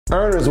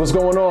Earners, what's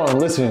going on?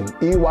 Listen,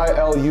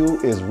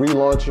 EYLU is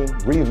relaunching,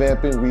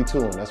 revamping,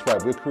 retooling. That's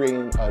right, we're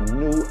creating a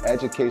new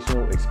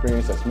educational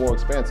experience that's more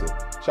expansive.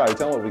 Shawty,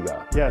 tell them what we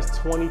got. Yes,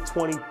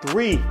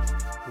 2023. We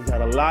got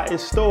a lot in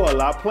store, a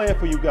lot planned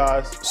for you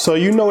guys. So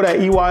you know that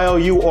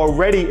EYLU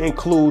already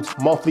includes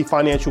monthly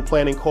financial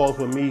planning calls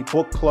with me,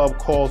 book club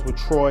calls with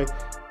Troy,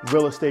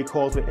 real estate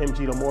calls with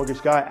MG the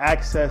Mortgage Guy,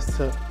 access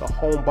to the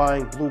home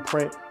buying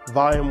blueprint,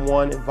 Volume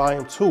 1 and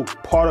Volume 2.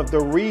 Part of the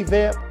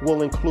revamp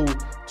will include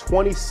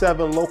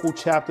 27 local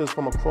chapters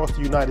from across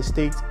the United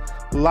States,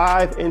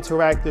 live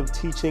interactive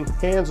teaching,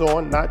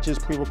 hands-on, not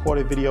just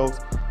pre-recorded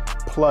videos,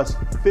 plus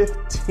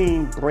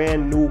 15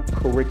 brand new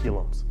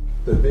curriculums.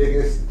 The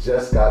biggest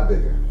just got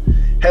bigger.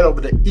 Head over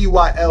to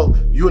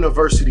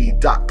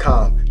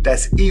EYLUniversity.com.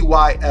 That's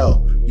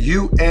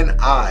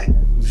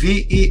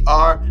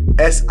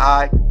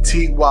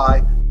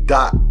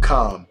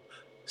EYLUniversity.com.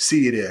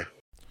 See you there.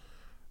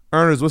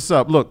 Earners, what's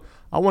up? Look,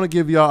 I want to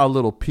give y'all a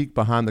little peek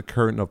behind the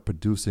curtain of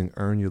producing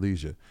Earn Your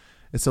Leisure.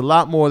 It's a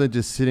lot more than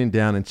just sitting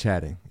down and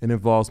chatting. It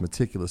involves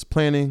meticulous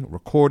planning,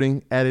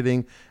 recording,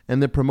 editing, and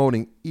then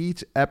promoting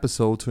each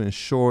episode to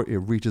ensure it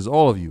reaches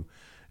all of you.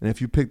 And if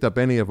you picked up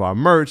any of our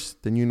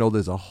merch, then you know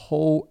there's a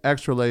whole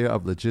extra layer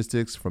of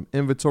logistics from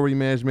inventory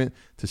management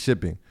to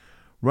shipping.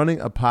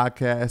 Running a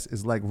podcast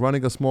is like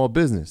running a small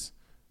business.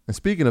 And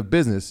speaking of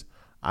business,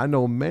 I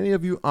know many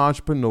of you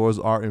entrepreneurs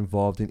are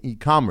involved in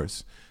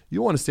e-commerce.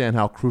 You understand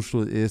how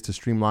crucial it is to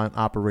streamline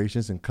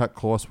operations and cut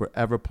costs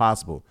wherever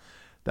possible.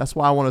 That's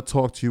why I want to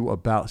talk to you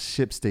about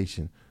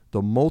ShipStation,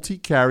 the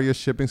multi-carrier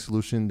shipping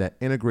solution that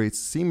integrates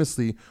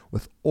seamlessly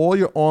with all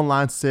your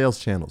online sales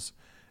channels.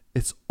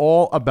 It's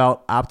all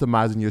about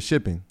optimizing your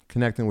shipping,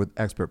 connecting with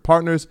expert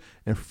partners,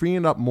 and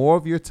freeing up more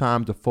of your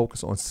time to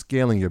focus on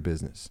scaling your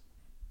business.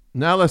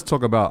 Now let's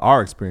talk about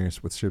our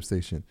experience with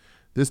ShipStation.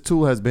 This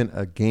tool has been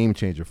a game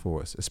changer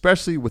for us,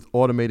 especially with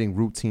automating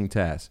routine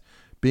tasks.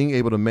 Being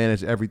able to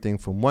manage everything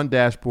from one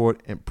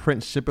dashboard and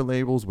print shipping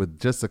labels with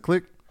just a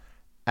click,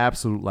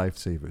 absolute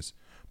lifesavers.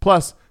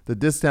 Plus, the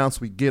discounts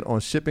we get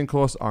on shipping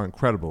costs are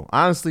incredible.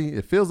 Honestly,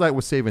 it feels like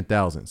we're saving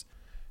thousands.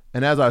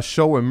 And as our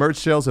show and merch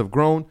sales have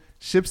grown,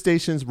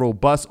 ShipStation's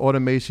robust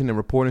automation and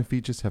reporting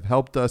features have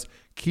helped us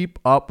keep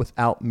up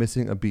without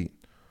missing a beat.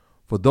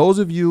 For those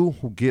of you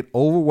who get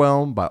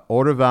overwhelmed by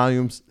order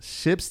volumes,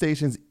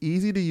 ShipStation's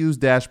easy-to-use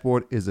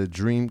dashboard is a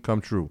dream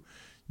come true.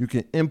 You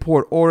can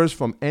import orders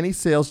from any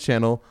sales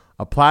channel,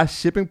 apply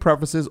shipping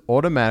preferences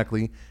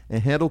automatically,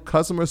 and handle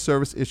customer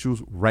service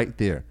issues right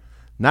there.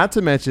 Not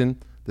to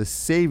mention the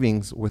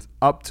savings with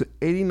up to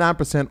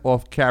 89%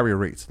 off carrier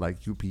rates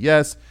like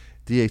UPS,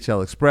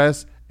 DHL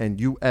Express, and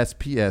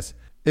USPS.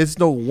 It's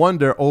no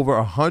wonder over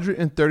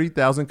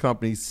 130,000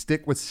 companies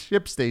stick with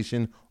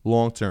ShipStation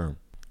long term.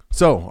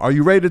 So, are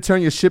you ready to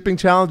turn your shipping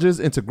challenges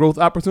into growth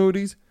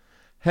opportunities?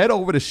 Head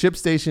over to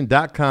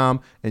ShipStation.com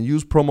and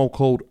use promo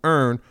code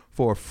EARN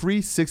for a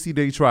free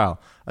 60-day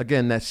trial.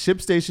 Again, that's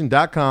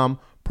ShipStation.com,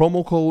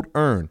 promo code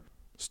EARN.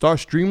 Start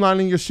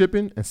streamlining your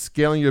shipping and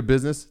scaling your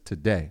business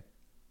today.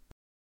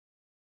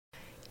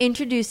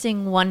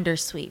 Introducing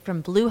Wondersuite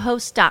from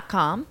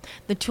Bluehost.com,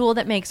 the tool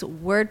that makes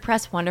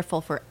WordPress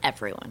wonderful for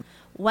everyone.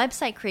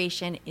 Website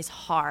creation is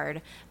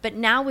hard, but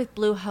now with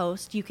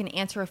Bluehost, you can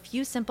answer a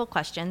few simple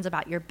questions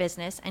about your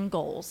business and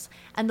goals,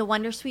 and the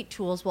Wondersuite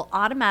tools will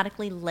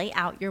automatically lay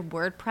out your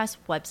WordPress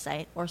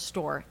website or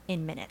store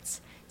in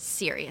minutes.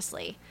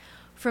 Seriously.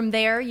 From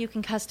there, you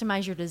can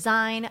customize your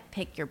design,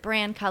 pick your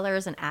brand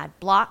colors, and add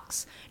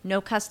blocks.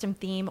 No custom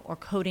theme or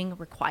coding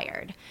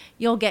required.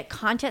 You'll get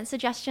content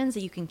suggestions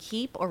that you can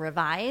keep or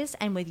revise,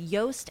 and with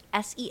Yoast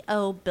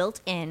SEO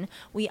built in,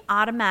 we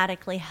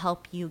automatically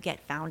help you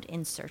get found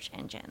in search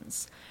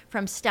engines.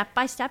 From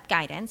step-by-step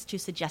guidance to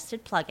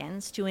suggested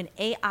plugins to an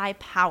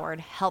AI-powered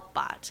help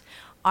bot,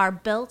 our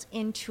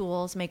built-in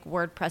tools make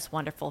WordPress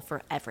wonderful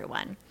for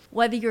everyone.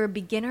 Whether you're a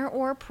beginner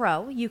or a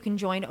pro, you can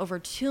join over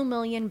 2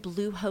 million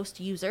Bluehost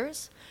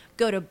users.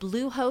 Go to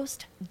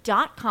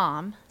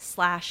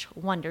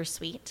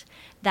bluehost.com/wondersuite.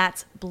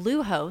 That's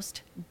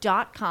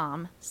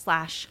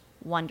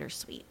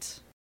bluehost.com/wondersuite.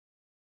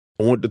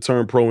 I wanted to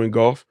turn pro in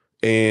golf,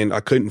 and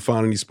I couldn't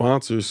find any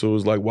sponsors, so it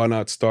was like, why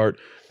not start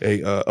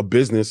a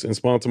business and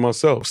sponsor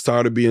myself?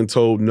 Started being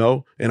told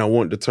no, and I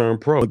wanted to turn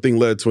pro. One thing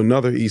led to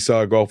another.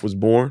 Eastside Golf was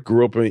born.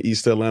 Grew up in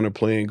East Atlanta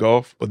playing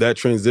golf, but that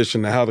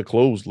transition to how the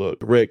clothes look,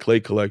 the red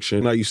clay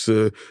collection. I used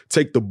to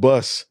take the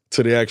bus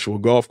to the actual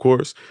golf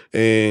course,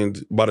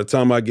 and by the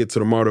time I get to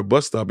the Martyr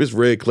bus stop, it's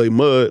red clay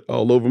mud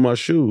all over my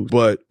shoes.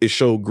 But it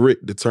showed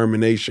grit,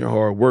 determination,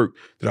 hard work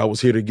that I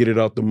was here to get it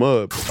out the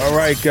mud. All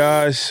right,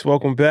 guys,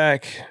 welcome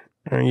back.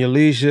 Earn Your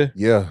Leisure.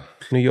 Yeah.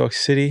 New York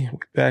City. We're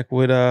back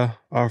with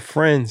our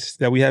friends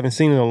that we haven't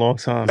seen in a long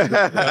time.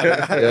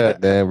 Yeah,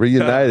 man.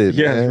 Reunited.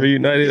 Yes, man.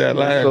 reunited at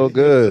last. So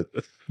good.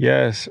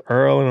 Yes,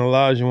 Earl and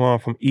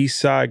Olajuwon from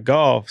Eastside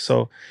Golf.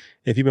 So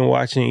if you've been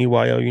watching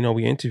EYL, you know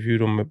we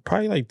interviewed them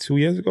probably like 2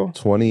 years ago.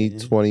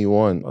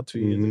 2021. About 2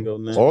 years ago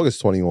now.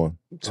 August 21.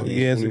 2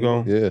 years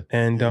ago. Yeah.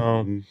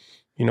 And,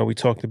 You know, we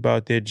talked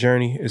about their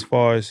journey as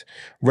far as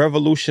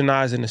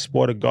revolutionizing the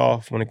sport of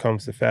golf when it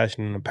comes to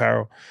fashion and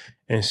apparel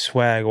and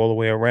swag all the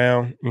way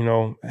around, you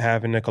know,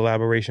 having a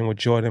collaboration with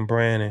Jordan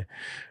Brand and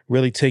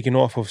really taking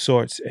off of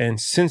sorts.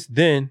 And since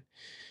then,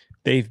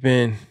 they've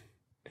been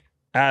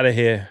out of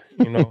here.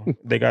 You know,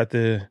 they got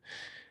the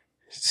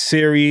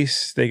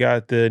series, they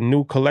got the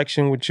new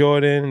collection with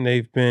Jordan.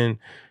 They've been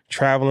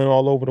traveling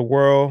all over the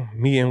world,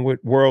 meeting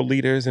with world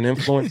leaders and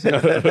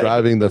influencers.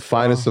 Driving the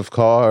finest of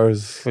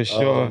cars. For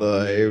sure.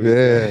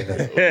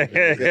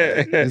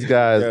 Yeah. These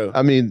guys,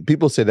 I mean,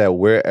 people say that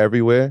we're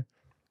everywhere,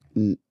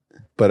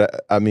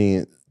 but I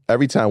mean,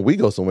 every time we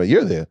go somewhere,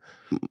 you're there.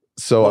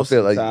 So Most I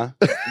feel of the like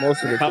time.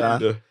 Most of the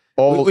time.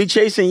 all We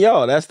chasing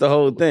y'all. That's the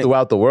whole thing.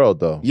 throughout the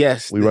world, though.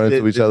 Yes. We run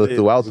into each other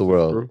throughout the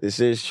world. This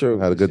is true.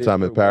 Had a good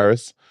time in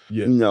Paris.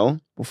 Yeah. You know,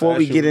 before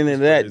we get into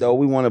that, though,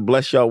 we want to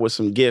bless y'all with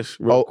some gifts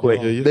real quick.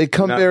 They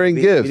come bearing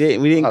gifts.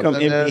 We didn't come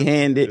man.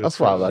 empty-handed. That's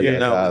why I like You that,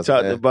 know, guys, we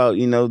talked man. about,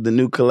 you know, the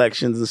new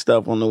collections and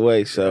stuff on the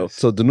way. So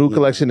the new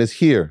collection is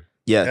here.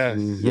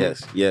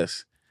 yes,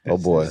 yes. Oh,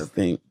 boy. I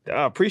think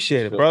I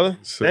appreciate it, brother.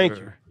 Sir. Thank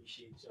you.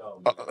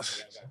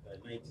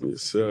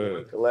 Yes,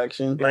 sir.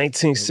 collection.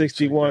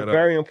 1961,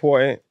 very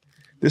important.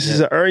 This is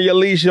an Earn Your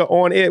Leisure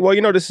on air. Well,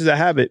 you know, this is a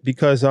habit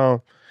because,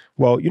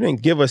 well, you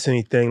didn't give us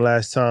anything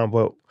last time,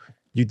 but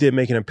you did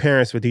make an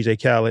appearance with DJ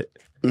Khaled.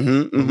 He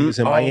was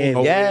in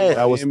Miami. Yes.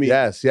 That was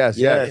yes. Yes,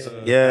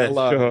 Sure. yeah.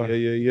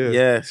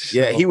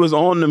 He was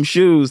on them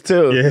shoes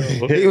too. Yeah.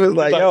 He was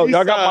like, "Yo,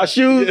 y'all got my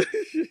shoes?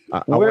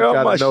 I Where want are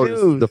y'all my to notice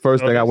shoes?" the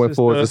first thing I went this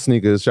for is was the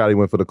sneakers. Shotty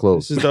went for the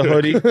clothes. This is the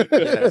hoodie.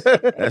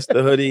 That's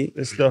the hoodie.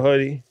 It's the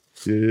hoodie.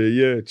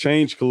 Yeah.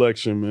 Change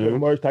collection, man.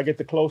 Merch, can I get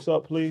the close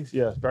up, please?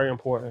 Yes, very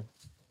important.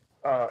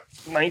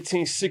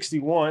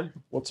 1961.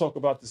 We'll talk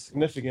about the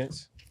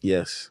significance.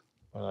 Yes,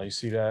 You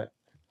see that?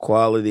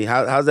 quality.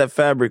 How's that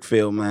fabric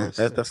feel, man?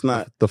 That's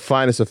not. The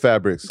finest of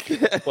fabrics.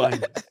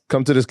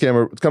 Come to this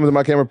camera. Come to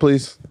my camera,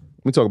 please.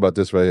 Let me talk about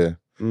this right here.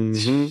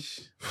 Mm-hmm.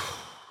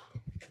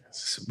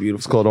 It's beautiful.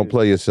 It's called Don't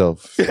Play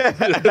Yourself.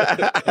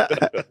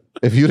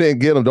 If you didn't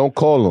get them, don't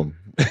call them.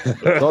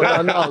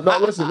 No,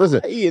 listen.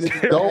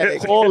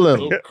 Don't call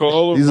them.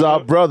 These are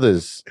our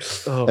brothers.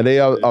 And they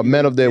are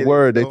men of their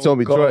word. They told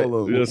me, Troy,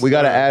 we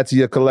got to add to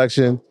your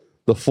collection.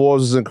 The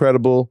fours is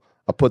incredible.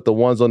 I put the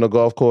ones on the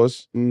golf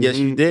course. Yes,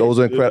 you did. Those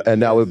are incredible. And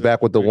now we're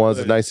back with the ones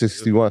in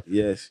 1961.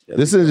 Yes.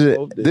 This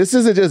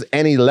isn't just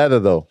any leather,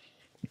 though.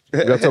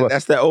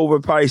 That's that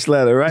overpriced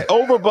leather, right?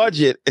 Over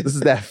budget. This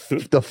is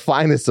the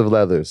finest of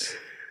leathers.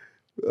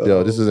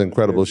 Yo, this is an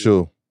incredible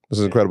shoe. This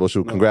is an incredible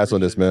shoe. Congrats on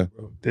this, man.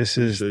 This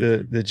is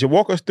the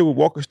walk us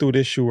through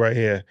this shoe right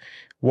here.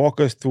 Walk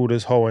us through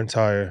this whole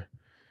entire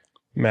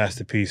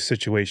masterpiece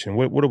situation.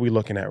 What are we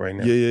looking at right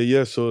now?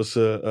 Yeah. So it's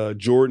a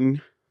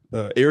Jordan,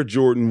 Air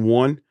Jordan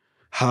 1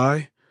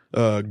 high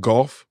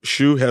golf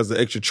shoe. Has the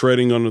extra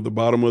treading under the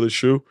bottom of the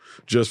shoe,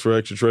 just for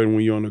extra treading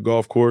when you're on the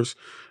golf course.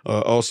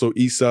 Also,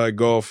 Eastside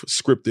Golf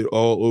scripted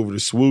all over the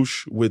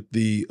swoosh with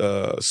the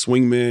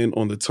swingman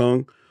on the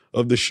tongue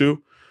of the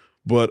shoe.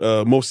 But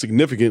most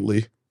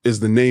significantly is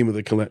the name of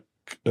the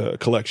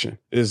collection,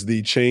 is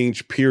the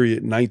Change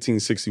Period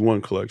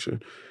 1961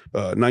 collection.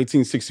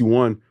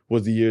 1961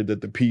 was the year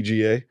that the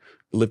PGA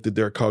lifted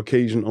their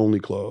Caucasian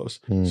only clause.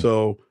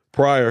 So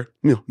prior,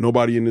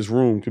 nobody in this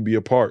room could be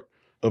a part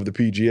of the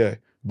PGA.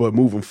 But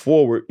moving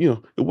forward,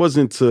 it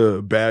wasn't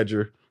to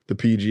badger the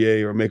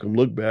PGA or make them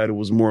look bad. It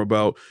was more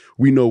about,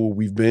 we know where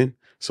we've been,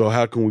 so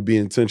how can we be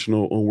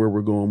intentional on where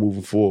we're going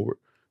moving forward?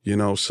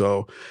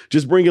 So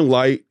just bringing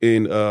light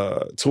in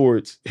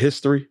towards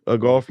history of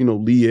golf,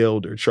 Lee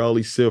Elder,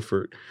 Charlie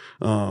Sifford.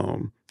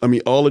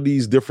 All of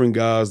these different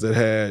guys that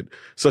had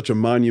such a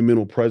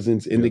monumental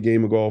presence in the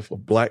game of golf,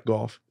 of black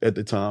golf at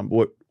the time,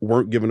 but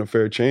weren't given a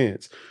fair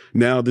chance.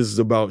 Now this is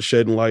about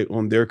shedding light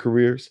on their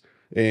careers.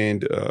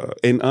 And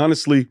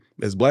honestly,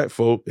 as black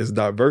folk, as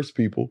diverse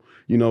people,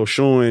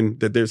 showing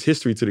that there's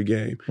history to the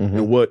game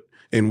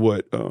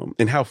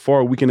and how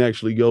far we can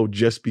actually go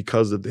just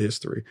because of the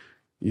history.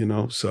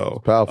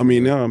 So powerful,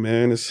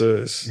 man, it's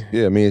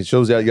it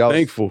shows that y'all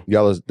thankful.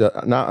 Y'all is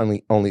not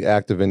only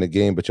active in the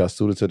game, but y'all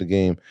students of the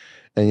game,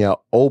 and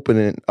y'all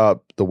opening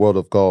up the world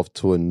of golf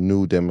to a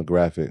new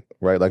demographic,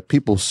 right? Like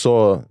people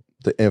saw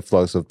the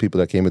influx of people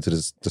that came into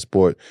the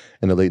sport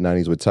in the late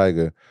 90s with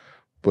Tiger,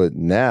 but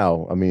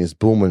now it's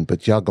booming.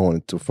 But y'all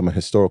going from a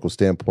historical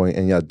standpoint,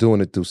 and y'all doing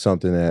it through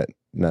something that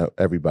now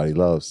everybody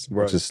loves,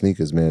 which is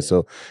sneakers, man.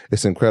 So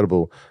it's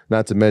incredible.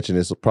 Not to mention,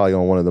 it's probably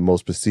on one of the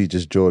most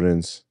prestigious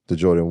Jordans, the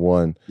Jordan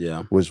 1,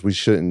 which we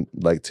shouldn't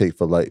take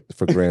for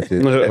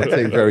granted and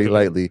take very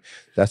lightly.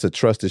 That's a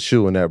trusted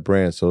shoe in that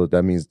brand. So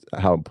that means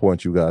how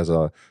important you guys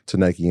are to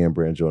Nike and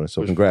Brand Jordan.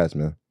 So congrats,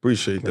 man.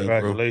 Appreciate that,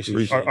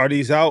 Congratulations. bro. Are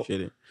these out?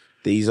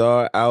 These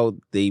are out.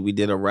 We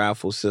did a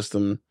raffle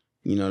system.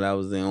 That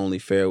was the only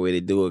fair way to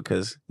do it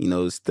because,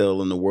 it's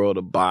still in the world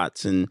of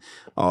bots and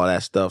all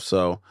that stuff.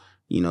 So,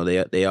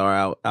 they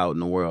are out in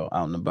the world,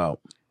 out and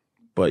about.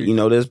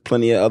 But, there's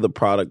plenty of other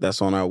product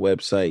that's on our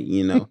website,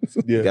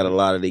 We got a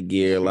lot of the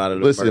gear, a lot of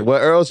the Listen, merch,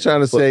 what Earl's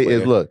trying to say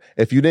footwear. is, look,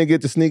 if you didn't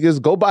get the sneakers,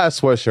 go buy a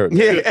sweatshirt.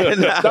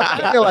 Yeah, Stop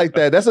thinking like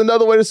that. That's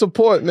another way to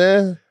support,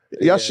 man.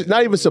 Y'all should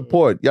not even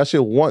support. Y'all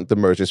should want the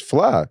merch. It's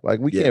fly. Like,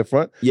 we can't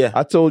front. Yeah.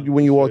 I told you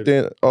when you walked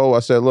in, I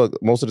said,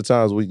 look, most of the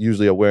times we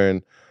usually are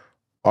wearing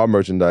our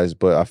merchandise,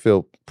 but I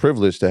feel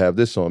privileged to have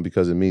this on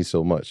because it means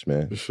so much,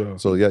 man. For sure.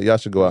 So y'all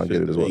should go out and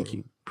get it as well. Thank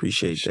you.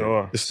 Appreciate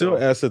Sure. It's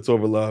still assets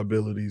over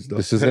liabilities, though.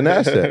 This is an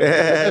asset.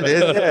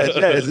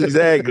 Yes,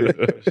 exactly.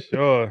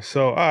 Sure.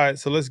 So, all right.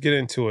 So let's get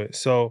into it.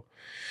 So,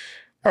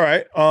 all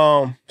right.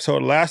 So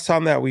last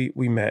time that we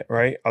met,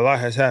 right? A lot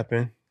has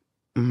happened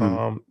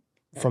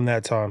from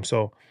that time.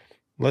 So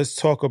let's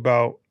talk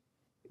about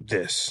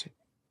this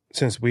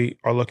since we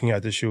are looking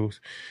at the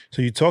shoes.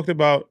 So you talked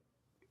about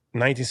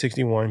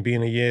 1961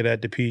 being a year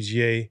that the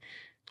PGA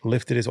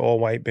lifted its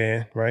all-white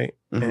band, right?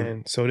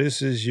 And so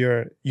this is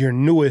your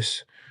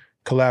newest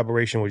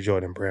collaboration with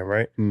Jordan Brand,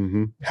 right?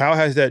 How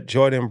has that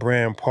Jordan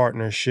Brand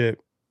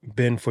partnership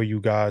been for you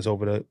guys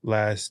over the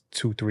last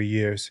 2-3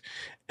 years?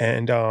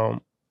 And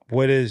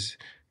what is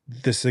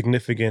the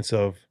significance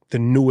of the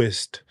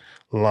newest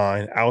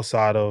line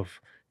outside of,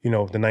 the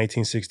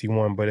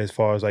 1961, but as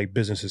far as like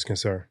business is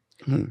concerned?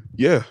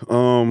 Yeah.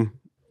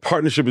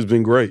 Partnership has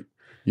been great,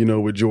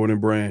 with Jordan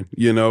Brand.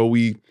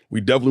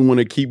 We definitely want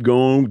to keep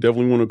going.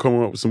 Definitely want to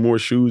come up with some more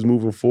shoes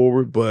moving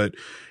forward. But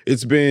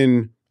it's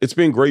been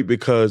great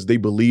because they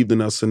believed in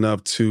us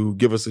enough to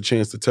give us a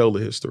chance to tell the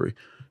history.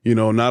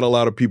 Not a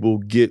lot of people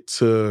get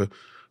to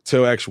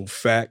tell actual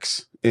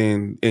facts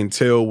and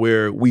tell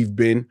where we've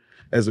been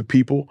as a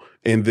people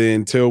and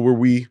then tell where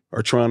we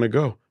are trying to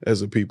go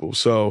as a people.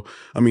 So,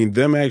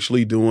 them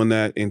actually doing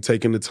that and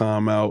taking the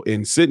time out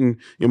and sitting,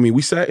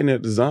 we sat in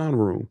that design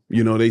room.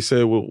 They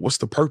said, well, what's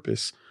the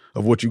purpose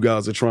of what you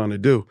guys are trying to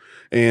do?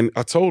 And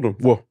I told them,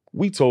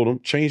 we told them,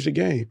 change the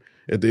game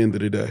at the end of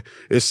the day.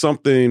 It's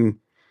something,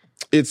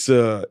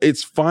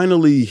 it's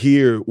finally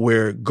here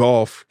where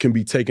golf can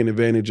be taken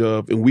advantage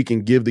of and we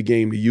can give the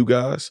game to you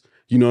guys.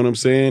 You know what I'm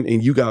saying?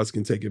 And you guys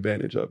can take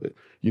advantage of it.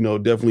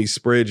 Definitely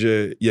spread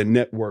your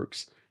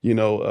networks,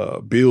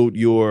 build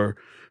your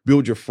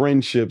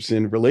friendships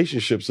and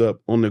relationships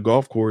up on the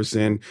golf course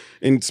and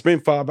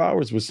spend 5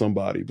 hours with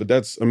somebody. But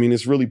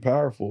it's really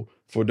powerful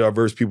for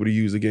diverse people to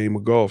use the game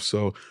of golf.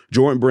 So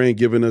Jordan Brand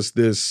giving us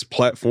this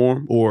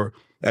platform or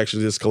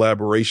actually this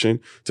collaboration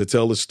to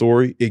tell the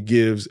story, it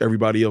gives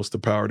everybody else the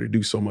power to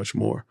do so much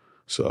more.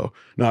 So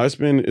no, it's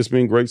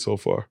been great so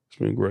far. It's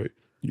been great.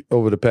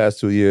 Over the past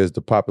 2 years,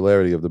 the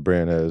popularity of the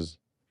brand has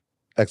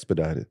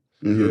expedited.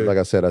 Like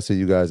I said, I see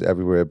you guys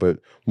everywhere, but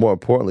more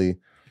importantly,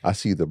 I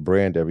see the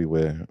brand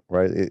everywhere,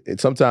 right?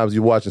 Sometimes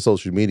you watch on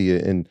social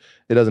media and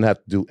it doesn't have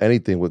to do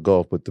anything with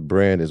golf, but the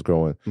brand is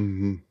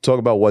growing. Talk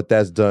about what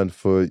that's done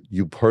for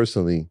you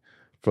personally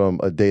from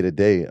a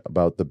day-to-day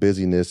about the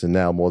busyness and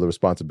now more the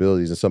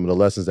responsibilities and some of the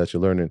lessons that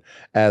you're learning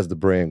as the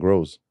brand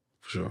grows.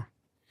 For sure.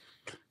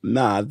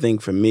 Nah, I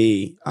think for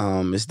me,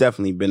 it's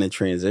definitely been a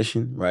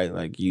transition, right?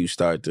 Like you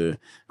start to,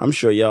 I'm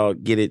sure y'all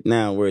get it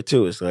now where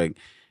too, it's like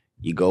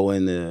you go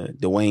into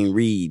Dwayne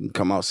Reed and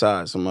come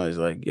outside, somebody's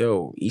like,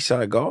 yo,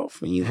 Eastside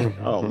Golf? And you think,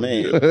 oh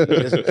man,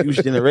 it's a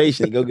huge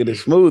generation, go get a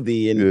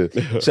smoothie.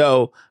 And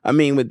so,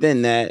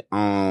 within that,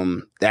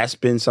 that's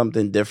been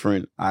something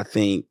different. I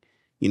think,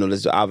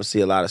 there's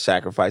obviously a lot of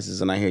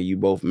sacrifices, and I hear you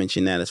both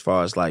mention that as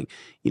far as like,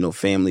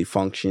 family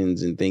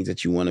functions and things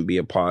that you want to be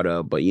a part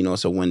of. But,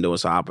 it's a window,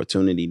 it's an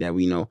opportunity that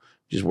we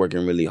just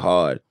working really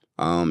hard.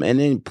 And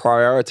then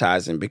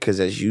prioritizing because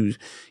as you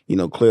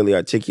clearly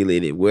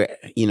articulated, we're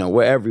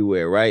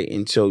everywhere, right?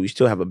 And so you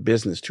still have a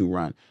business to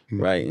run,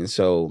 right? And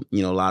so, a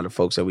lot of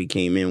folks that we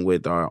came in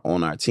with are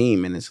on our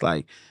team and it's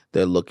like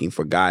they're looking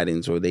for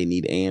guidance or they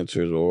need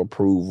answers or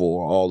approval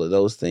or all of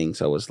those things.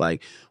 So it's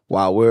like,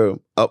 while we're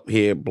up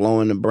here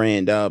blowing the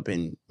brand up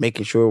and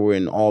making sure we're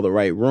in all the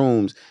right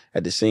rooms,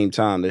 at the same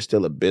time, there's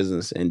still a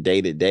business and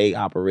day-to-day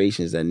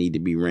operations that need to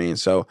be ran.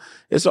 So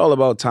it's all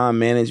about time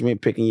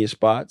management, picking your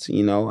spots.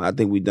 I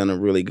think we've done a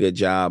really good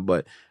job,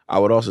 but I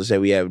would also say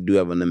we do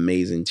have an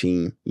amazing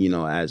team,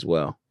 as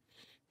well.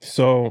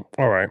 So,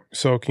 all right.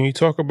 So can you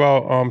talk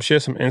about, share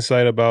some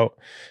insight about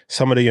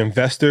some of the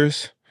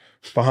investors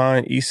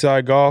behind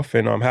Eastside Golf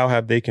and how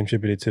have they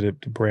contributed to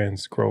the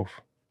brand's growth?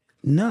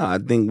 No, I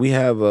think we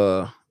have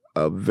a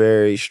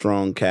very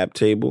strong cap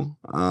table,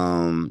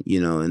 and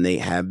they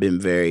have been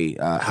very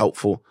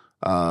helpful,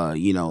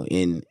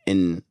 in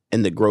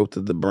the growth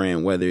of the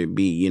brand, whether it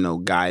be,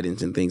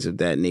 guidance and things of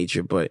that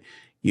nature. But,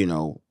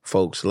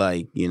 folks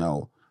like,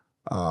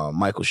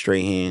 Michael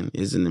Strahan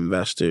is an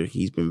investor.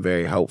 He's been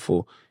very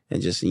helpful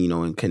and just,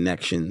 in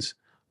connections.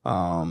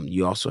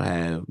 You also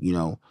have,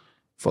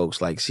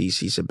 folks like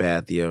CC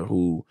Sabathia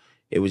who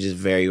it was just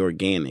very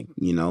organic,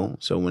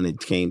 So when it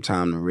came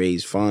time to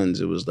raise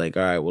funds, it was like,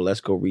 all right, well, let's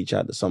go reach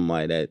out to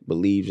somebody that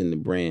believes in the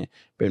brand,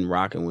 been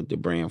rocking with the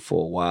brand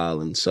for a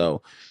while. And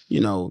so,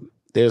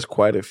 there's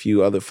quite a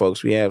few other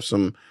folks. We have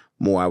some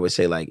more, I would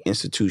say, like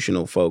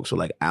institutional folks, so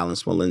like Alan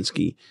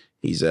Smolinski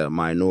He's a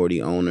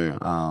minority owner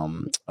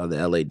of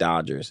the LA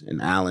Dodgers.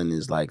 And Alan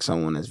is like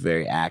someone that's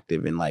very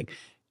active and like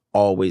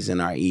always in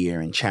our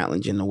ear and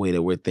challenging the way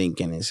that we're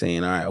thinking and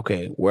saying, all right,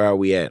 okay, where are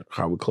we at?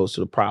 Are we close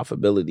to the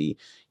profitability?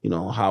 You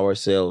know, how are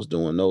sales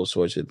doing? Those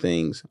sorts of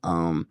things.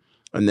 And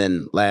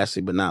then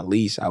lastly, but not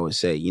least, I would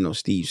say, you know,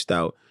 Steve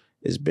Stout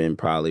has been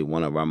probably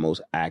one of our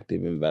most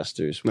active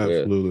investors.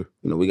 Where, Absolutely.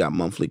 you know, we got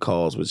monthly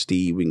calls with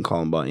Steve. We can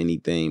call him about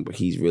anything, but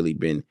he's really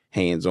been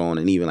hands-on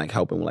and even like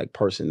helping with like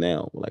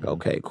personnel. Like,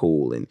 okay,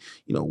 cool. And,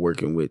 you know,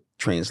 working with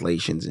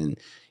translations and,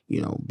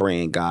 you know,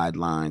 brand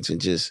guidelines and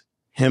just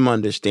him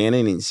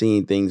understanding and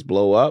seeing things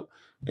blow up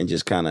and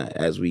just kind of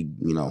as we,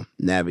 you know,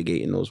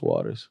 navigate in those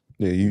waters.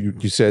 Yeah,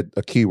 you said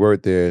a key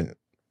word there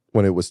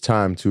when it was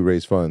time to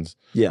raise funds.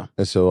 Yeah.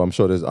 And so I'm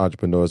sure there's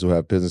entrepreneurs who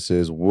have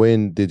businesses.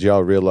 When did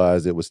y'all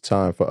realize it was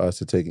time for us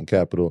to take in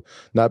capital?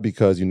 Not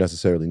because you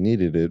necessarily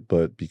needed it,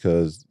 but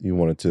because you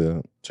wanted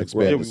to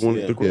expand. Yeah, we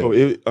wanted to grow.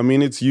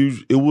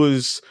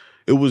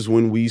 It was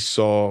when we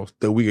saw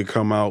that we could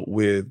come out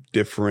with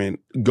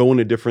go in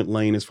a different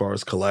lane as far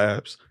as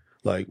collabs.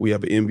 Like we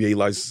have an NBA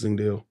licensing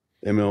deal,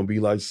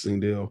 MLB licensing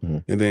deal,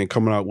 and then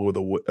coming out with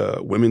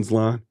a women's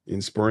line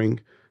in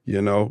spring. You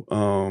know,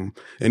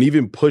 and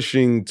even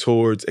pushing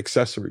towards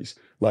accessories,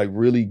 like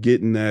really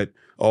getting that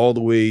all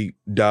the way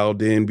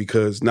dialed in,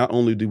 because not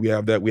only do we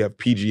have that, we have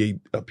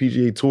a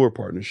PGA Tour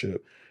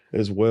partnership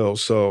as well.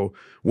 So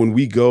when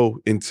we go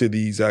into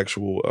these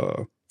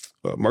actual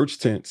merch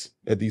tents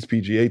at these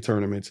PGA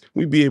tournaments,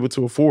 we'd be able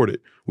to afford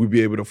it. We'd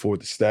be able to afford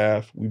the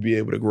staff. We'd be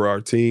able to grow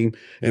our team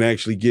and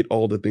actually get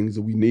all the things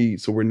that we need.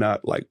 So we're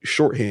not like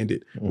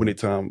shorthanded when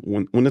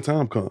the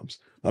time comes.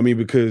 I mean,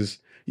 because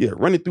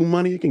running through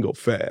money, it can go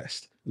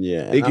fast.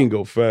 Yeah. It can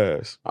go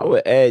fast. I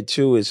would add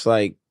too, it's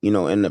like, you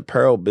know, in the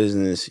apparel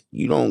business,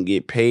 you don't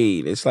get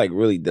paid. It's like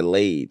really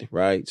delayed,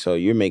 right? So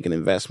you're making an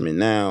investment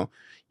now.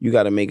 You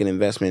got to make an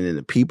investment in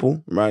the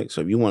people, right? So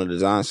if you want to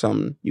design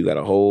something, you got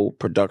a whole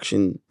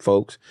production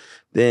folks.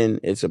 Then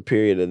it's a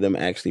period of them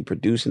actually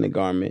producing the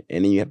garment,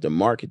 and then you have to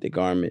market the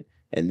garment,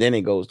 and then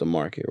it goes to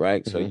market,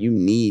 right? So you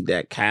need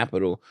that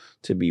capital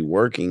to be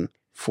working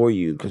for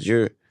you, because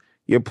you're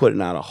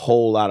putting out a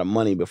whole lot of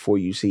money before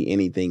you see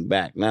anything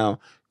back. Now,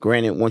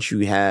 granted, once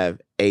you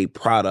have a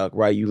product,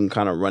 right, you can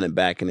kind of run it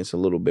back and it's a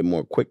little bit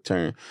more quick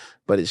turn,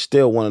 but it's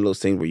still one of those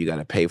things where you got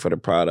to pay for the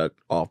product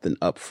often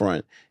up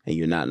front and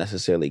you're not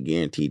necessarily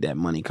guaranteed that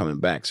money coming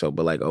back. So,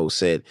 but like O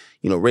said,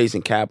 you know,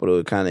 raising capital,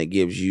 it kind of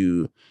gives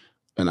you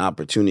an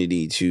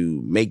opportunity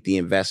to make the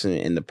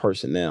investment in the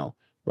personnel,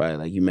 right?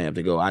 Like you may have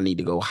to go, I need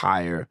to go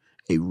hire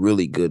a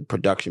really good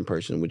production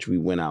person, which we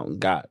went out and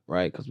got,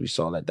 right? Because we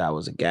saw that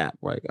was a gap,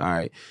 right? All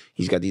right,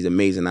 he's got these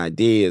amazing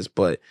ideas,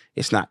 but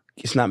it's not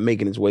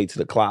making its way to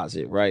the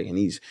closet, right? And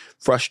he's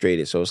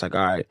frustrated. So it's like,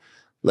 all right,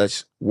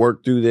 let's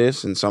work through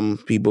this. And some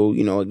people,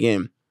 you know,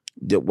 again,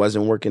 that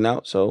wasn't working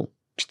out, so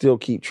still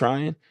keep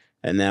trying.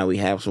 And now we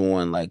have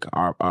someone like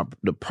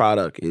the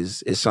product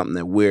is something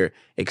that we're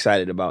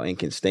excited about and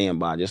can stand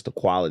by, just the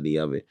quality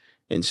of it.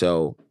 And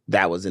so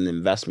that was an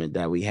investment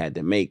that we had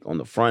to make on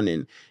the front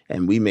end.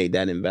 And we made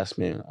that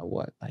investment,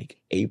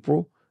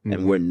 April? Mm-hmm.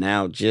 And we're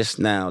now,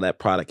 that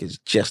product is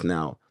just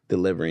now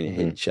delivering and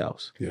hitting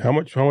shelves. Yeah. How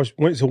much,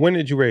 so when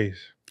did you raise?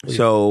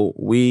 So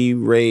we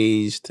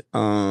raised,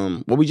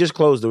 we just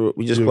closed the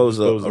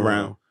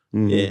round.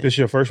 Mm-hmm. Yeah. This is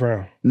your first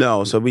round?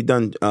 No, so we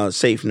done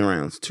safe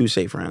rounds, 2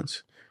 safe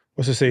rounds.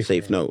 What's a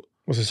safe note?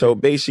 So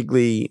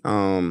basically,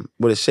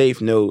 what a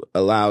safe note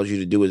allows you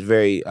to do is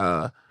very,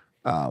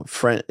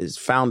 is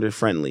founder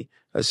friendly,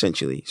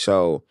 essentially.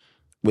 So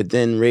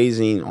within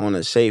raising on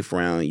a safe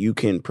round, you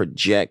can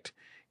project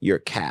your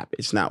cap.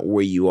 It's not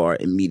where you are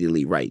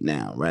immediately right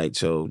now, right?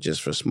 So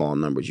just for small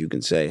numbers, you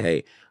can say,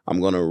 hey,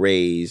 I'm going to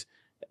raise,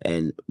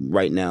 and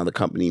right now the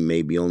company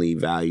may be only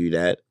valued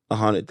at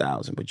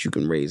 100,000, but you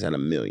can raise at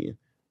 $1 million.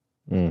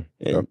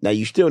 Now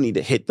you still need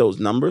to hit those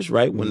numbers,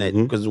 right? When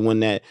because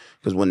when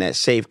that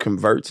safe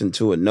converts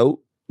into a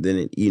note,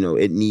 then you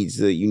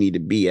need to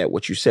be at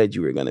what you said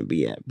you were going to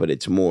be at, but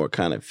it's more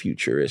kind of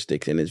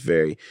futuristic and it's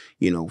very,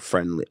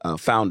 friendly,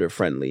 founder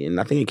friendly. And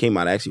I think it came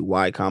out actually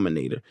Y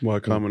Combinator. Y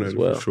Combinator as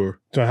well. For sure.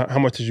 So how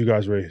much did you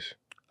guys raise?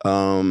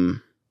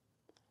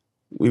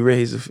 We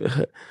raised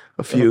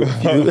a few.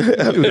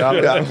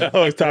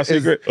 Oh, it's top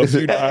secret.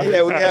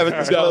 Yeah, we haven't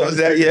disclosed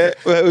that yet.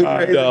 But we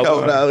raised a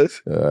couple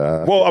dollars.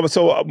 Well,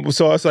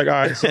 so it's like,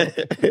 all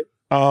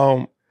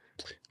right.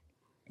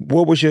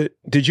 What was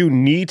did you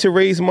need to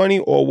raise money,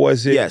 or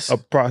was it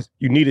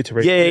you needed to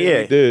raise money?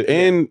 Yeah. Did.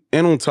 And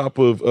on top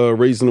of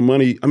raising the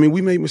money, I mean,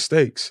 we made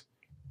mistakes.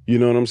 You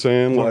know what I'm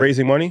saying? Like,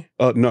 raising money?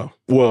 No.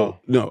 Well,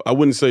 no, I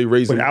wouldn't say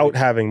raising without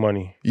having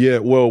money. Yeah,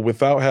 well,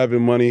 without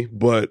having money,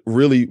 but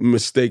really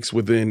mistakes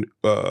within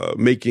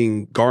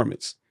making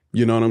garments.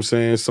 You know what I'm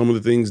saying? Some of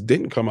the things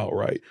didn't come out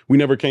right. We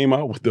never came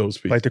out with those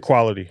pieces. Like the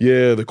quality.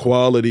 Yeah, the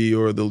quality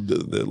or the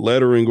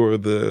lettering or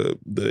the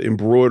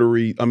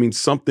embroidery. I mean,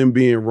 something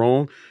being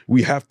wrong,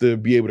 we have to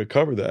be able to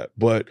cover that.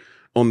 But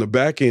on the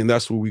back end,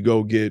 that's where we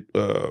go get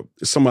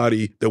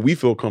somebody that we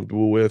feel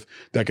comfortable with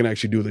that can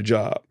actually do the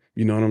job.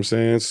 You know what I'm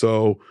saying?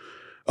 So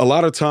a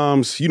lot of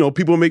times,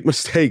 people make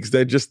mistakes.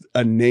 That's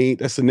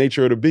the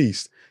nature of the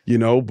beast,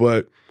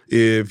 but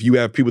if you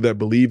have people that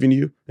believe in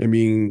you,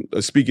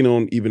 speaking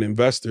on even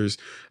investors,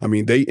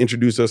 they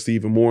introduce us to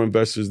even more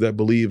investors that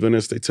believe in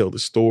us. They tell the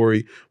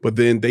story, but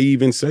then they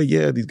even say,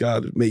 yeah, these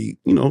guys made,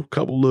 a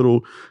couple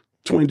little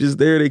twinges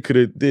there. They could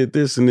have did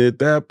this and did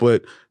that,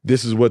 but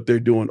this is what they're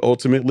doing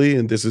ultimately,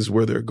 and this is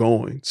where they're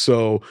going.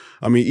 So,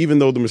 even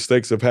though the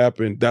mistakes have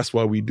happened, that's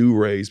why we do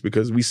raise,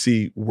 because we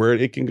see where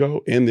it can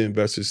go, and the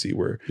investors see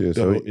where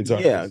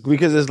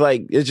because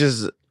it's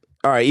just,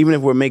 all right, even if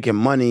we're making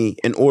money,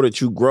 in order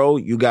to grow,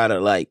 you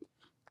gotta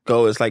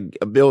go. It's like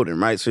a building,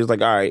 right? So it's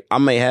like, all right, I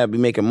may be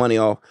making money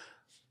off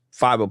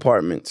 5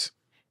 apartments,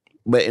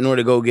 but in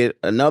order to go get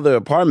another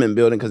apartment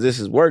building, because this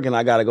is working,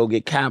 I got to go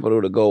get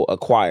capital to go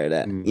acquire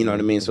that. Mm-hmm. You know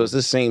what I mean? So it's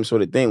the same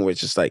sort of thing where it's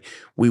just like,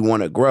 we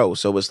want to grow.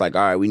 So it's like,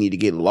 all right, we need to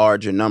get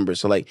larger numbers.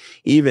 So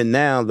even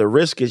now, the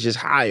risk is just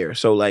higher.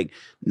 So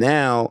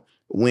now,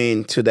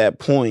 when to that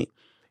point,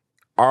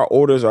 our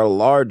orders are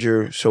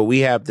larger, so we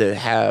have to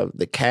have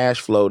the cash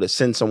flow to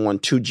send someone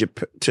to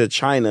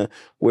China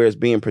where it's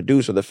being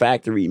produced, or the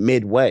factory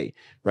midway,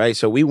 right?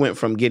 So we went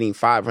from getting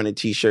 500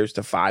 T-shirts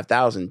to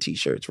 5,000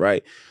 T-shirts,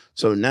 right?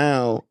 So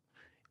now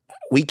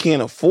we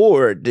can't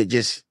afford to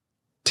just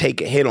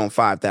take a hit on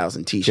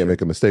 5,000 T-shirts. Can't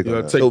make a mistake on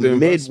that. So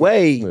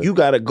midway, you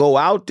got to go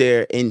out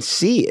there and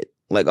see it.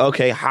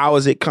 Okay, how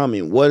is it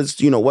coming? What's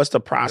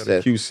the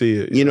process?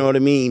 QC it. You know what I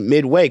mean?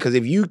 Midway, because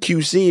if you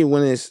QC it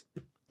when it's,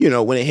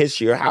 when it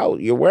hits your house,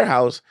 your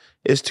warehouse,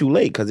 it's too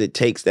late, because it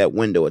takes that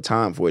window of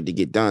time for it to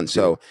get done.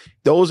 So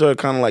those are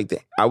kind of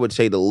I would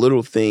say the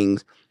little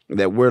things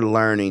that we're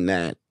learning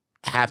that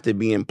have to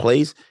be in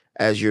place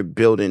as you're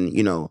building,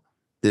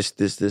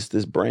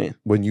 this brand.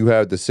 When you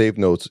have the safe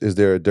notes, is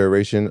there a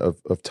duration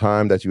of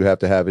time that you have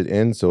to have it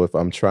in? So if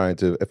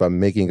I'm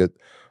making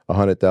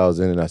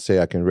 100,000 and I say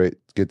I can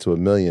get to $1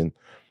 million,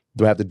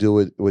 do I have to do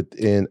it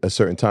within a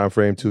certain time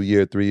frame, 2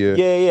 year, 3 year?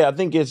 Yeah. I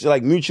think it's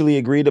mutually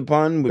agreed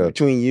upon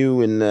between you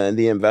and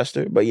the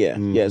investor. But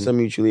it's a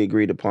mutually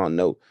agreed upon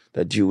note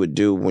that you would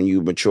do when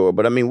you mature.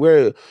 But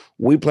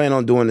we plan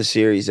on doing the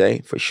Series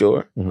A for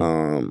sure.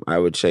 Mm-hmm. I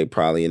would say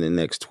probably in the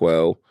next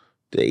 12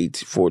 to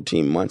 18,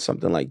 14 months,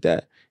 something like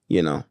that.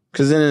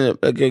 Because then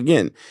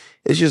again,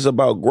 it's just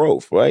about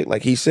growth, right?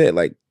 Like he said,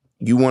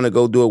 you want to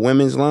go do a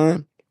women's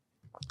line,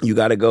 you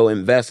got to go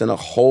invest in a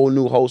whole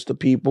new host of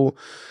people.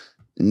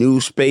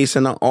 New space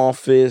in the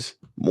office,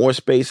 more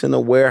space in the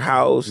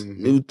warehouse,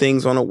 new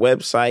things on a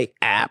website,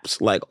 apps,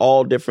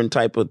 all different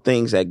type of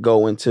things that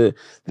go into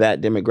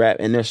that demographic.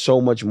 And there's so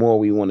much more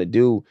we want to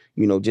do,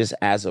 just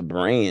as a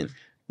brand,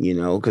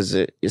 because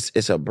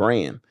it's a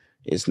brand.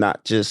 It's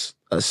not just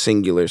a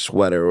singular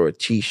sweater or a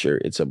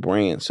T-shirt. It's a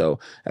brand. So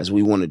as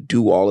we want to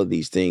do all of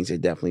these things,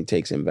 it definitely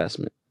takes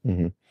investment.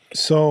 Mm-hmm.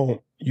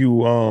 So you,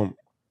 one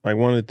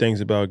of the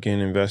things about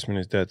getting investment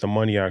is that the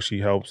money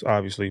actually helps,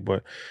 obviously,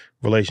 but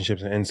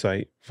relationships and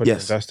insight for the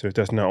investors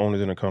that's not owners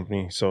in the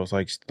company. So it's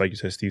like you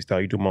said, Steve Style,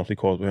 you do monthly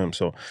calls with him.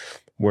 So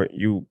were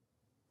you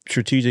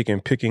strategic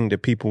in picking the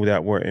people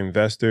that were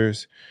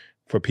investors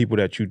for people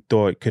that you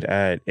thought could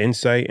add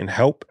insight and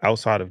help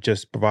outside of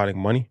just providing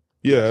money?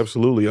 Yeah,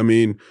 absolutely.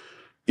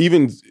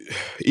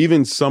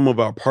 Even some of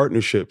our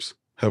partnerships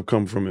have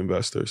come from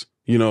investors,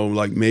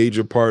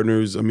 major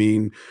partners.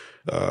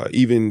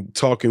 Even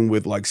talking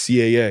with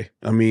CAA,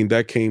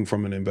 that came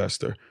from an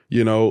investor.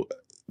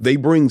 They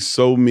bring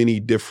so many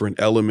different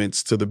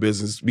elements to the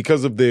business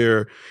because of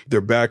their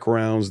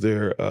backgrounds,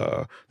 their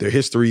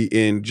history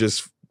in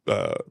just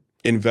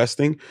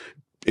investing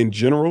in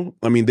general.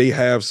 They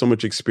have so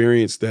much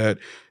experience that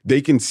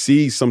they can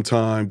see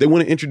sometimes. They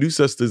want to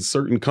introduce us to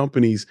certain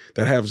companies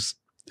that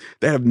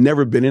have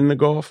never been in the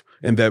golf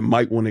and that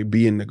might want to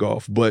be in the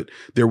golf, but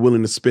they're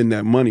willing to spend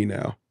that money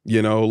now.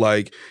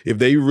 If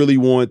they really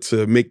want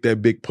to make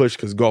that big push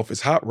because golf is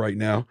hot right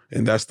now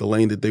and that's the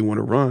lane that they want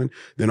to run,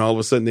 then all of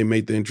a sudden they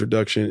make the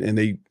introduction and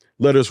they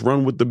let us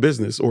run with the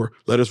business or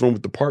let us run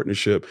with the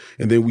partnership,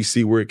 and then we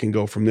see where it can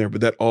go from there.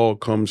 But that all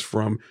comes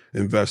from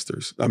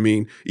investors.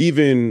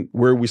 Even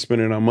where we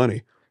spending our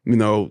money. We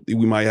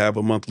might have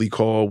a monthly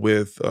call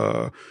with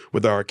our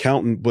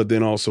accountant, but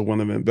then also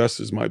one of the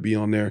investors might be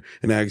on there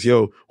and ask,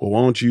 have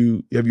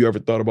you ever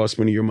thought about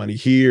spending your money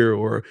here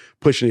or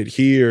pushing it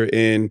here?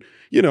 And,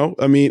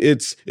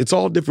 it's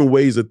all different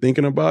ways of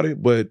thinking about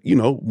it, but,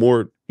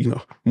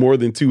 more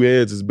than two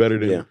heads is better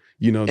than,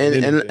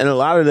 And a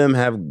lot of them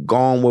have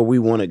gone where we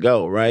want to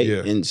go, right?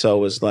 Yeah. And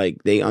so it's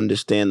they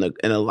understand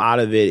and a lot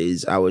of it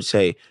is, I would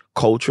say,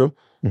 cultural.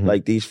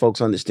 Mm-hmm. These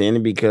folks understand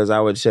it because I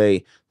would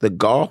say the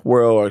golf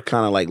world are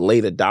kind of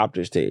late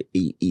adopters to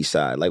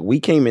Eastside.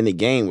 We came in the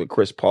game with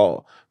Chris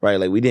Paul,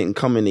 right? We didn't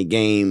come in the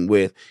game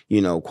with,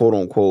 quote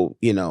unquote,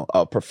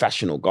 a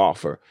professional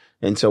golfer.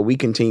 And so we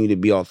continue to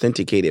be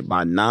authenticated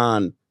by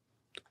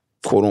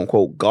quote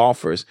unquote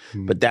golfers,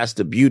 but that's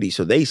the beauty.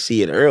 So they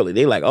see it early.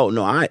 They oh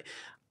no,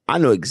 I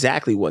know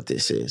exactly what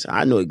this is.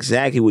 I know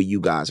exactly what you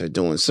guys are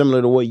doing,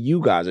 similar to what you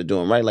guys are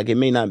doing, right? Like it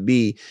may not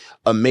be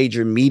a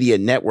major media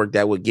network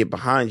that would get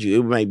behind you.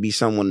 It might be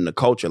someone in the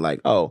culture like,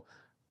 oh,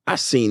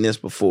 I've seen this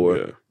before.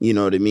 Yeah. You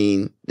know what I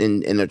mean?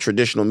 In the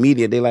traditional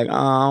media, they're like, oh,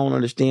 I don't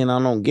understand. I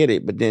don't get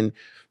it. But then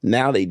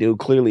now they do.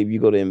 Clearly, if you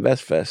go to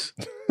InvestFest.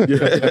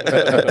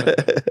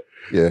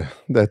 Yeah,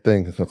 that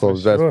thing called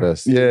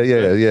VestFest.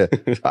 Yeah.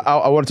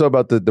 I want to talk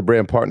about the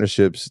brand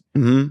partnerships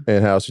and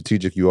how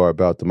strategic you are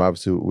about them.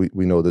 Obviously,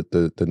 we know that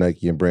the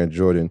Nike and Brand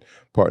Jordan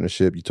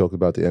partnership. You talked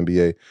about the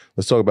NBA.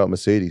 Let's talk about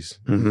Mercedes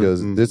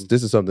because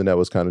this is something that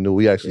was kind of new.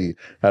 We actually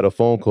had a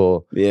phone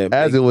call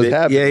as it was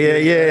happening.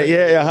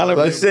 Yeah,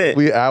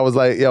 100%. I was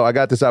like, yo, I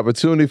got this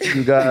opportunity for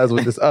you guys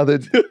with this other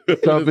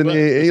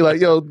company, and you're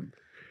like, yo,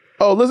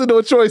 listen to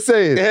what Troy's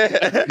saying.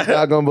 You're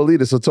not gonna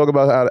believe it. So talk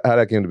about how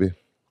that came to be.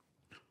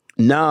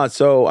 Nah,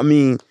 so, I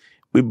mean,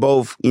 we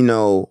both,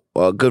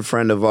 a good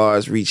friend of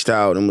ours reached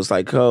out and was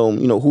like,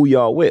 who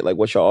y'all with? Like,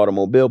 what's your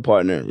automobile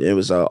partner? It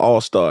was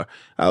All-Star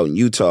out in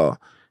Utah.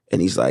 And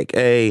he's like,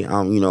 hey,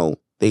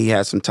 he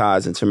has some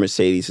ties into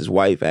Mercedes. His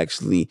wife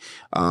actually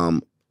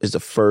is the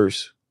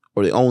first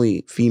or the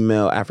only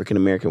female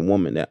African-American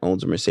woman that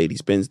owns a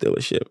Mercedes-Benz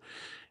dealership.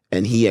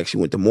 And he actually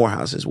went to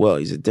Morehouse as well.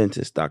 He's a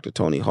dentist, Dr.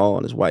 Tony Hall,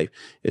 and his wife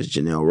is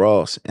Janelle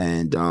Ross.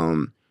 And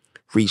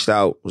reached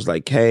out, was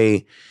like,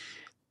 hey,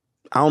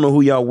 I don't know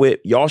who y'all with.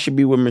 Y'all should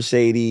be with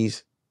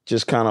Mercedes.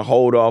 Just kind of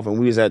hold off. And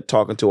we was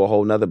talking to a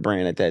whole nother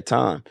brand at that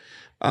time.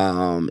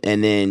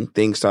 And then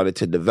things started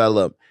to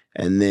develop.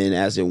 And then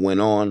as it went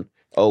on,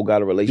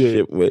 got a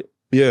relationship with.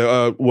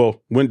 Yeah,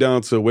 went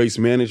down to Waste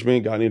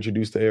Management, got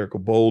introduced to Erica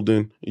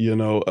Bolden,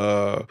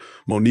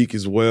 Monique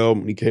as well,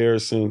 Monique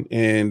Harrison.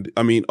 And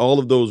I mean, all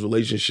of those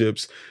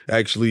relationships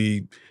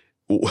actually,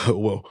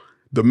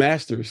 the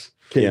Masters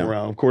came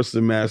around. Of course,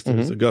 the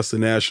Masters, Augusta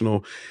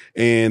National,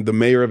 and the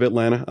mayor of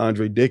Atlanta,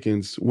 Andre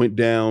Dickens, went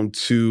down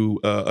to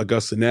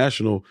Augusta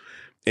National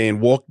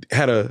and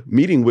had a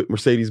meeting with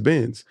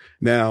Mercedes-Benz.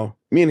 Now,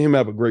 me and him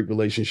have a great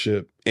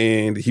relationship,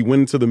 and he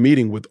went into the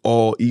meeting with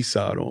all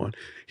Eastside on.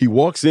 He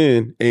walks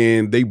in,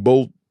 and they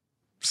both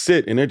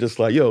sit, and they're just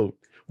like, yo,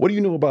 what do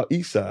you know about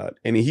Eastside?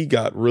 And he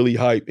got really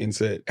hyped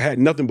and had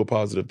nothing but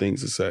positive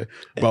things to say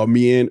about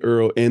me and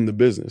Earl and the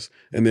business.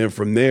 And then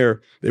from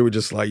there, they were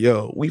just like,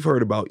 yo, we've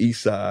heard about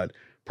Eastside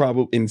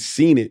probably and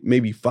seen it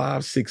maybe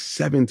 5, 6,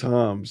 7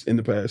 times in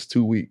the past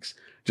 2 weeks.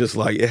 Just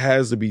like it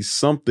has to be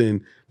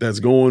something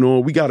that's going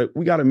on. We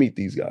gotta meet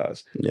these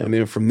guys. Yeah. And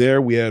then from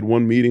there, we had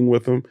one meeting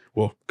with them.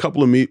 Well,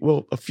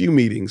 a few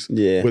meetings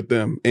with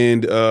them.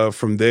 And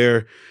from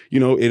there,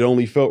 it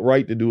only felt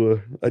right to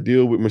do a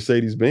deal with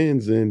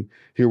Mercedes-Benz, and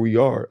here we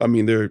are. I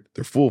mean, they're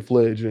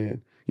full-fledged,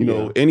 and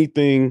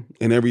anything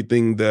and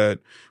everything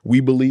that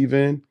we believe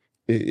in,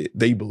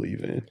 they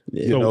believe in.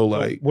 Yeah. So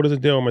what does the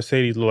deal with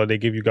Mercedes look like? They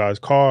give you guys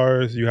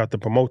cars. You have to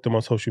promote them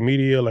on social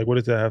media. Like, what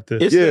does that have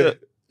to?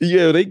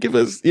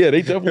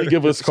 They definitely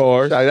give us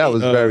cars. That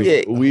was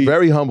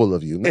very humble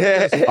of you.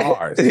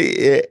 Cars.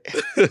 They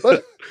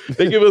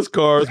give us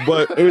cars,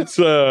 but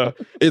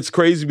it's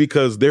crazy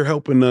because they're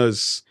helping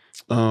us.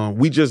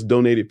 We just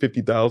donated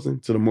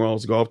 $50,000 to the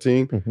Morehouse golf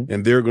team,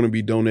 and they're going to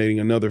be donating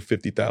another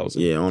 $50,000.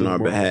 Yeah, on our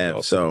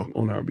behalf.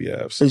 On our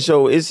behalf. And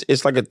so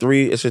it's like a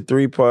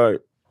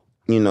 3-part,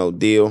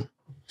 deal.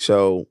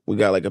 So we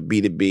got like a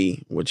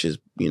B2B, which is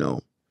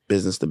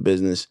business to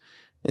business.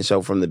 And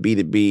so from the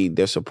B2B,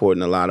 they're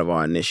supporting a lot of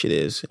our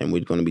initiatives, and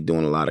we're going to be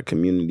doing a lot of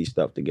community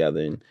stuff together,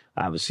 and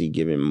obviously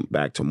giving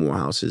back to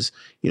Morehouses,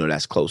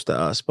 that's close to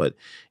us, but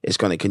it's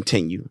going to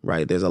continue,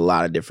 right? There's a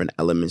lot of different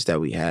elements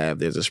that we have.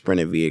 There's a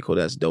Sprinter vehicle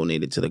that's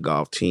donated to the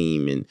golf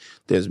team, and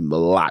there's a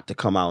lot to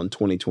come out in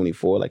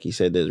 2024. Like he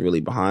said, there's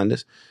really behind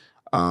us.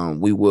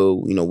 We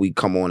will, we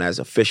come on as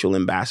official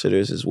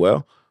ambassadors as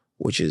well,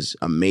 which is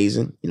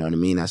amazing. You know what I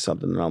mean? That's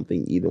something that I don't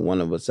think either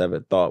one of us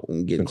ever thought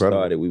when getting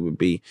started we would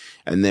be.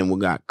 And then we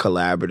got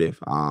collaborative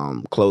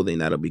clothing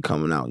that'll be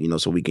coming out,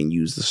 so we can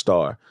use the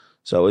star.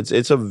 So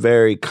it's a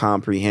very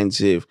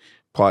comprehensive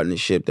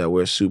partnership that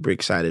we're super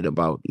excited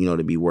about,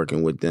 to be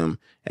working with them.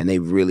 And they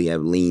really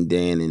have leaned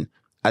in. And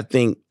I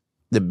think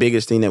the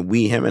biggest thing that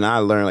him and I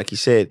learned, like he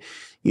said,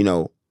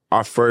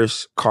 our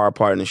first car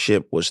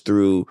partnership was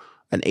through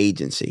an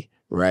agency,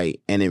 right?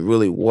 And it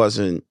really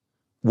wasn't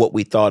what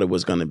we thought it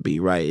was going to be,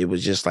 right? It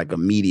was just like a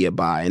media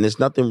buy, and there's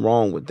nothing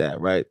wrong with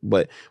that, right?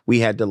 But we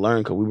had to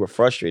learn because we were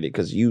frustrated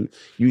because you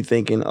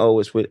thinking,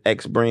 it's with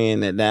X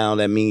brand, that now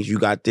that means you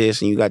got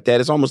this and you got that.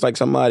 It's almost like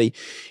somebody,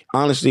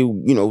 honestly,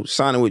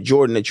 signing with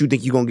Jordan that you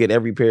think you're going to get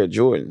every pair of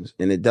Jordans,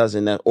 and it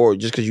doesn't, or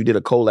just because you did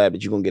a collab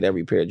that you're going to get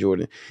every pair of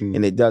Jordan,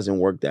 and it doesn't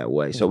work that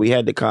way. So we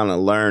had to kind of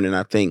learn, and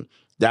I think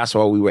that's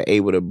why we were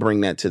able to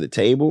bring that to the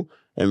table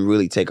and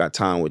really take our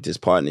time with this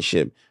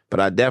partnership. But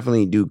I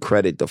definitely do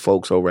credit the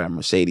folks over at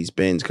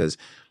Mercedes-Benz because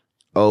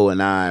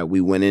and I, we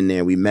went in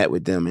there, we met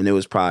with them, and it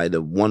was probably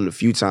one of the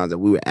few times that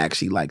we were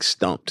actually like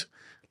stumped.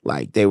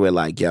 Like they were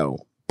like,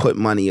 yo, put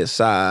money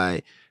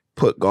aside,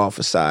 put golf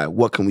aside.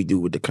 What can we do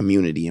with the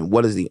community? And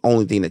what is the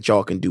only thing that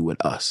y'all can do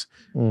with us?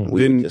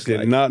 We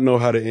Did not know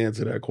how to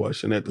answer that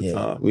question at the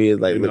time. We was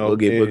like, we'll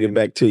get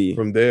back to you.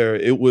 From there,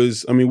 it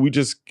was, I mean, we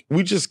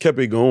just kept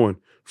it going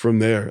from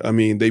there. I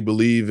mean, they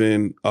believe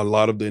in a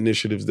lot of the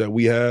initiatives that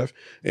we have.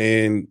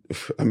 And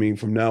I mean,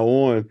 from now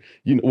on,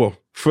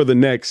 for the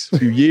next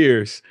few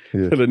years,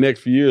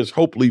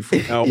 hopefully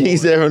from now on. He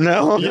said from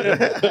now on?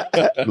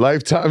 Yeah.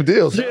 Lifetime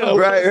deals. Yeah,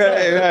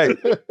 right.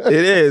 It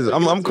is.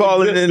 I'm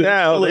calling it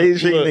now. They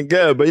treating it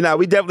good. But,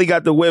 we definitely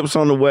got the whips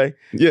on the way.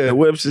 Yeah. The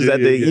whips is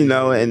at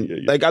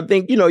the, like, I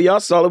think,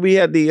 y'all saw it. We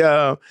had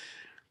the,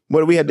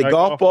 we had the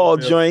golf ball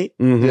joint.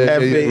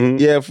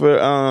 Mm-hmm. For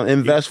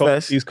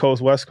InvestFest. East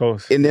Coast, West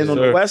Coast. And then on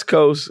the West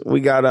Coast,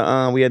 we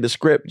got we had the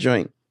script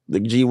joint. The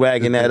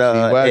G-Wagon at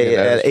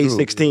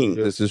A16.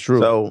 This is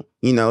true. So,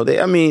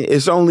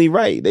 it's only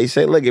right. They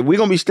say, look, if we're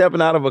going to be stepping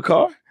out of a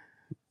car,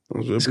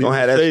 it's going to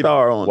have that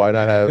star on. Why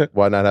not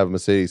have a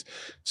Mercedes?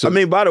 So, I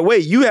mean, by the way,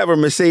 you have a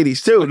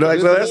Mercedes too. Like,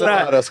 so let's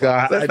not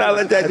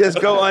let that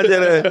just go under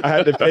the. I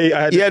had to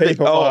pay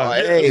for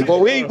mine. Hey, well,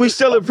 we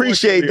still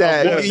appreciate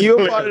that.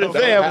 You're part of the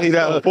family,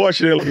 though.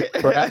 Unfortunately.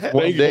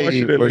 one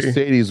day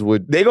Mercedes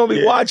would. They're going to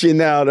be watching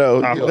now,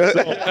 though. I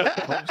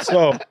hope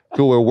so.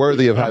 Who are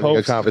worthy of having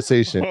a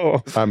conversation.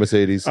 Hi,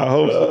 Mercedes. I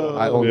hope so.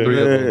 I own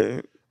 3 of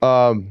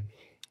them.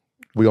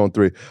 We own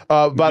 3.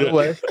 By the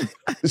way,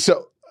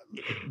 so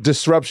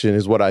disruption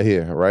is what I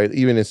hear, right?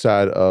 Even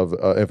inside of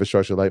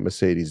infrastructure like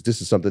Mercedes,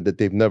 this is something that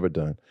they've never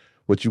done.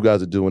 What you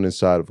guys are doing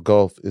inside of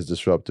golf is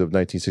disruptive.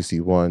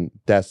 1961,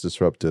 that's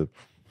disruptive.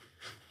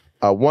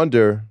 I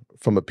wonder,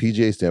 from a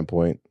PGA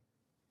standpoint,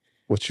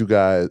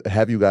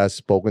 have you guys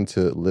spoken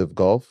to Live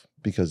Golf?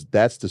 Because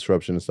that's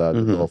disruption inside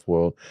the golf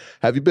world.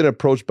 Have you been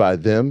approached by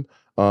them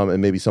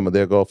and maybe some of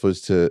their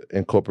golfers to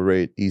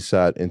incorporate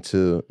Eastside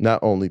into not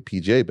only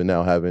PGA, but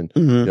now having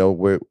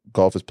where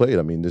golf is played?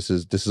 I mean, this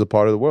is a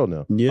part of the world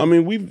now. Yeah. I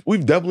mean,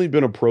 we've definitely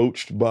been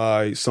approached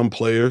by some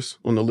players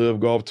on the Live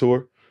Golf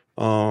Tour.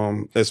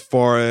 As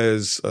far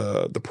as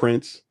the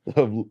Prince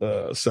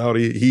of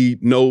Saudi, he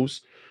knows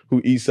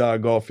who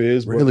Eastside Golf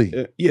is. Really?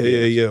 But,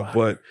 yeah.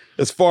 But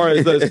as far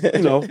as us,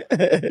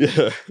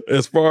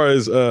 as far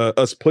as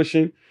us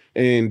pushing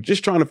and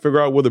just trying to figure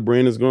out where the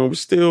brand is going, we're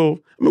still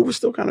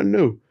kind of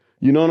new.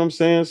 You know what I'm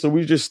saying? So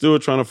we're just still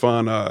trying to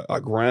find our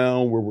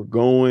ground, where we're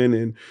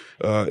going,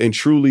 and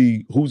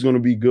truly who's going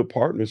to be good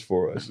partners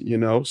for us.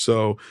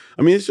 So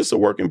I mean, it's just a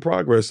work in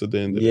progress at the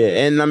end of the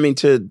day. And I mean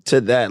to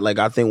that, like,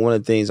 I think one of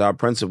the things, our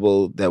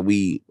principle that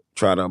we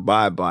try to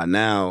abide by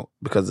now,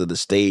 because of the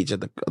stage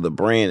of the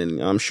brand,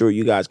 and I'm sure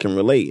you guys can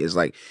relate, is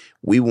like,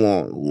 we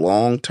want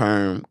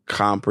long-term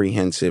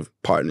comprehensive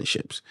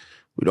partnerships.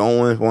 We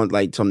don't want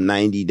like some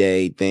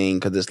 90-day thing,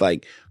 because it's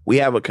like, we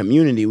have a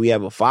community, we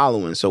have a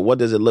following. So what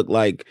does it look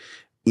like,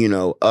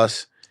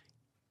 us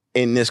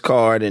in this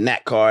card and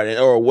that card,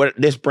 or what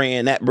this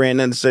brand, that brand,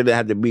 doesn't necessarily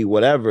have to be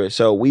whatever.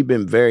 So we've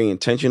been very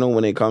intentional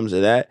when it comes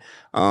to that.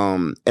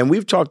 And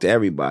we've talked to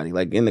everybody,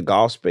 like in the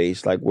golf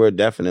space, like we're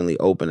definitely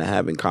open to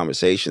having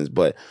conversations,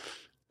 but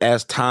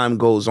as time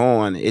goes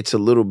on, it's a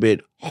little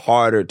bit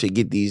harder to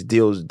get these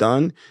deals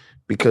done,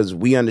 because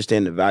we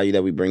understand the value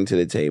that we bring to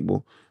the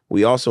table.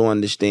 We also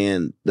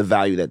understand the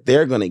value that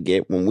they're going to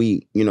get when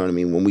we,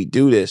 when we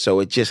do this. So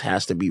it just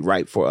has to be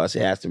right for us.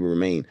 It has to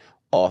remain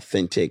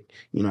authentic.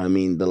 You know what I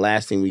mean? The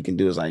last thing we can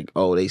do is like,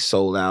 oh, they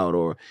sold out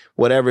or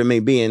whatever it may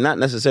be. And not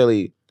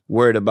necessarily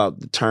worried about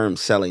the term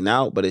selling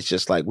out, but it's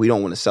just like, we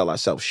don't want to sell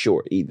ourselves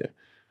short either.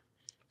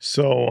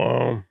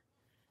 So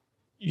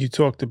you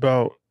talked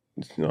about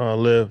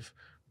Live.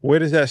 Where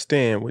does that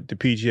stand with the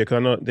PGA? Because I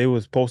know they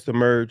was supposed to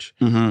merge,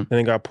 and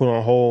it got put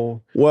on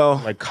hold.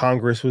 Well, like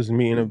Congress was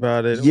meeting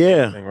about it.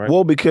 Yeah. Right?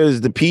 Well,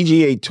 because the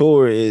PGA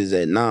Tour is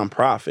a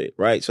nonprofit,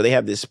 right? So they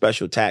have this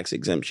special tax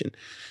exemption.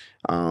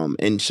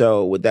 And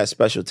so with that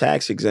special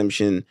tax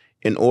exemption,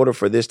 in order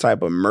for this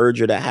type of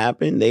merger to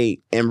happen,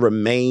 and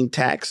remain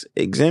tax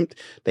exempt,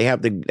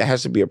 it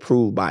has to be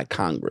approved by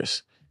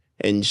Congress.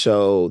 And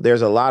so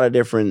there's a lot of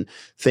different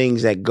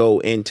things that go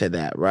into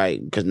that,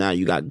 right? Because now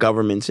you got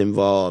governments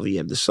involved, you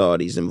have the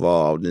Saudis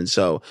involved. And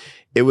so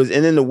and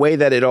then the way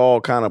that it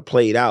all kind of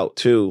played out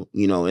too,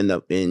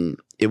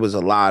 it was a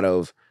lot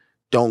of,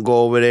 don't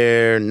go over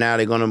there. Now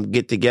they're going to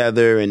get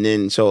together. And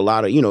then, so a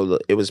lot of,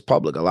 it was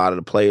public. A lot of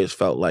the players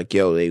felt like,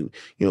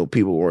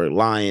 people were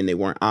lying. They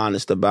weren't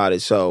honest about it.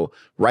 So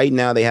right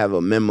now they have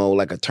a memo,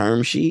 like a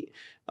term sheet,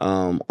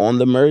 on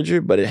the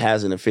merger, but it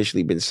hasn't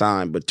officially been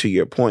signed. But to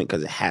your point,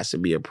 because it has to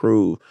be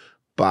approved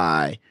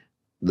by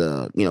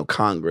the,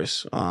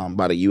 Congress,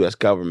 by the U.S.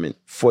 government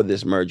for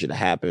this merger to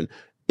happen,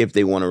 if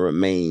they want to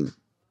remain,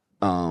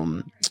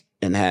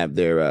 and have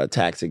their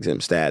tax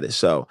exempt status.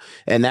 So,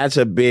 and that's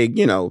a big,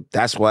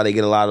 that's why they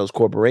get a lot of those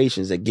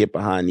corporations that get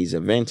behind these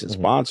events and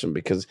sponsor them,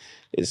 because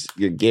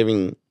you're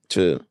giving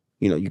to,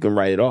 you can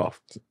write it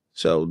off.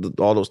 So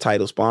all those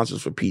title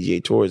sponsors for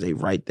PGA Tours, they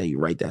write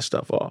that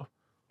stuff off.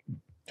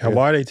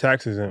 Why are they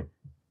tax exempt?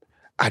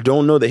 I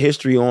don't know the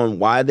history on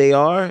why they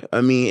are.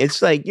 I mean,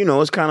 it's like,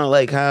 it's kind of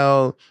like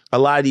how a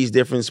lot of these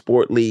different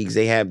sport leagues,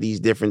 they have these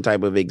different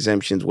type of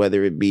exemptions,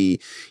 whether it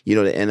be, the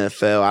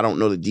NFL. I don't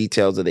know the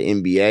details of the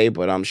NBA,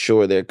 but I'm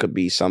sure there could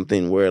be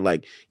something where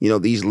like,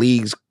 these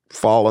leagues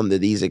fall under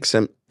these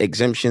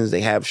exemptions. They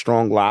have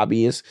strong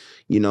lobbyists,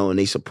 and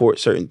they support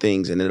certain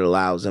things, and it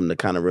allows them to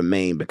kind of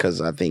remain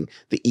because I think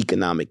the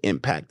economic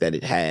impact that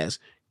it has,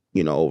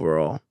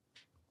 overall.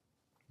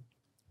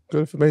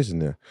 Good information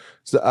there.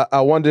 So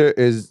I wonder,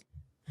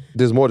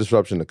 there's more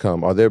disruption to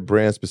come? Are there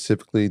brands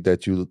specifically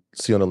that you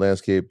see on the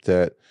landscape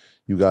that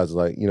you guys are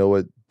like, you know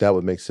what, that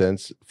would make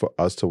sense for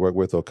us to work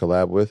with or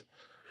collab with?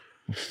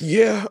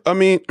 Yeah, I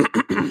mean,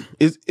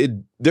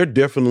 there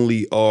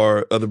definitely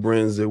are other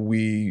brands that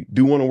we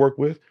do want to work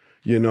with.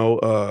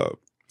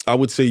 I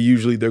would say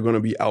usually they're going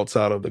to be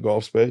outside of the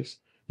golf space,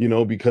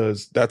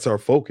 because that's our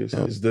focus.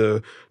 Yeah. Is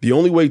the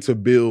only way to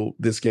build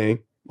this game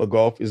of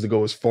golf is to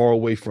go as far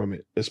away from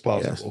it as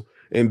possible,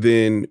 and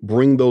then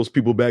bring those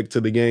people back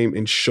to the game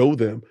and show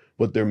them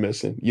what they're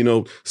missing.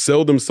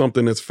 Sell them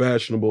something that's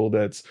fashionable,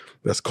 that's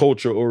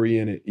culture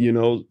oriented,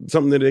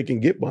 something that they can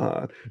get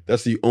behind.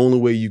 That's the only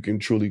way you can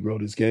truly grow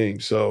this game.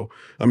 So,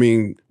 I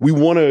mean, we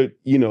want to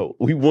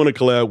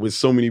collab with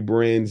so many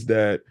brands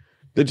that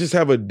just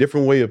have a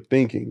different way of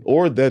thinking,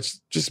 or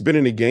that's just been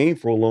in the game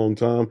for a long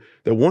time,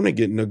 that want to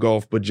get into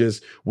golf, but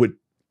just would,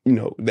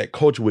 that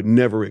culture would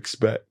never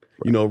expect.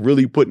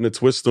 Really putting a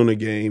twist on the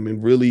game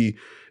and really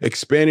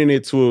expanding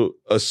it to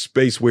a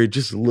space where it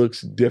just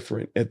looks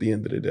different at the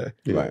end of the day.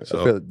 Yeah. Right.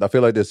 So I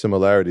feel like there's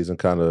similarities and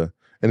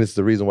it's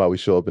the reason why we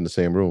show up in the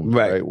same room.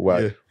 Right.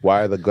 Why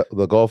are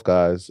the golf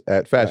guys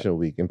at Fashion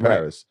Week in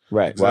Paris?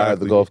 Right. Why are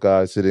the golf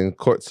guys sitting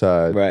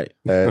courtside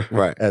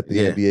at the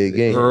NBA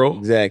game? Girl.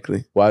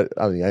 Exactly. Why?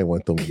 I mean, I ain't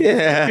want them.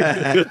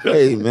 Yeah.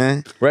 Hey,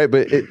 man. Right.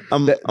 But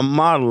I'm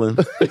modeling.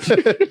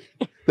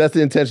 That's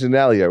the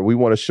intentionality. We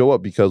want to show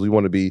up because we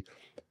want to be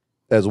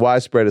as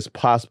widespread as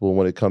possible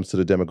when it comes to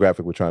the demographic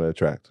we're trying to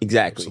attract.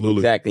 Exactly.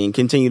 Absolutely. Exactly. And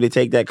continue to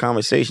take that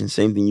conversation.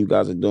 Same thing you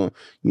guys are doing,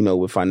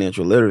 with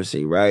financial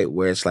literacy, right?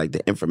 Where it's like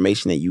the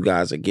information that you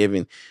guys are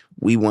giving,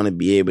 we want to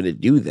be able to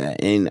do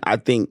that. And I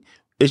think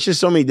it's just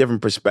so many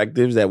different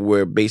perspectives that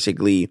we're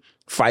basically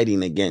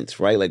fighting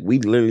against, right? Like we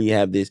literally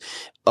have this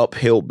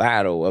uphill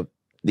battle of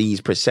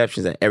these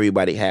perceptions that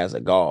everybody has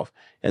of golf.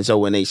 And so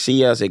when they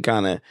see us, it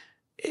kind of,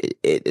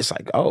 it's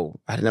like, oh,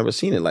 I'd never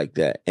seen it like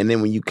that. And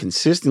then when you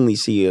consistently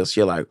see us,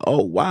 you're like,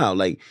 oh, wow,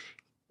 like,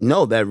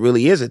 no, that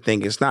really is a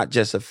thing. It's not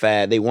just a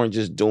fad. They weren't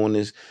just doing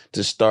this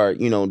to start,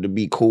 to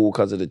be cool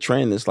because of the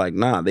trend. It's like,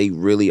 nah, they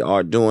really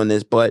are doing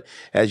this. But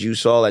as you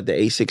saw at the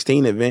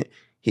A16 event,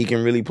 he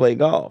can really play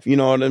golf. You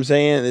know what I'm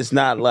saying? It's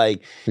not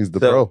like he's the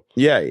pro.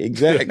 Yeah,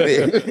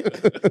 exactly.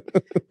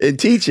 And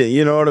teaching,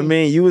 you know what I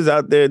mean? You was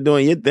out there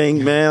doing your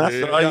thing, man. I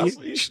saw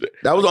you.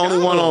 That was the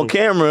only one on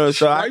camera,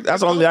 so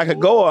that's the only I could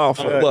go off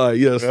of.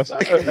 Yes. It's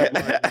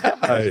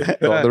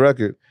on the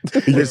record.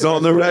 It's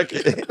on the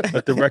record.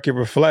 Let the record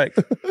reflect.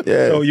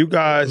 Yeah. So you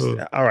guys,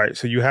 all right,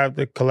 so you have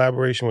the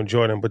collaboration with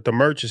Jordan, but the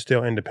merch is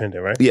still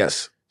independent, right?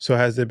 Yes. So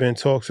has there been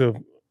talks of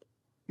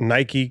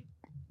Nike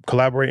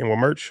collaborating with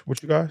merch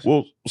with you guys?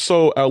 Well,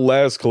 so our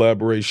last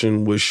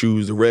collaboration was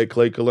shoes, the Red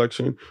Clay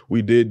collection.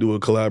 We did do a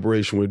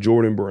collaboration with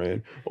Jordan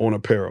Brand on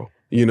apparel,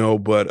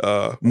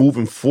 but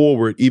moving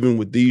forward, even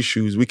with these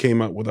shoes, we came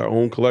out with our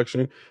own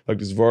collection, like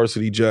this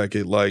varsity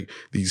jacket, like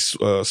these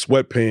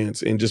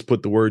sweatpants, and just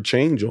put the word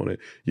change on it,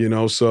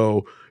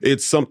 so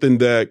it's something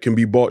that can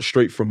be bought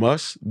straight from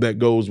us that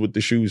goes with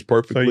the shoes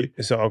perfectly.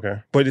 So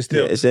okay. But it's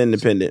still... it's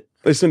independent.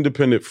 It's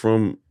independent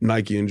from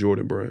Nike and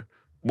Jordan Brand.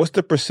 What's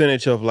the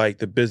percentage of like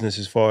the business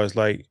as far as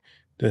like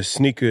the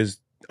sneakers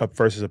up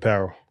versus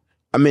apparel?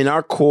 I mean,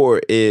 our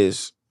core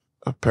is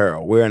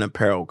apparel. We're an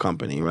apparel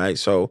company, right?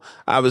 So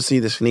obviously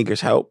the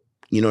sneakers help,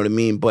 you know what I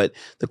mean? But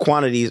the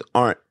quantities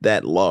aren't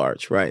that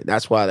large, right?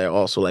 That's why they're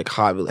also like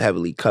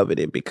heavily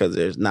coveted, because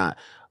there's not,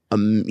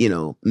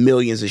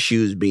 millions of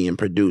shoes being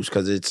produced,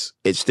 because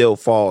it still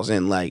falls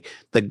in like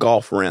the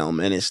golf realm,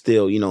 and it's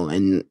still,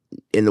 in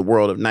the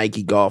world of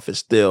Nike golf, is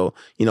still,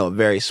 a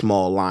very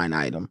small line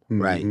item,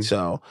 right? Mm-hmm.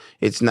 So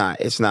it's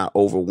not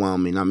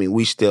overwhelming. I mean,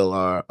 we still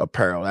are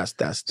apparel.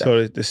 That's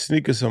so the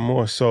sneakers are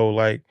more so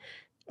like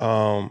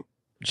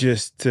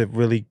just to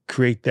really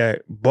create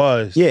that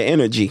buzz. Yeah,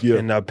 energy. Yeah.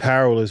 And the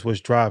apparel is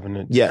what's driving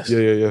it. Yes.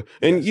 Yeah.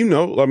 And,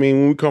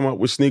 when we come out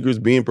with sneakers,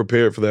 being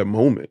prepared for that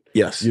moment.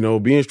 Yes.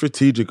 Being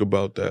strategic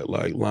about that,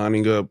 like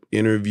lining up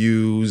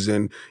interviews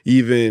and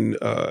even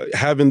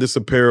having this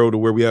apparel to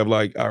where we have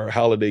like our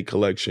holiday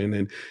collection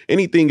and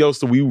anything else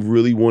that we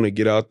really want to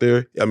get out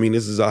there. I mean,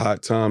 this is a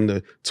hot time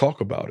to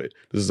talk about it.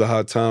 This is a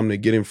hot time to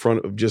get in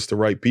front of just the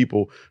right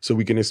people so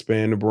we can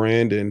expand the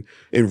brand and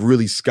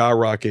really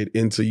skyrocket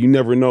into, you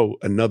never know,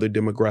 another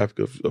demographic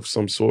of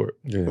some sort.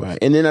 Yeah. Right.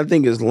 And then I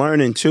think it's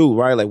learning too,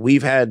 right? Like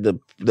we've had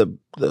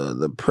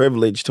the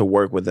privilege to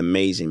work with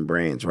amazing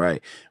brands,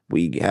 right?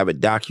 We have a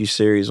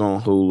docuseries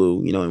on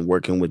Hulu, and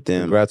working with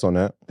them. Congrats on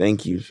that.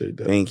 Thank you.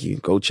 Thank you.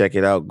 Go check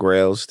it out.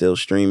 Grail's still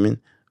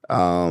streaming.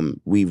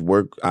 We've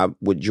worked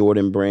with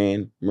Jordan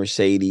Brand,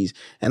 Mercedes,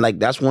 and like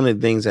that's one of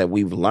the things that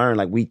we've learned.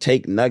 Like we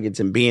take nuggets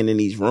and being in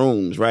these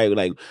rooms, right?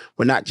 Like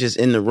we're not just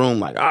in the room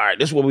like, all right,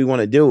 this is what we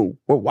want to do.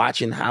 We're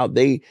watching how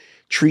they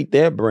treat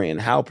their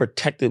brand, how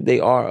protective they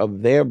are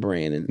of their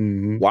brand,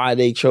 and why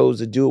they chose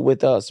to do it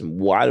with us, and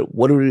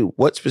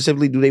what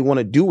specifically do they want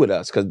to do with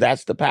us? Because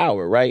that's the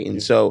power, right?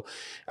 And so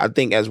I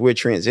think as we're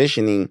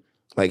transitioning,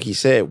 like he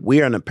said,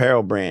 we're an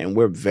apparel brand and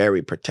we're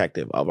very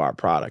protective of our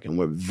product and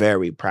we're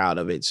very proud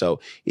of it. So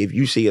if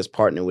you see us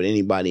partner with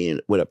anybody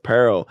with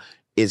apparel,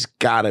 it's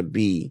gotta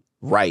be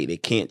right.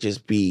 It can't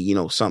just be,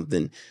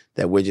 something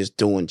that we're just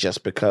doing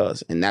just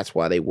because. And that's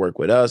why they work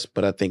with us.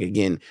 But I think,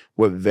 again,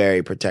 we're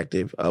very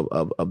protective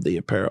of the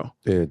apparel.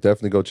 Yeah,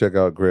 definitely go check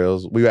out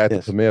Grails. We were at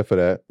the premiere for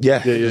that. Yeah.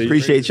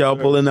 Appreciate y'all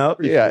pulling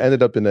up. Yeah, I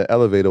ended up in the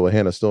elevator with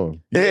Hannah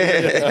Storm.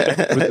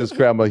 Yeah. With this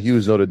crowd, I'm a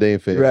huge Notre Dame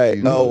fan. Right.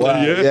 Oh, wow.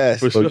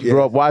 Yes. So you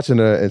grew up watching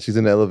her, and she's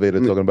in the elevator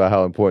talking about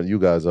how important you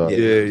guys are.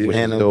 Yeah.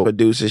 Hannah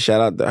produced it. Shout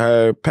out to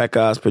her.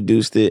 Pekos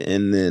produced it.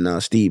 And then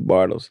Steve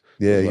Bartles.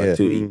 Yeah.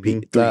 Three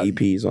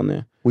EPs on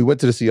there. We went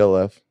to the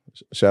CLF.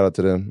 Shout out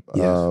to them.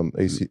 Yes.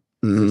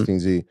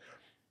 AC16Z.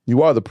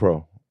 You are the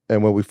pro.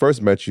 And when we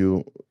first met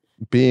you,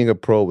 being a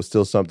pro was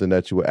still something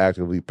that you were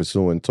actively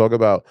pursuing. Talk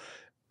about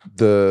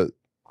the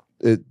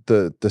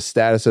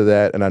status of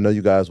that. And I know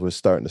you guys were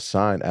starting to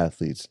sign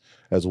athletes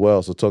as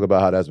well. So talk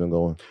about how that's been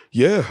going.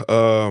 Yeah.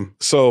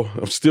 So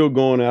I'm still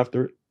going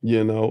after it.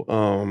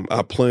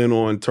 I plan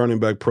on turning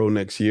back pro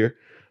next year.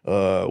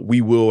 We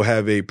will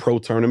have a pro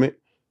tournament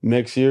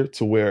next year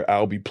to where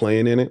I'll be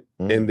playing in it.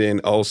 And then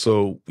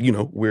also,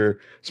 we're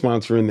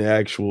sponsoring the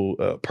actual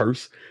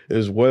purse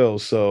as well.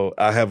 So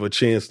I have a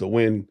chance to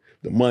win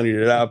the money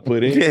that I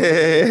put in.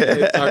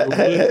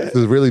 This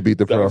is really beat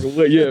the pro.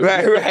 Yeah,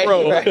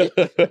 right.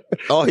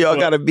 Oh, y'all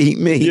got to beat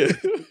me. Yeah.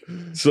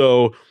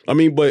 So,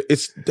 but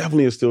it's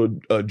definitely still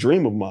a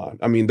dream of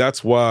mine.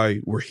 That's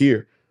why we're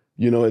here.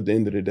 At the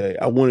end of the day,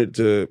 I wanted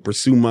to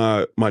pursue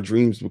my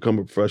dreams to become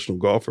a professional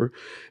golfer.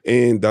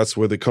 And that's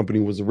where the company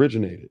was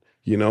originated.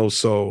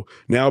 So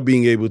now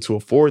being able to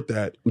afford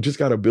that, we just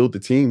got to build the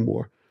team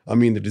more.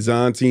 The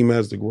design team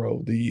has to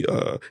grow.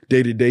 The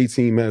day-to-day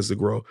team has to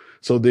grow.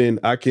 So then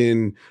I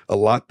can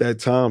allot that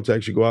time to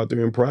actually go out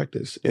there and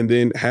practice and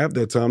then have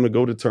that time to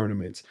go to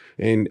tournaments.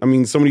 And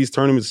some of these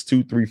tournaments,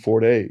 2, 3, 4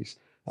 days.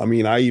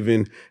 I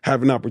even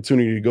have an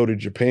opportunity to go to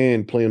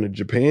Japan, play on a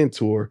Japan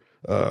tour,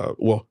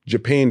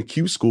 Japan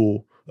Q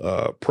School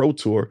Pro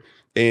Tour.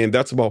 And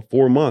that's about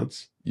 4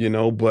 months.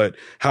 But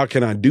how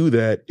can I do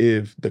that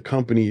if the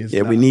company is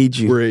we need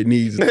you where it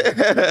needs?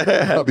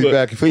 I'll be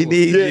back. We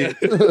need you.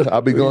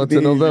 I'll be going to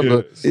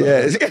November.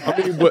 Yeah. So,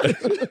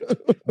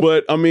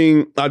 but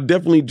I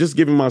definitely just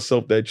giving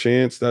myself that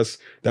chance. That's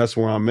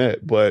where I'm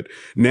at. But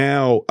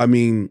now,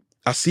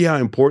 I see how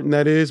important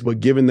that is.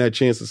 But giving that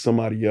chance to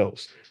somebody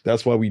else,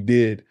 that's why we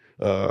did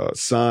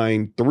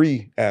sign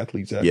 3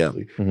 athletes.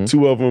 Actually,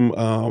 2 of them,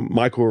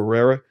 Michael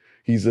Herrera.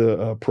 He's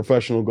a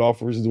professional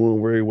golfer. He's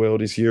doing very well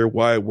this year.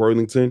 Wyatt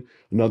Worthington,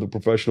 another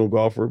professional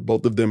golfer.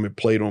 Both of them have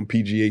played on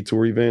PGA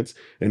Tour events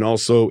and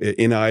also an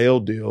NIL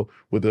deal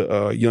with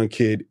a young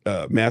kid,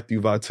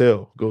 Matthew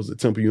Vitale, goes to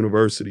Temple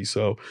University.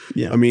 So,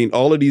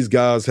 all of these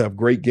guys have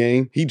great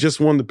game. He just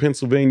won the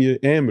Pennsylvania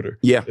Amateur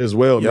as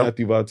well,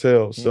 Matthew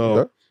Vitale.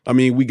 So,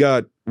 we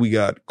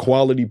got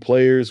quality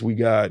players. We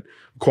got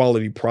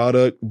quality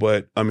product.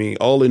 But,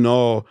 all in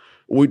all,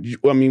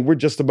 we're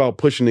just about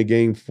pushing the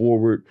game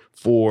forward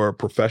for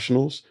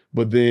professionals.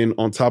 But then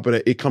on top of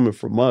that, it coming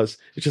from us,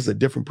 it's just a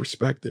different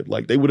perspective.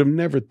 Like they would have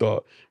never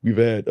thought we've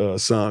had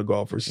signed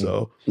golfers.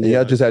 So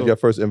y'all just had your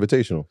first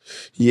invitational.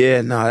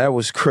 Yeah, no, that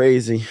was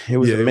crazy. It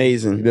was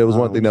amazing. There was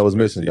one thing that was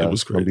missing. It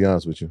was crazy. I'll be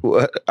honest with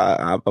you.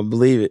 I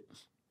believe it.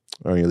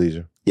 Earn your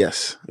leisure.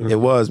 Yes, it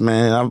was,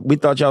 man. We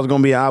thought y'all was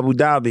gonna be in Abu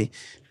Dhabi,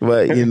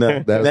 but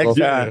next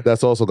time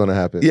that's also gonna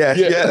happen. Yeah.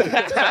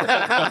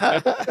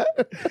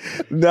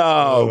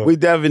 No, we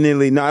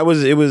definitely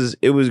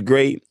It was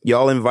great.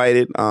 Y'all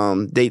invited.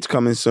 Dates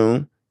coming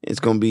soon. It's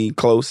gonna be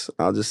close.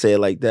 I'll just say it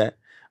like that.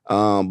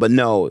 But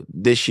no,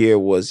 this year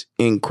was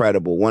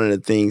incredible. One of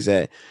the things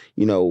that,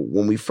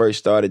 when we first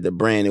started the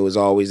brand, it was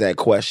always that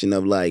question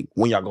of like,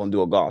 when y'all gonna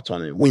do a golf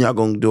tournament? When y'all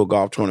gonna do a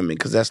golf tournament?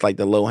 Because that's like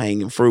the low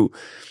hanging fruit.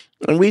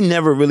 And we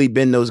never really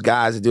been those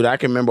guys to do that. I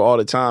can remember all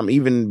the time,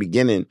 even in the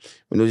beginning,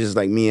 when it was just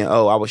like me and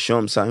I would show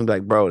him something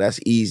like, bro, that's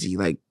easy.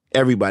 Like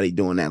everybody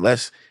doing that.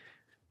 Let's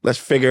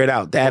figure it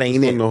out. That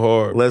ain't it.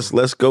 Hard.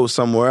 Let's go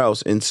somewhere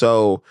else. And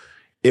so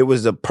it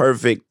was the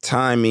perfect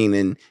timing.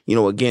 And,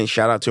 again,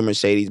 shout out to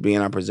Mercedes being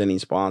our presenting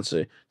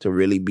sponsor to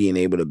really being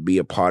able to be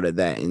a part of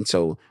that. And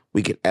so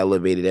we could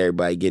elevate it,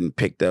 everybody getting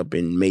picked up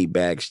in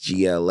Maybachs,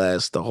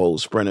 GLS, the whole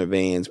Sprinter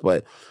vans.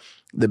 But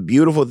the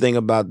beautiful thing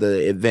about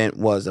the event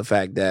was the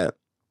fact that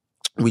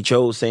we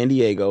chose San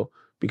Diego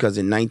because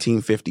in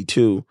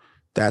 1952,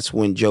 that's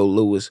when Joe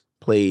Louis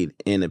played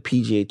in a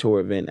PGA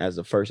Tour event as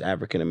the first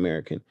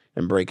African-American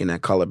and breaking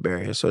that color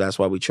barrier. So that's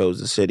why we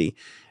chose the city.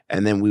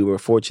 And then we were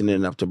fortunate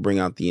enough to bring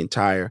out the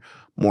entire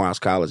Morehouse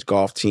College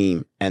golf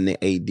team and the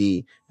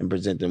AD and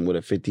present them with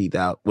a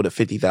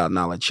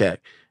 $50,000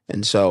 check.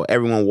 And so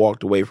everyone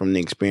walked away from the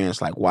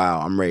experience like,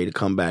 wow, I'm ready to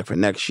come back for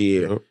next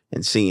year.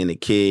 And seeing the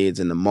kids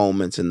and the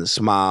moments and the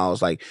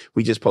smiles. Like,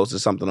 we just posted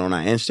something on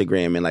our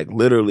Instagram, and like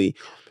literally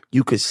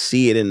you could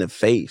see it in the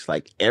face.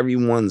 Like,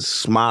 everyone's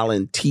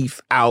smiling, teeth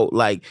out.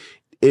 Like,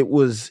 it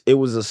was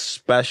a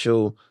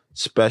special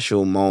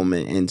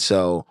moment. And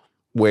so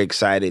we're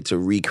excited to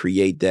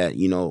recreate that,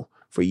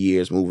 for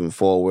years moving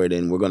forward.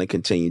 And we're going to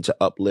continue to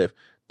uplift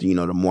the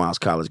Morehouse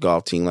College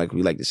golf team. Like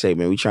we like to say,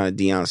 man, we trying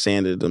to Deion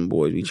Sanders them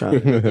boys. We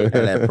trying to have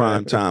that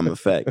prime time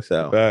effect.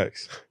 So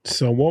Facts.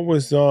 So what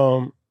was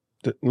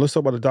let's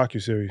talk about the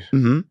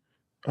docuseries.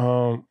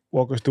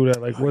 Walk us through that.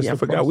 Like, what's I the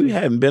forgot process? we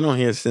haven't been on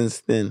here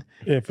since then.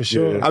 Yeah, for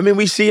sure. I mean,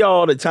 we see you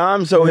all the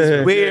time, so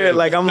it's weird.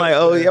 Like, I'm like,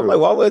 oh yeah, I'm like,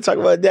 why would I talk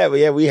about that? But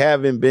yeah, we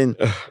haven't been.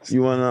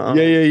 You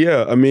wanna?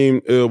 Yeah. I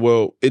mean,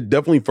 well, it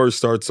definitely first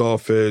starts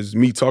off as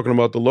me talking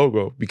about the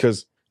logo,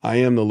 because I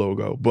am the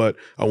logo. But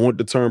I wanted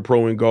to turn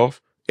pro in golf,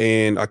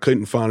 and I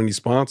couldn't find any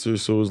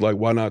sponsors, so it was like,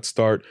 why not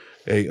start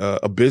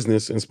a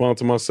business and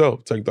sponsor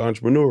myself, take the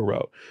entrepreneur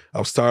route. I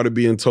was tired of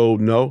being told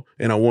no,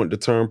 and I wanted to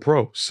turn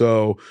pro.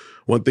 So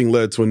one thing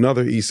led to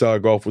another.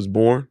 Eastside Golf was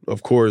born.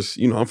 Of course,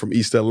 I'm from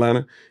East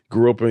Atlanta,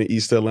 grew up in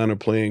East Atlanta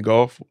playing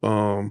golf.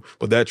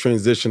 But that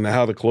transition to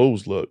how the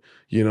clothes look,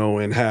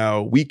 and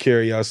how we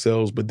carry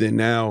ourselves. But then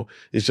now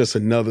it's just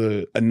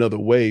another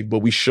way. But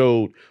we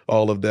showed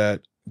all of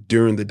that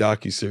during the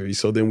docuseries.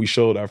 So then we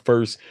showed our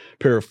first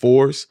pair of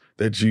fours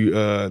that you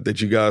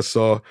guys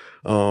saw,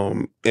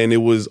 and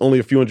it was only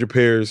a few hundred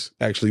pairs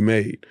actually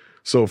made.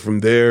 So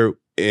from there,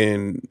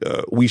 and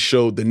we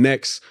showed the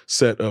next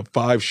set of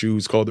 5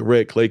 shoes called the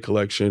Red Clay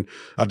Collection.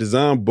 I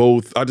designed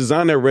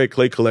that Red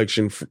Clay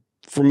Collection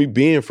for me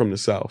being from the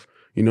South.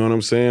 You know what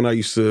I'm saying? I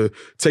used to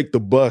take the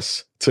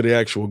bus to the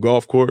actual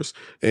golf course,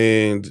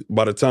 and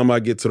by the time I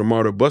get to the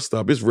Martyr bus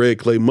stop, it's red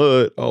clay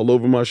mud all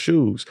over my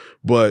shoes.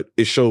 But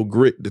it showed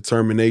grit,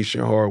 determination,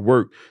 hard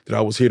work, that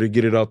I was here to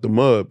get it out the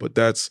mud. But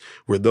that's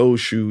where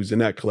those shoes and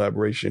that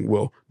collaboration,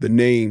 well, the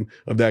name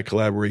of that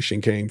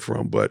collaboration came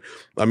from. But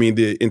I mean,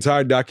 the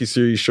entire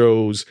docuseries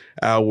shows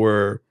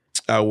our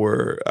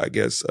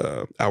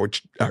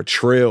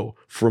trail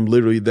from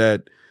literally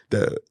that.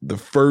 The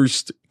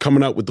first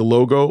coming out with the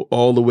logo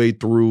all the way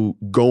through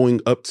going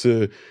up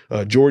to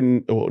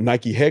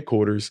Nike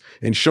headquarters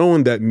and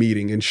showing that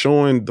meeting and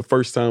showing the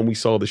first time we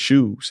saw the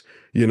shoes.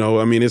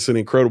 I mean, it's an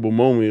incredible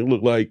moment. It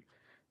looked like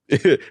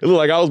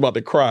I was about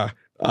to cry,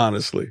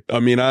 honestly. I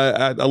mean,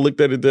 I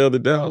looked at it the other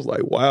day. I was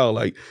like, wow.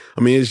 Like,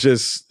 I mean,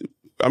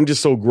 I'm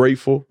just so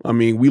grateful. I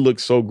mean, we look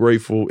so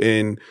grateful,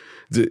 and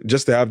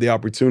just to have the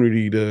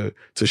opportunity to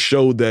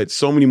show that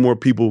so many more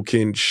people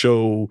can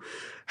show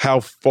how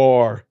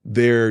far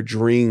their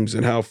dreams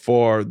and how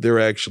far their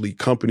actually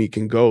company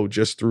can go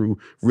just through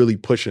really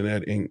pushing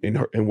that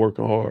and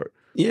working hard.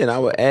 Yeah, and I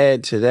would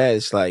add to that,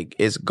 it's like,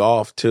 it's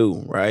golf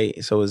too,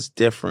 right? So it's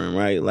different,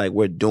 right? Like,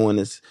 we're doing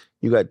this.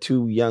 You got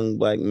 2 young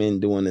Black men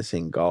doing this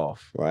in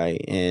golf,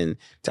 right? And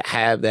to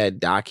have that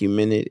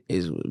documented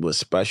was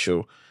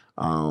special.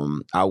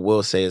 I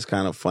will say it's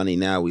kind of funny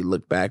now we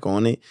look back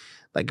on it.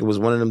 Like, it was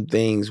one of them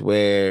things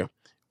where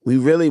we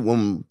really,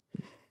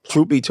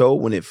 truth be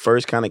told, when it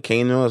first kind of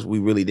came to us, we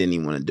really didn't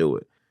even want to do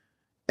it.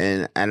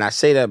 And I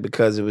say that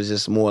because it was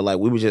just more like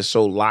we were just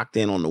so locked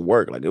in on the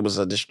work. Like, it was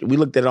we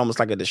looked at it almost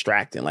like a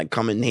distracting, like,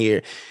 come in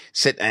here,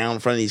 sit down in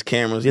front of these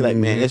cameras. You're like,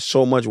 man, there's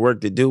so much work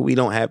to do. We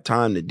don't have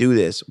time to do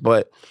this.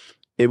 But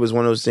it was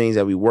one of those things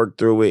that we worked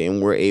through it,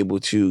 and we're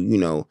able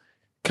to,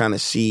 kind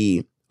of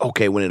see,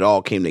 okay, when it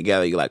all came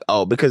together, you're like,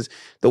 oh, because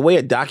the way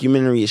a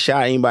documentary is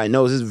shot, anybody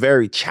knows, it's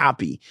very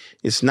choppy.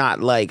 It's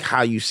not like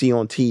how you see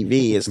on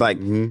TV. It's like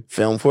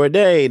film for a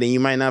day, then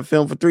you might not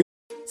film for 3.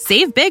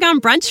 Save big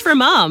on brunch for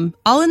mom,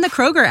 all in the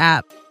Kroger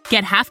app.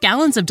 Get half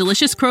gallons of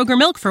delicious Kroger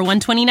milk for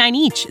 $1.29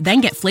 each.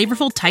 Then get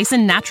flavorful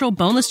Tyson natural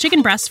boneless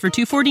chicken breasts for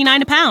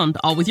 $2.49 a pound,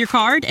 all with your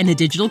card and a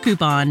digital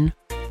coupon.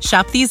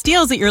 Shop these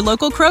deals at your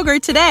local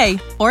Kroger today,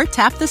 or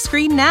tap the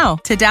screen now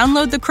to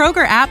download the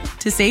Kroger app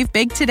to save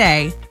big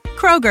today.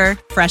 Kroger,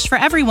 fresh for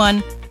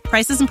everyone.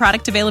 Prices and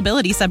product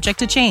availability subject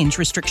to change.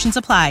 Restrictions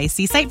apply.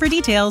 See site for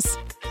details.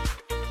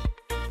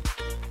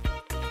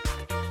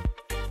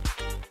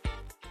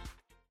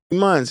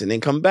 Months and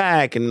then come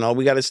back and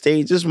we got to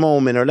stage this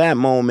moment or that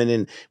moment.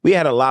 And we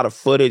had a lot of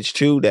footage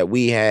too that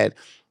we had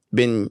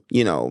been,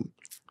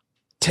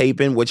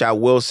 taping, which I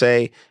will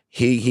say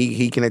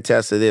he can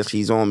attest to this.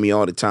 He's on me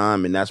all the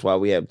time, and that's why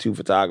we have 2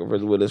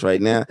 photographers with us right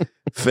now.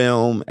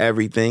 Film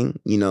everything,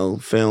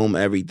 film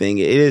everything.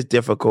 It is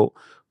difficult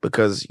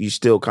because you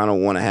still kind of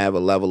want to have a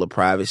level of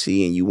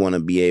privacy, and you want to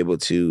be able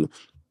to,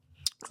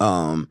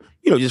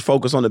 just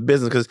focus on the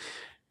business, because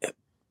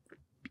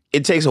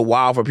it takes a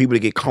while for people to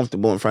get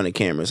comfortable in front of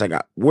cameras. Like,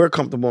 we're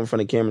comfortable in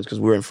front of cameras because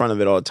we're in front of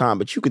it all the time,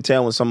 but you can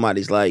tell when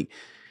somebody's like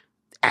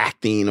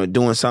acting or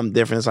doing something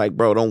different. It's like,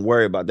 bro, don't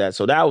worry about that.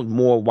 So that was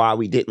more why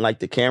we didn't like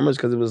the cameras,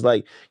 because it was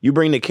like, you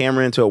bring the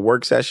camera into a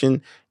work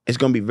session, it's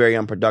going to be very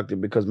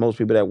unproductive because most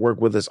people that work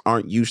with us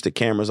aren't used to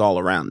cameras all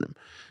around them.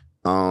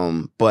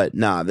 But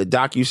nah, the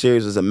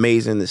docuseries is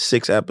amazing. The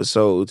 6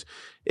 episodes,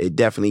 it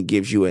definitely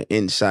gives you an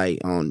insight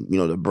on,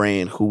 the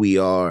brand, who we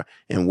are,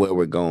 and where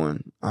we're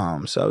going.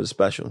 So it's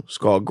special. It's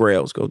called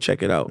Grails. Go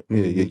check it out.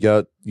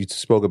 Yeah, you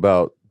spoke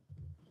about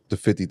the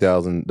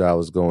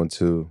 $50,000 going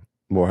to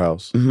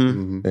Morehouse,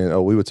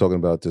 and we were talking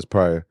about this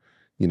prior.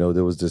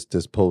 There was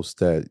this post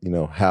that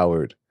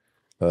Howard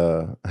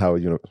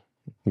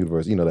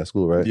University, that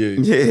school, right? Yeah.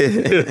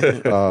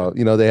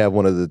 They have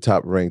one of the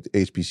top ranked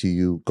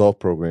HBCU golf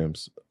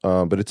programs,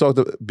 but it talked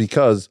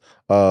because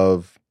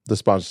of the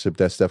sponsorship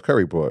that Steph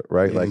Curry brought,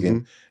 right? Like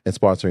in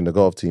sponsoring the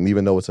golf team.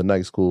 Even though it's a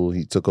night school,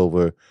 he took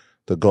over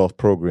the golf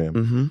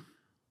program.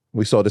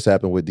 We saw this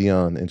happen with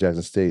Dion in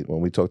Jackson State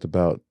when we talked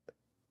about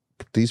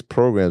these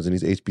programs and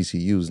these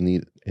HBCUs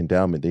need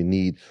endowment. They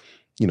need,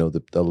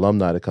 the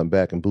alumni to come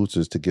back and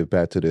boosters to give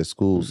back to their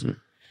schools.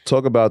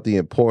 Talk about the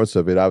importance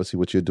of it, obviously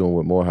what you're doing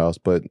with Morehouse,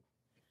 but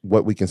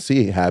what we can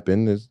see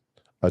happen is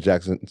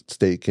Jackson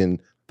State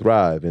can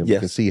thrive, and we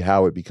can see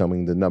Howard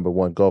becoming the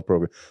 #1 golf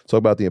program. Talk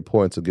about the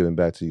importance of giving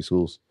back to these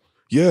schools.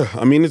 Yeah,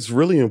 I mean, it's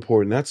really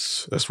important.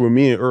 That's where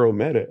me and Earl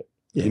met at.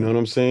 Yeah. You know what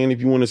I'm saying?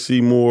 If you want to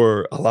see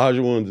more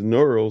Elijah ones and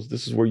Earls,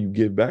 this is where you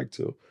give back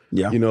to.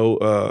 Yeah.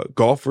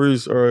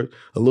 Golfers are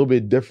a little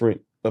bit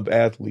different of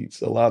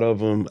athletes. A lot of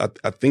them,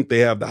 I think they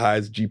have the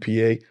highest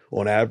GPA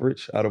on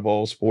average out of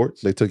all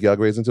sports. They took y'all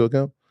grades into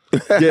account?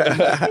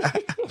 Yeah.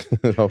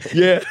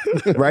 Yeah.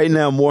 Right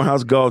now,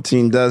 Morehouse golf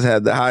team does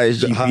have the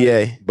highest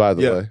GPA. By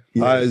the way.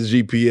 Highest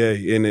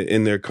GPA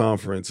in their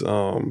conference.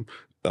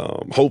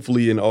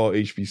 Hopefully in all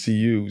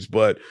HBCUs.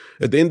 But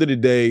at the end of the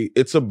day,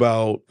 it's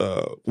about,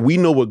 we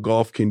know what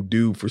golf can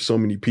do for so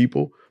many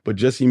people, but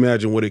just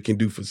imagine what it can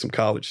do for some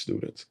college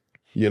students.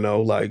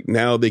 Like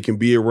now they can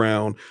be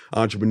around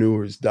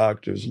entrepreneurs,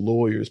 doctors,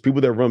 lawyers,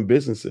 people that run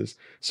businesses.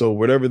 So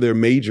whatever their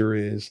major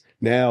is,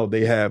 now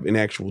they have an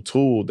actual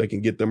tool that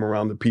can get them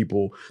around the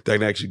people that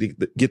can actually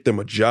get them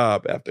a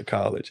job after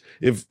college.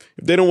 If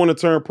they don't want to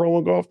turn pro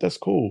in golf, that's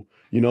cool,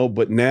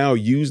 but now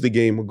use the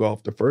game of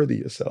golf to further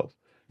yourself.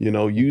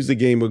 Use the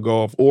game of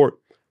golf or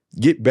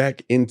get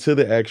back into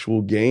the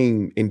actual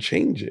game and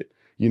change it,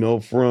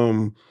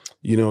 from,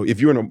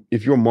 if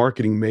you're a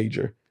marketing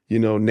major,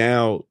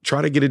 now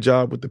try to get a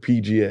job with the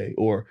PGA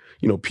or,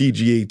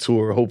 PGA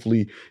Tour.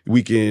 Hopefully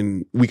we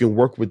can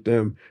work with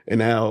them and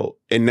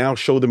now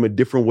show them a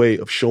different way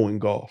of showing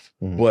golf.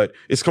 But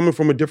it's coming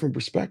from a different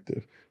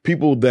perspective.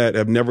 People that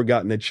have never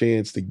gotten a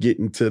chance to get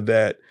into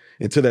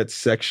that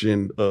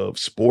section of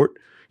sport,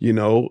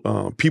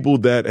 people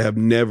that have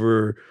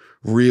never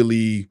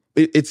really,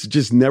 it's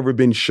just never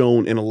been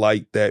shown in a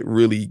light that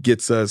really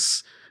gets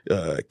us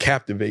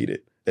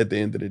captivated. At the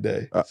end of the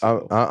day,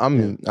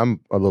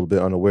 I'm a little bit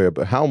unaware,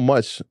 but how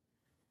much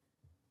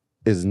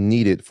is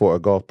needed for a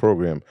golf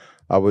program?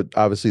 I would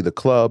obviously the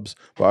clubs,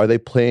 but are they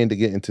planning to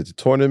get into the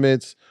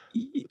tournaments?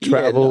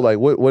 Travel, like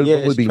what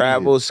would be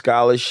travel, needed?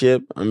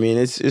 scholarship? I mean,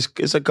 it's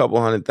a couple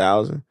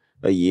 $100,000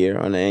 a year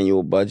on the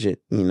annual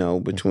budget.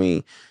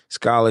 Between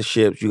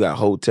scholarships, you got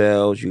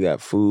hotels, you got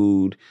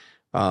food.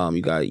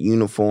 You got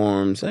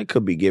uniforms that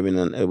could be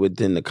given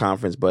within the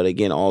conference, but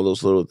again, all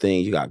those little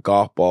things. You got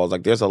golf balls.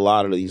 Like there's a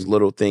lot of these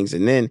little things,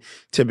 and then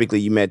typically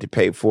you may have to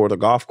pay for the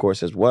golf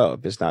course as well.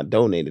 If it's not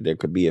donated, there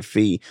could be a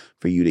fee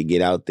for you to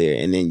get out there,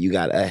 and then you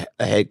got a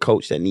head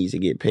coach that needs to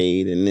get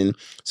paid, and then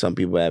some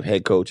people have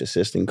head coach,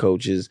 assistant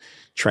coaches,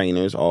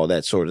 trainers, all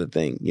that sort of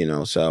thing.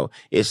 So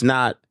it's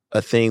not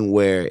a thing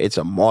where it's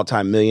a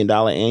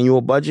multi-million-dollar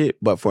annual budget,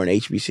 but for an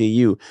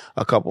HBCU,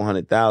 a couple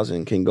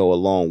 $100,000 can go a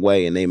long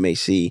way, and they may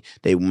see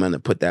they want to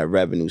put that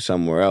revenue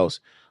somewhere else.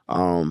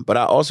 But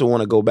I also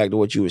want to go back to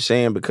what you were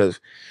saying, because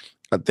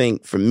I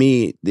think for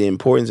me, the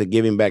importance of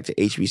giving back to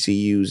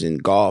HBCUs in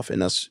golf,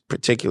 and us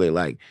particularly,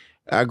 like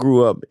I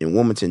grew up in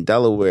Wilmington,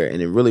 Delaware,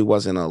 and it really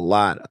wasn't a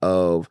lot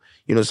of,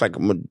 it's like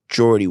a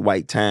majority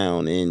white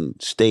town and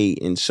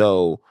state, and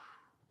so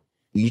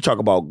you talk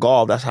about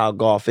golf, that's how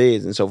golf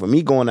is. And so for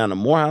me going down to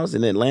Morehouse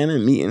in Atlanta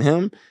and meeting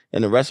him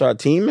and the rest of our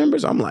team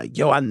members, I'm like,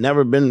 yo, I've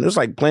never been, it's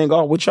like playing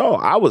golf with y'all.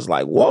 I was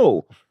like,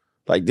 whoa,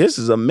 like this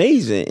is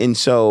amazing. And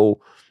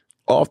so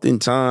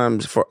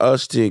oftentimes for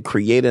us to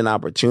create an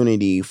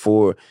opportunity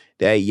for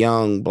that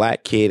young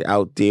black kid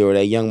out there or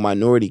that young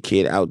minority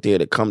kid out there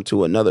to come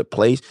to another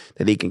place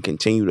that he can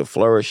continue to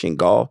flourish in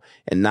golf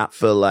and not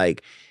feel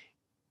like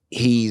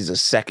he's a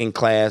second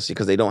class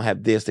because they don't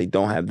have this, they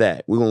don't have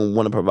that. We're going to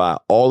want to provide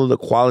all of the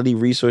quality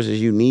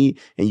resources you need,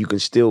 and you can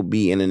still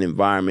be in an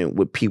environment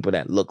with people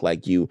that look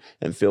like you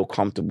and feel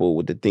comfortable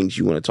with the things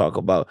you want to talk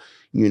about.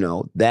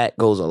 That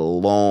goes a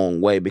long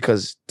way,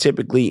 because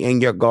typically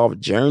in your golf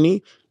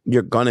journey,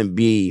 you're going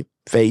to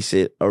face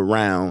it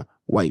around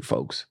white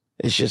folks.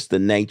 It's just the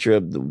nature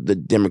of the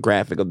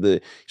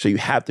demographic so you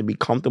have to be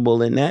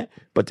comfortable in that,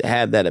 but to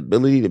have that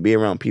ability to be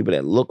around people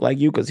that look like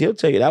you, because he'll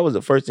tell you that was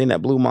the first thing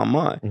that blew my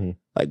mind.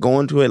 Like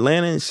going to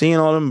Atlanta and seeing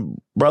all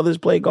them brothers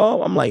play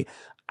golf, I'm like,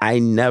 I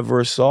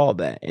never saw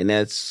that. And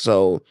that's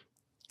so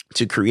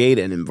to create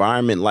an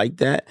environment like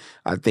that,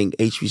 I think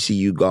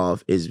HBCU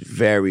golf is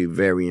very,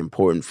 very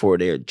important for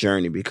their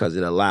journey because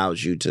it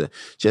allows you to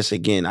just,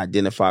 again,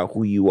 identify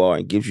who you are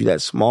and gives you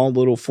that small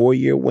little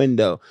 4-year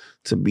window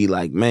to be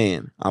like,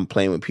 man, I'm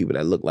playing with people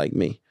that look like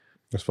me.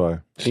 That's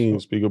fine. Can you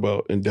speak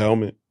about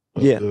endowment?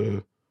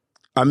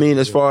 I mean,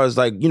 as far as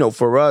like,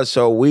 for us,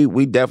 so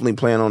we definitely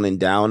plan on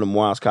endowing the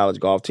Morehouse College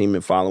golf team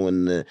and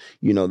following the,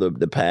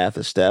 the path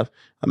of Steph.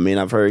 I mean,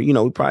 I've heard,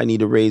 we probably need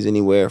to raise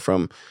anywhere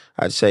from,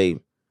 I'd say,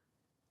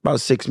 about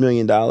 $6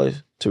 million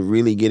to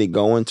really get it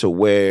going to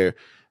where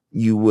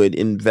you would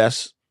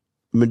invest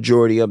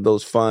majority of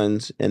those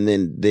funds and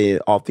then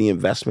off the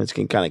investments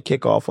can kind of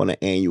kick off on an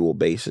annual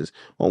basis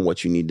on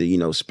what you need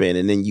to, spend.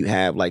 And then you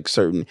have like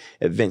certain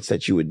events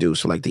that you would do.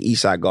 So like the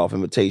Eastside Golf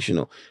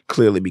Invitational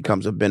clearly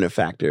becomes a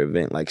benefactor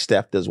event. Like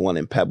Steph does one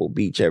in Pebble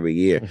Beach every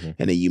year. Mm-hmm.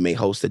 And then you may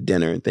host a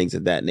dinner and things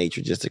of that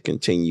nature just to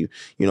continue.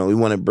 We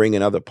want to bring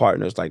in other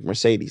partners like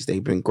Mercedes.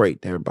 They've been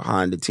great. They're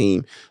behind the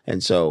team.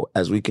 And so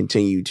as we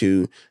continue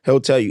to, he'll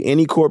tell you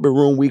any corporate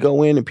room we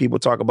go in and people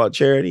talk about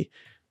charity,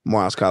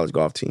 Morehouse College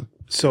golf team.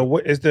 So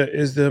what is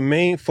the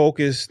main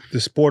focus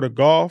the sport of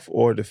golf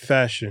or the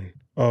fashion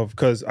of?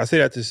 Because I say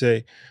that to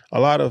say a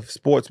lot of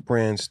sports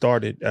brands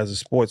started as a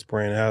sports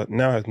brand,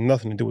 now has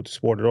nothing to do with the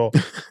sport at all.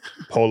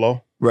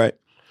 Polo, right?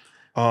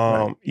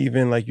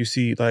 Even like you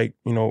see, like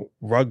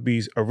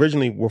rugbies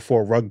originally were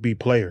for rugby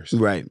players,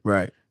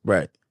 right.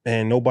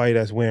 And nobody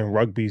that's wearing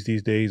rugbies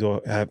these days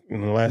or have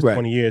in the last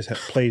 20 years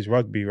plays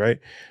rugby, right?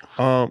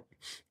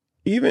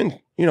 Even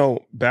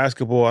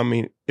basketball, I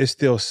mean, it's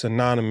still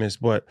synonymous,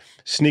 but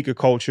sneaker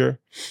culture,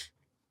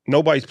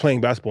 nobody's playing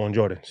basketball in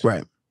Jordans.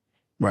 Right.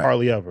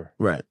 Hardly ever.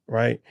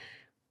 Right.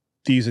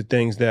 These are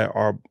things that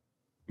are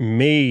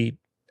made,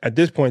 at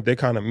this point, they're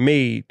kind of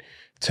made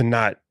to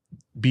not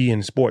be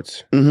in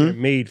sports. Mm-hmm. They're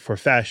made for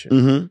fashion.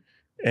 Mm-hmm.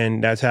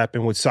 And that's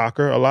happened with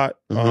soccer a lot.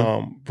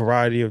 Mm-hmm.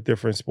 Variety of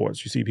different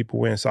sports. You see people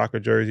wearing soccer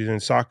jerseys,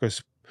 and soccer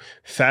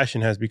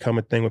fashion has become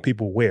a thing where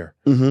people wear.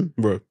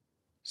 Mm-hmm. Right.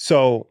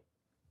 So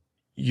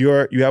you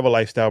have a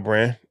lifestyle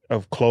brand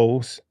of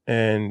clothes,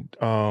 and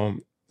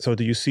so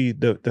do you see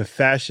the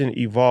fashion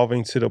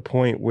evolving to the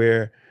point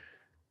where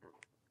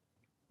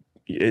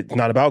it's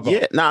not about golf?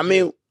 Yeah, no, I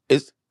mean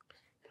it's.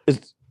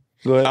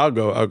 Go ahead. I'll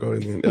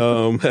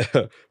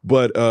go.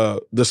 But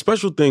the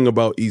special thing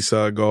about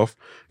Eastside Golf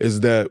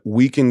is that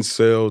we can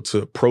sell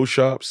to pro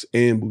shops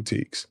and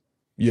boutiques.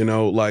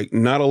 Like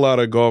not a lot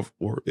of golf,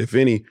 or if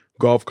any,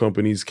 golf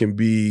companies can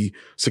be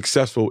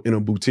successful in a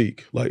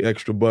boutique like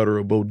Extra Butter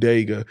or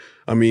Bodega.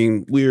 I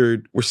mean,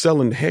 we're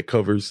selling head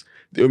covers.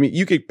 I mean,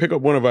 you could pick up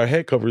one of our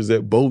head covers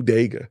at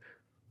Bodega.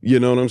 You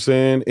know what I'm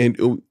saying?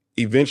 And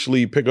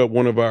eventually pick up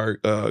one of our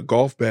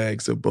golf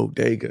bags at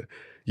Bodega.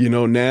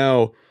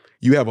 Now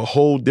you have a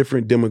whole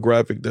different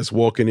demographic that's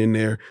walking in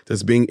there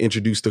that's being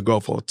introduced to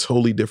golf a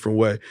totally different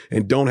way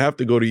and don't have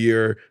to go to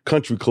your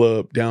country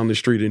club down the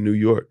street in New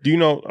York. Do you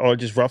know, or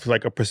just roughly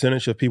like a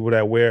percentage of people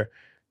that wear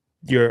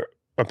your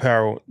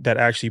apparel that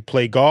actually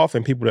play golf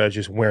and people that are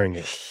just wearing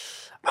it?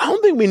 I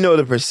don't think we know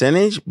the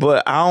percentage,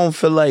 but I don't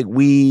feel like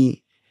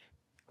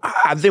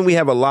I think we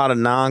have a lot of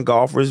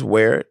non-golfers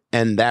wear it,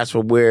 and that's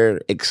what we're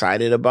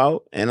excited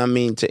about. And I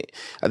mean,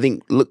 I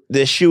think, look,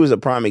 this shoe is a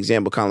prime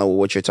example, kind of like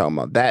what you're talking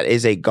about. That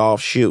is a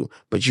golf shoe,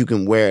 but you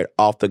can wear it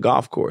off the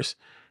golf course.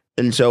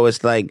 And so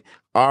it's like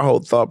our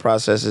whole thought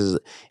process is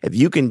if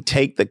you can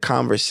take the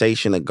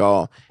conversation of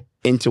golf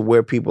into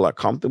where people are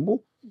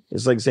comfortable.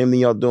 It's like the same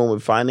thing y'all doing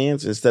with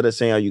finance. Instead of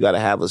saying, oh, you got to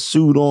have a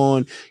suit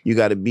on, you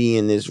got to be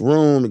in this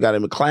room, you got to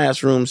be in a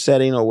classroom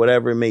setting or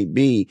whatever it may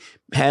be,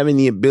 having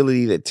the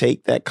ability to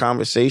take that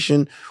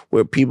conversation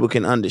where people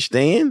can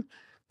understand,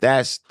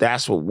 that's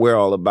what we're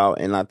all about.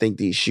 And I think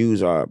these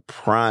shoes are a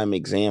prime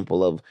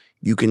example of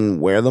you can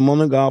wear them on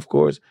the golf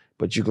course,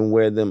 but you can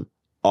wear them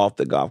off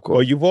the golf course.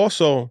 Well, you've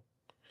also,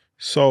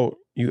 so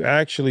you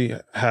actually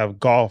have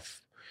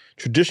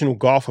traditional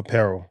golf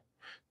apparel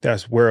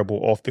that's wearable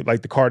off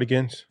like the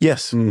cardigans.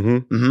 Yes.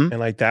 Mm-hmm. Mm-hmm. And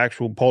like the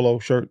actual polo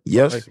shirt.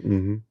 Yes. Like,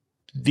 Mm-hmm.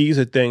 these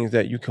are things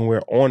that you can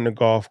wear on the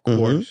golf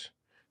course,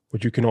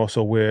 but you can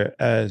also wear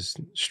as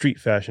street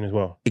fashion as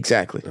well.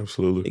 Exactly.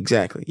 Absolutely.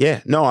 Exactly. Yeah.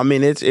 No, I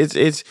mean, it's,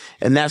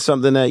 and that's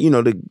something that, Are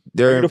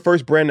you the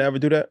first brand to ever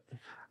do that?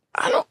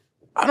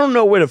 I don't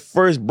know we're the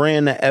first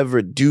brand to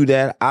ever do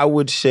that. I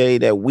would say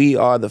that we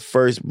are the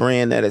first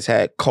brand that has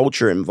had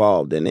culture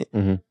involved in it.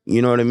 Mm-hmm.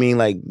 You know what I mean?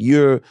 Like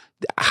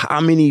how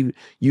many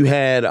you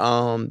had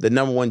the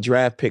number one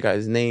draft pick,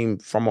 his name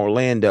from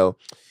Orlando.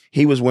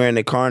 He was wearing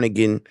the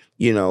cardigan,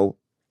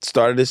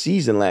 started the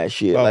season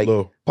last year.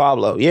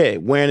 Pablo, yeah,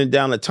 wearing it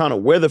down the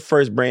tunnel. We're the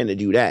first brand to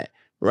do that.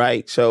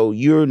 Right? So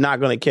you're not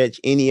going to catch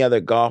any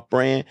other golf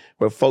brand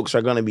where folks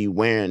are going to be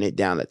wearing it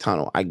down the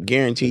tunnel. I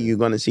guarantee you're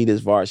going to see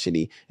this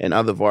varsity and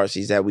other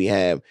varsities that we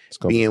have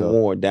being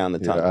worn down the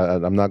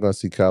tunnel. I'm not going to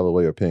see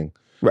Callaway or Ping.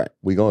 Right.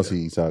 We're going to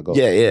see Eastside Golf.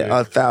 Yeah,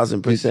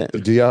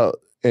 1,000%. Do y'all,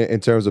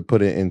 in terms of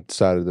putting it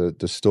inside of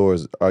the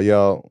stores, are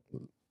y'all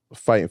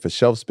fighting for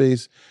shelf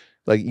space?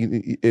 Like,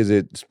 is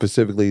it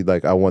specifically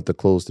like, I want the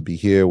clothes to be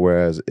here,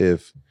 whereas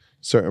if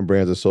certain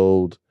brands are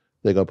sold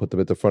they're gonna put them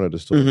at the front of the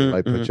store. They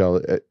might put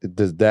y'all.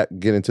 Does that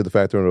get into the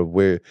factor of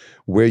where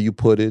you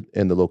put it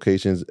and the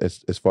locations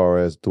as far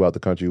as throughout the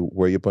country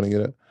where you're putting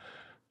it at?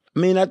 I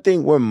mean, I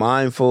think we're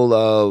mindful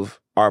of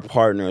our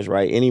partners,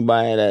 right?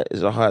 Anybody that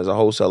has a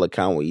wholesale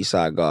account with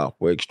Eastside Golf,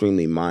 we're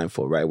extremely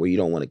mindful, right? Where you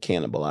don't want to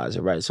cannibalize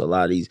it, right? So a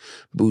lot of these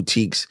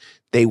boutiques,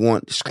 they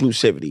want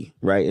exclusivity,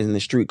 right? In the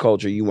street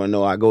culture, you want to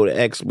know, I go to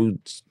X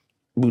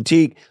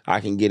boutique, I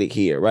can get it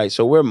here, right?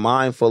 So we're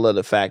mindful of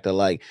the fact that,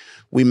 like,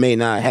 we may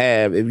not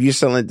have, if you're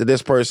selling to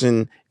this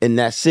person in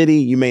that city,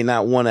 you may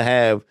not want to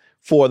have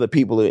 4 other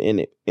people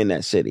in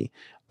that city.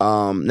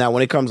 Now,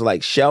 when it comes to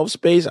like shelf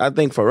space, I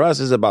think for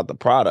us it's about the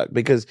product,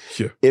 because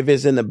if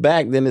it's in the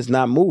back, then it's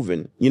not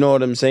moving. You know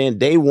what I'm saying?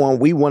 Day one,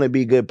 we want to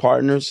be good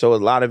partners. So a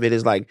lot of it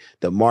is like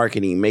the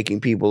marketing,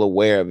 making people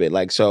aware of it.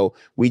 Like, so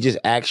we just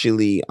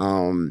actually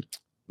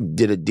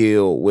did a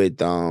deal with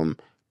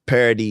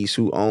Paradise,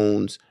 who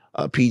owns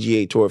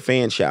PGA Tour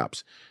fan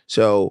shops.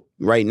 So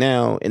right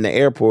now in the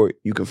airport,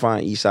 you can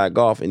find Eastside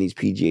Golf in these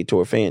PGA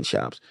Tour fan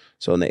shops.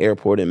 So in the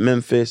airport in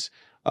Memphis,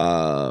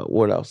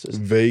 what else is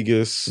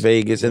Vegas,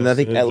 and I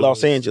think at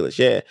Los Angeles,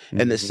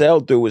 and the sell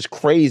through is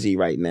crazy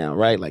right now,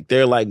 right? Like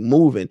they're like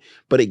moving.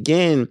 But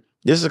again,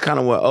 this is kind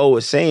of what O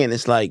was saying.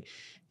 It's like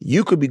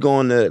you could be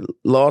going to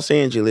Los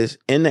Angeles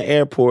in the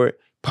airport,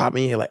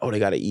 popping in here like, oh, they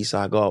got an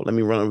Eastside Golf. Let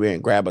me run over here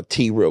and grab a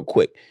tee real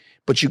quick.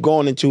 But you're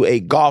going into a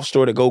golf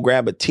store to go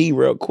grab a tee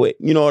real quick.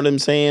 You know what I'm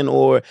saying?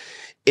 Or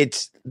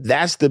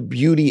that's the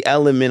beauty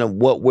element of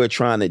what we're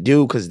trying to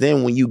do. Because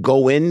then when you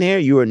go in there,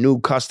 you're a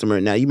new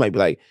customer. Now you might be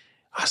like,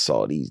 I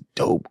saw these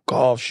dope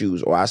golf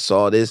shoes, or I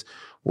saw this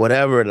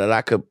whatever that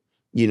I could,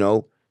 you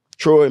know,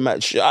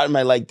 I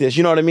might like this.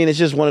 You know what I mean? It's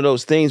just one of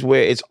those things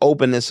where it's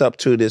opened us up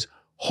to this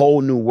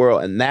whole new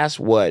world. And that's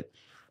what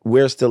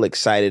we're still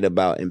excited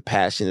about and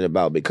passionate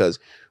about, because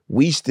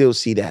we still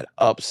see that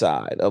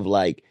upside of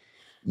like,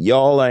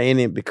 y'all are in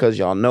it because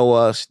y'all know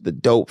us, the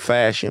dope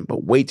fashion,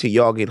 but wait till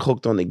y'all get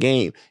hooked on the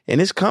game. And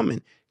it's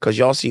coming because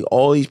y'all see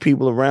all these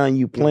people around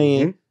you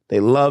playing. They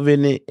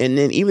loving it. And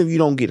then even if you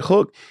don't get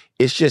hooked,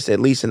 it's just at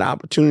least an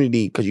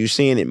opportunity, because you're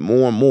seeing it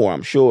more and more,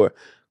 I'm sure.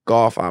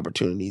 Golf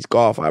opportunities.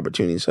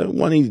 So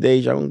one of these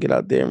days, y'all gonna get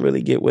out there and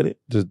really get with it.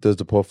 Does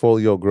the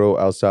portfolio grow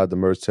outside the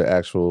merch to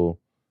actual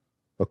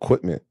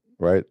equipment,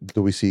 right?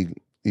 Do we see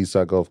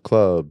Eastside Golf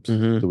clubs?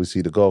 Do we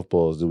see the golf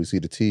balls? Do we see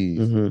the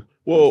tees?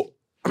 Well,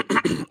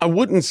 I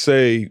wouldn't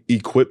say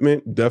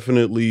equipment.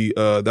 Definitely,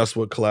 that's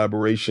what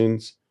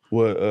collaborations,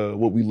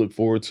 what we look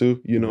forward to.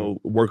 You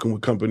know, working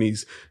with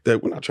companies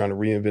that we're not trying to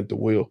reinvent the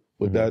wheel.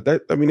 With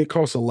that, I mean, it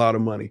costs a lot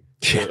of money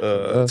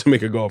to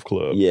make a golf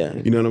club. Yeah,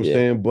 you know what I'm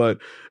saying. But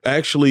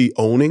actually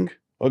owning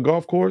a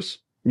golf course,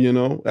 you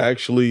know,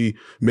 actually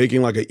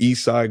making like an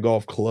Eastside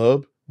Golf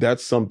Club.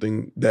 That's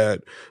something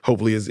that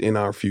hopefully is in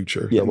our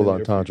future. Yeah, double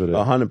entendre.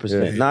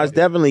 100%. No, it's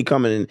definitely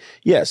coming in.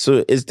 Yeah,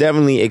 so it's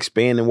definitely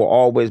expanding. We're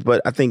always,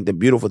 but I think the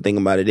beautiful thing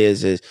about it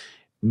is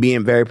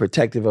being very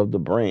protective of the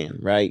brand,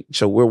 right?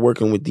 So we're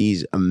working with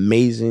these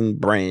amazing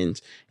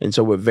brands, and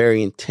so we're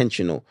very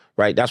intentional,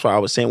 right? That's why I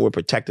was saying we're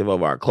protective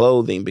of our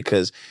clothing,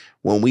 because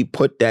when we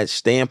put that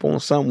stamp on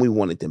something, we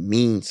want it to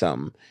mean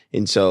something.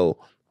 And so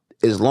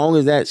as long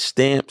as that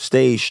stamp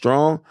stays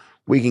strong,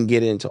 we can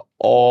get into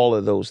all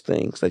of those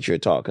things that you're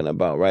talking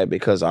about, right?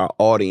 Because our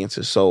audience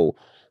is so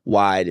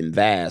wide and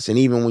vast. And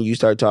even when you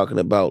start talking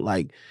about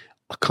like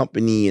a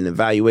company and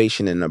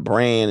evaluation and a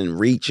brand and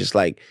reach, it's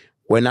like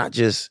we're not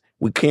just,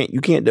 you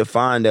can't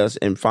define us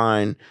and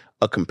find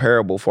a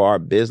comparable for our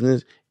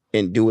business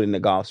and do it in the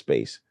golf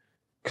space,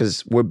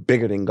 because we're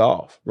bigger than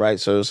golf, right?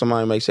 So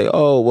somebody might say,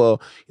 oh,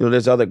 well, you know,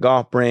 there's other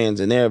golf brands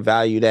and they're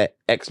valued at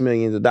X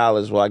millions of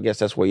dollars. Well, I guess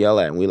that's where y'all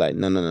at. And we're like,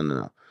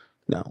 no.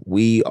 No,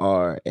 we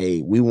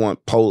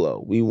want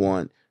Polo. We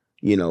want,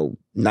 you know,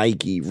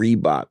 Nike,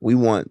 Reebok. We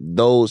want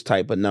those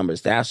type of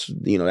numbers. That's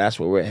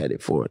what we're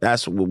headed for.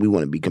 That's what we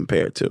want to be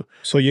compared to.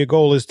 So your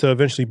goal is to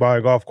eventually buy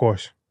a golf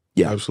course?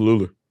 Yeah,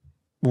 absolutely.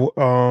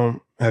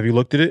 Have you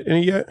looked at it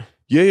any yet?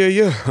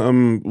 Yeah.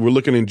 We're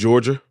looking in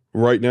Georgia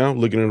right now,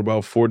 looking at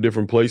about 4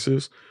 different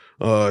places.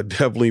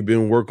 Definitely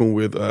been working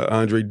with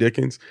Andre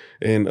Dickens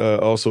and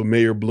also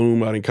Mayor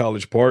Bloom out in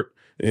College Park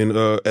in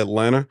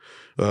Atlanta.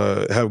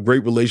 Have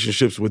great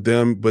relationships with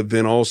them, but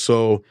then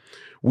also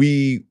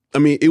it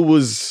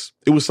was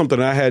something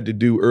I had to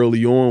do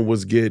early on,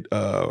 was get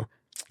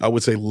I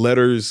would say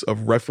letters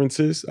of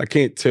references. I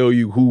can't tell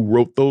you who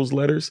wrote those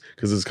letters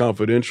because it's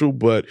confidential,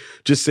 but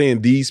just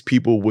saying these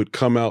people would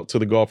come out to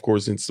the golf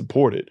course and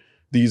support it.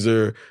 These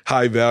are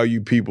high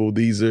value people.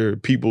 These are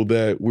people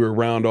that we're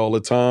around all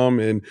the time.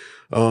 And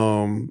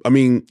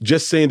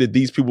just saying that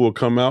these people will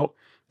come out,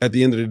 at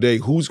the end of the day,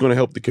 who's going to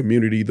help the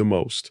community the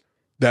most?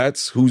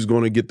 That's who's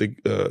going to get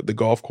the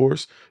golf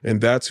course,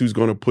 and that's who's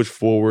going to push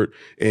forward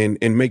and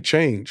make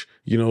change.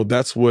 You know,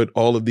 that's what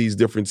all of these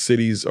different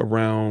cities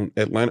around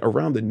Atlanta,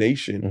 around the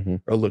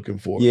nation, are looking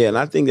for. Yeah, and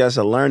I think that's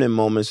a learning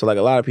moment. So, like,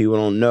 a lot of people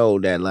don't know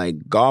that, like,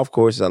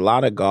 a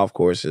lot of golf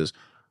courses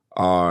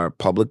are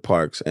public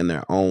parks and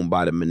they're owned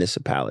by the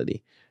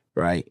municipality,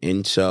 right?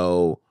 And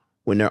so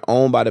when they're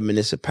owned by the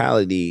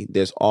municipality,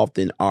 there's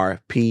often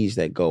RFPs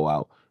that go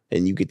out,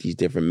 and you get these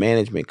different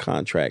management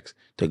contracts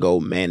to go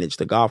manage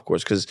the golf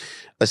course. Because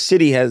a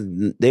city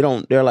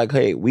they're like,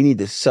 hey, we need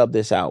to sub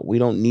this out. We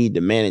don't need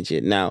to manage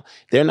it. Now,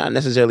 they're not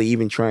necessarily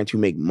even trying to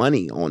make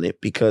money on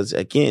it because,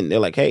 again, they're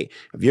like, hey,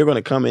 if you're going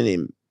to come in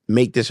and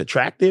make this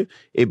attractive,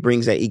 it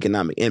brings that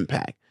economic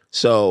impact.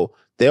 So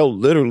they'll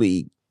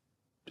literally,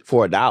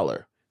 for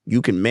 $1,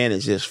 you can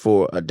manage this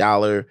for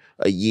 $1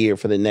 a year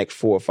for the next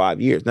 4 or 5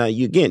 years. Now,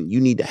 you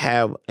need to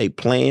have a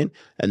plan,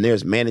 and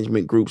there's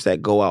management groups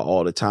that go out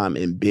all the time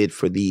and bid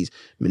for these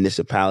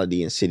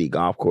municipality and city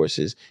golf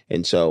courses.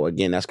 And so,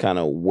 again, that's kind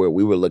of where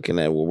we were looking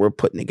at, where we're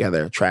putting together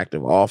an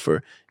attractive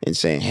offer and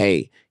saying,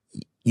 hey,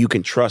 you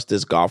can trust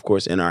this golf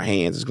course in our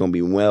hands. It's going to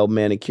be well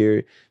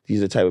manicured. These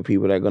are the type of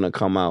people that are going to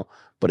come out.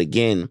 But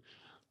again,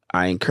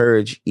 I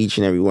encourage each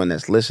and every one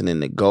that's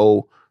listening to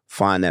go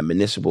find that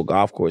municipal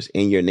golf course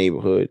in your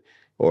neighborhood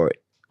or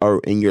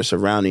in your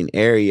surrounding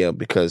area,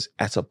 because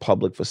that's a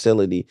public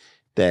facility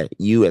that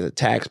you as a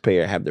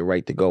taxpayer have the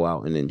right to go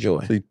out and enjoy.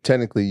 So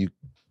technically,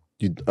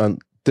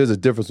 there's a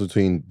difference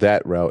between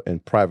that route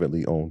and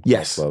privately owned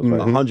yes, golf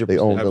clubs, right? 100%. They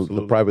own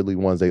the privately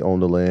ones. They own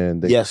the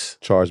land. They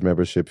charge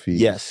membership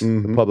fees. Yes.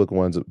 The public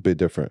ones a bit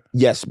different.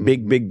 Yes,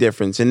 big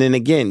difference. And then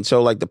again,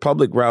 so like the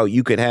public route,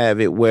 you could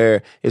have it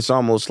where it's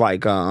almost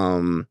like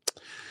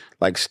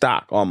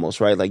stock almost,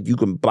 right? Like you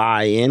can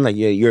buy in, like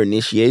your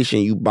initiation,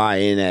 you buy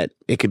in at,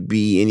 it could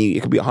be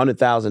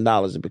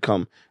 $100,000 to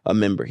become a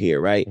member here,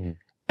 right? Mm-hmm.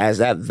 As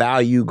that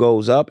value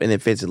goes up, and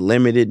if it's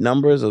limited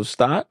numbers of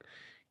stock,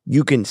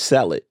 you can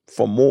sell it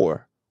for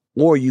more,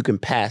 or you can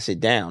pass it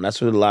down. That's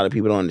what a lot of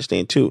people don't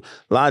understand too.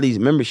 A lot of these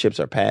memberships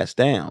are passed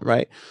down,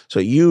 right? So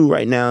you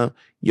right now,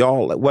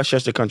 y'all like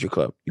Westchester Country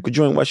Club, you could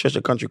join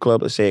Westchester Country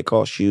Club. Let's say it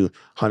costs you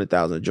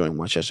 $100,000 to join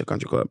Westchester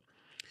Country Club.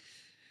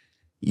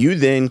 You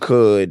then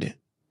could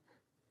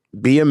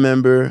be a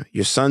member.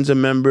 Your son's a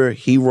member.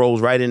 He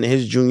rolls right into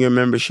his junior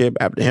membership.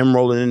 After him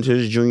rolling into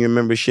his junior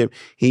membership,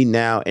 he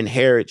now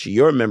inherits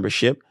your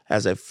membership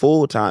as a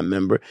full-time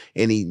member,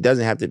 and he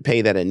doesn't have to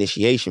pay that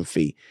initiation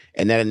fee.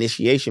 And that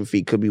initiation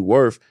fee could be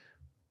worth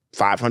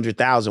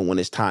 $500,000 when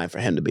it's time for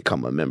him to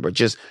become a member.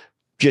 Just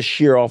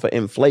sheer off of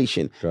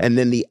inflation. Okay. And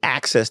then the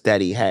access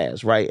that he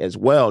has, right, as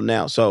well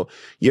now. So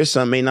your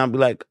son may not be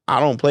like, I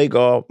don't play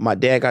golf. My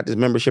dad got this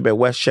membership at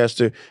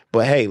Westchester,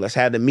 but hey, let's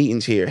have the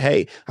meetings here.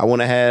 Hey, I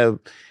want to have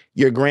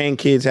your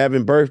grandkids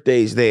having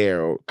birthdays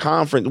there or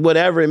conference,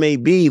 whatever it may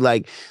be.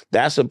 Like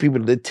that's what people,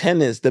 the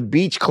tennis, the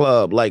beach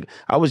club. Like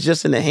I was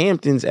just in the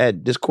Hamptons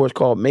at this course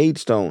called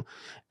Maidstone,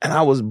 and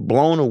I was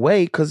blown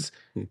away because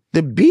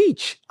the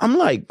beach, I'm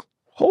like,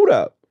 hold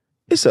up.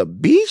 It's a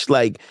beach?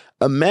 Like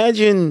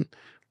imagine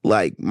you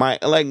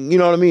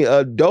know what I mean?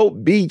 A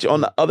dope beach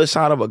on the other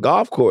side of a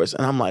golf course.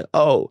 And I'm like,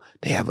 oh,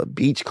 they have a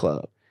beach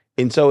club.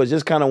 And so it's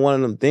just kind of one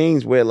of them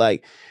things where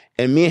like,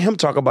 and me and him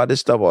talk about this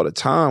stuff all the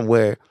time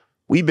where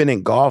we've been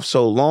in golf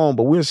so long,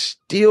 but we're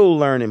still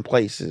learning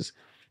places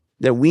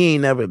that we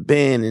ain't never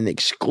been and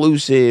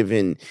exclusive.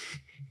 And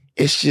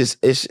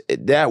it's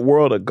that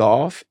world of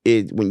golf.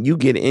 When you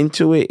get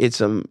into it,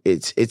 it's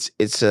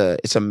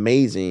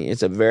amazing.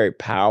 It's a very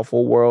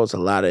powerful world. It's a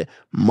lot of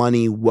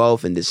money,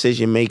 wealth, and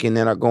decision making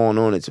that are going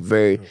on. It's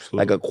very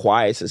like a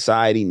quiet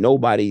society.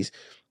 Nobody's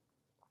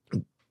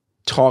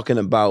talking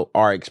about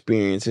our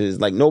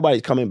experiences. Like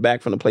nobody's coming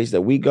back from the place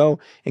that we go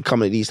and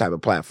coming to these type of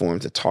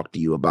platforms to talk to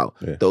you about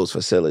those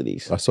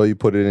facilities. I saw you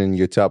put it in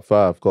your top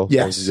 5 golf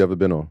courses you've ever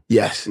been on.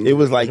 Yes, it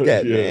was like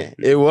that, man.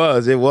 It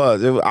was.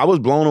 I was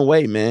blown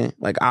away, man.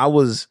 Like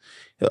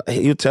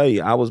he'll tell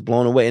you, I was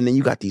blown away. And then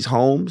you got these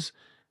homes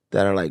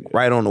that are like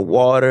right on the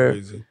water.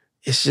 Crazy.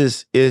 It's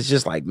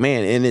just like,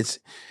 man, and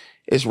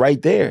it's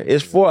right there.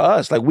 It's for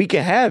us. Like we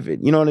can have it.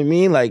 You know what I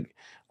mean? Like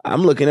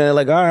I'm looking at it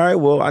like, all right,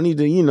 well, I need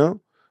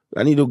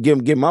to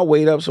get my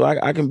weight up so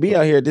I can be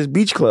out here at this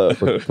beach club.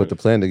 Put the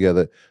plan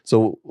together.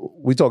 So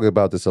we talk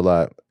about this a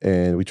lot,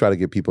 and we try to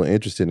get people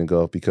interested in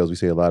golf because we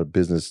say a lot of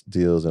business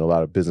deals and a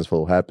lot of business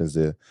flow happens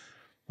there.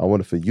 I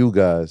wonder for you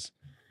guys,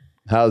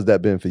 how's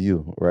that been for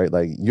you, right?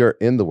 Like you're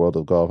in the world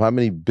of golf. How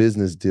many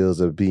business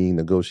deals are being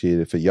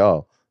negotiated for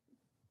y'all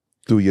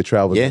through your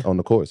travels on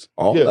the course?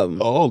 All of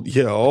them. All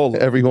of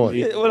them. Everyone.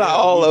 Well, not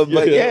all of them,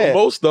 but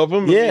most of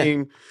them.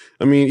 Yeah.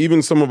 I mean,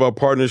 even some of our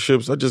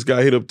partnerships, I just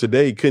got hit up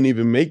today, couldn't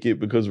even make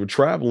it because we're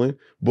traveling,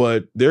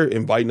 but they're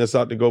inviting us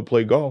out to go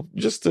play golf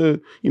just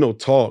to,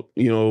 talk,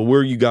 where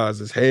are you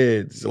guys'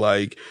 heads?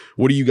 Like,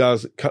 what do you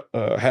guys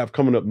have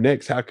coming up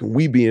next? How can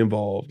we be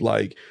involved?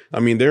 Like,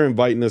 I mean, they're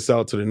inviting us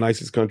out to the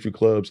nicest country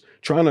clubs,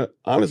 trying to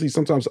honestly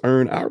sometimes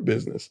earn our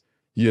business.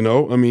 I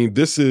mean,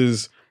 this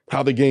is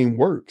how the game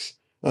works.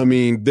 I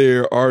mean,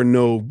 there are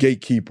no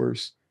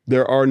gatekeepers.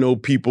 There are no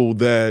people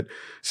that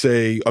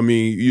say, I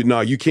mean,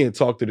 you can't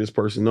talk to this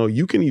person. No,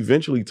 you can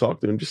eventually talk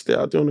to them. Just stay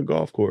out there on the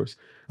golf course.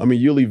 I mean,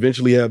 you'll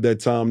eventually have that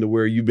time to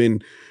where you've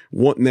been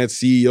wanting that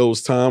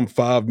CEO's time,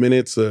 5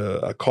 minutes,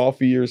 a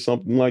coffee or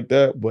something like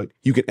that, but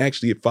you can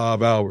actually get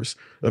 5 hours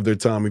of their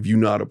time if you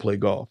know how to play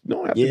golf. You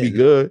don't have to be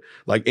good.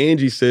 Like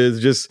Angie says,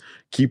 just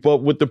keep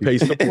up with the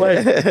pace of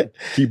play.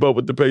 Keep up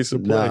with the pace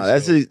of play.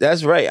 No,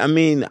 that's right. I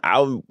mean, I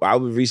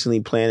was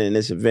recently planning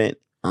this event,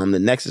 the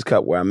Nexus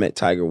Cup, where I met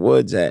Tiger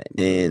Woods at,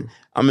 and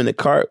I'm in the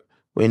cart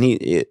when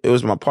it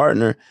was my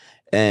partner,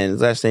 and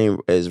his last name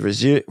is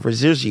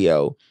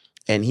Rizigio,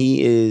 and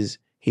he's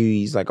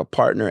like a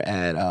partner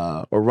at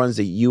or runs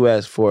the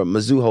U.S. for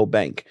Mizuho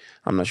Bank.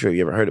 I'm not sure if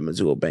you ever heard of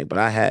Mizuho Bank, but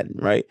I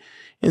hadn't, right?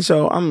 And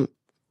so I'm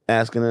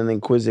asking an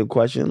inquisitive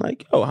question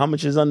like, "Oh, how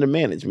much is under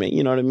management?"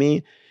 You know what I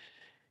mean?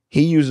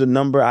 He used a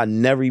number I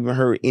never even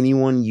heard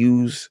anyone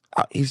use.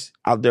 He's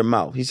out their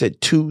mouth. He said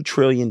 $2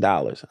 trillion.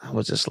 I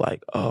was just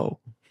like, oh,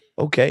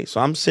 okay. So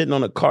I'm sitting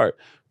on a cart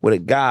with a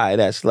guy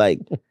that's like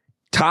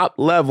top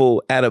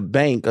level at a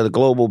bank, a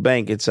global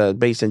bank. It's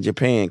based in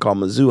Japan called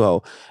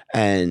Mizuho,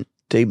 and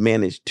they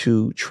manage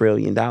 $2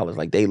 trillion.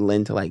 Like they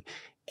lend to like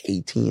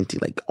AT&T,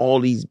 like all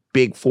these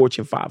big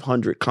Fortune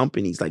 500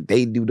 companies, like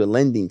they do the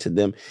lending to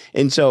them.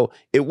 And so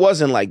it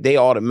wasn't like they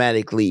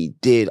automatically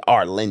did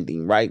our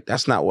lending, right?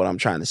 That's not what I'm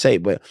trying to say,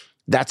 but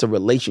that's a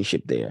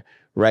relationship there,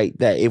 right?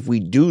 That if we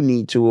do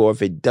need to, or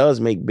if it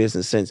does make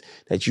business sense,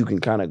 that you can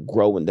kind of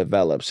grow and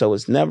develop. So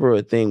it's never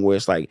a thing where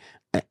it's like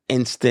an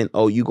instant,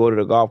 oh, you go to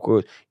the golf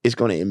course, it's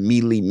going to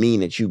immediately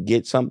mean that you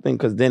get something,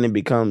 because then it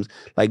becomes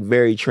like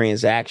very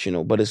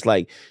transactional. But it's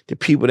like the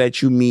people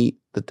that you meet,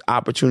 the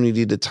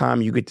opportunity, the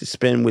time you get to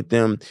spend with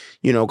them,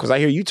 you know, because I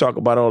hear you talk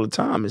about it all the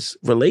time, is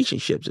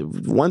relationships.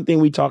 One thing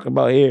we talk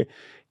about here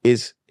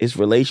is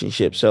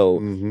relationships.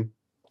 So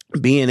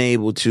being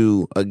able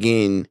to,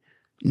 again,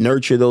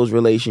 nurture those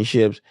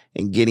relationships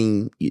and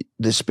getting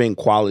to spend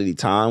quality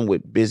time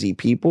with busy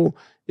people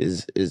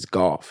is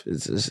golf.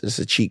 It's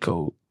a cheat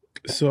code.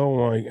 So,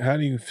 like, how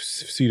do you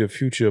see the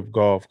future of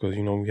golf? Because,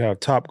 you know, we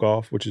have Top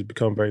Golf, which has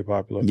become very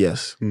popular.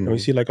 Yes. And we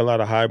see, like, a lot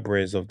of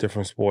hybrids of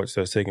different sports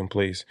that's taking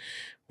place.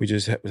 We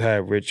just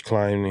had Rich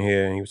Klein in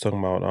here, and he was talking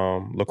about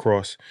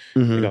lacrosse.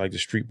 We got, like, the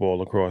street ball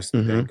lacrosse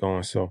thing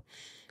going. So,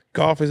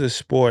 golf is a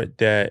sport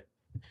that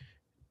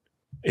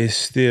is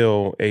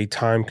still a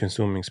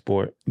time-consuming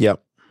sport.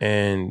 Yep.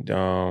 And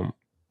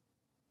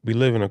we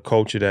live in a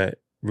culture that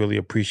really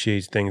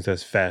appreciates things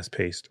that's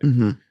fast-paced.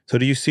 So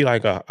do you see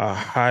like a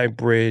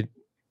hybrid,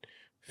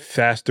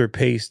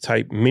 faster-paced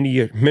type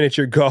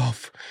miniature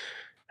golf,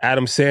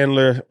 Adam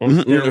Sandler on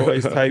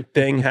steroids type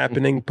thing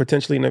happening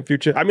potentially in the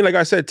future? I mean, like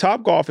I said,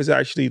 Top Golf is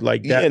actually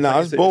like that. Yeah, no,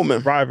 it's booming.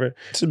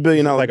 It's $1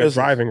 billion like business. a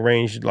driving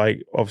range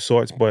like of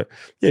sorts. But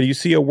yeah, do you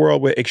see a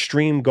world with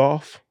extreme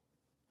golf?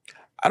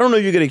 I don't know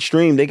if you get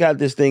extreme. They got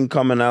this thing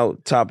coming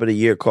out top of the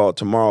year called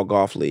Tomorrow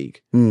Golf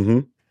League,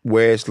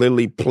 where it's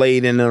literally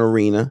played in an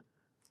arena.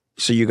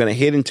 So you're going to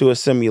hit into a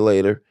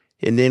simulator,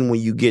 and then when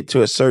you get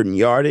to a certain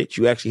yardage,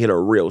 you actually hit a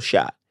real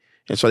shot.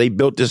 And so they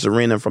built this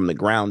arena from the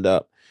ground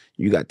up.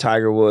 You got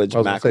Tiger Woods, I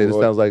was going to say, this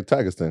sounds like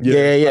Tiger's thing.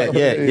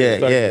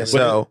 Yeah.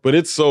 So, but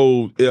it's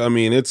so, I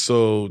mean, it's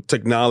so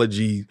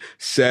technology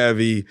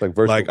savvy.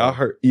 Like I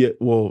heard,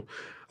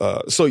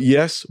 so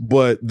yes,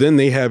 but then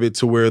they have it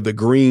to where the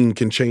green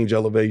can change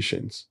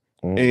elevations.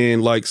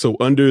 And like, so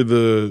under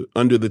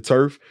the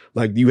turf,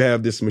 like you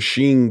have this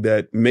machine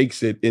that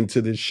makes it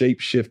into the shape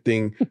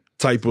shifting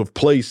type of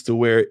place to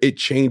where it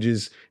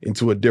changes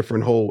into a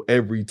different hole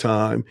every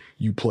time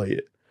you play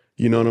it.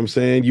 You know what I'm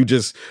saying?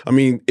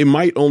 It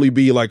might only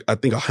be like, I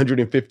think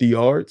 150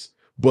 yards,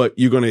 but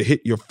you're going to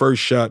hit your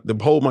first shot. The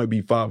hole might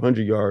be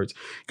 500 yards.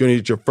 You're going to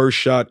hit your first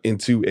shot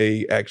into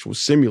a actual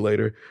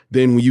simulator.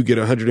 Then when you get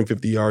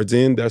 150 yards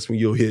in, that's when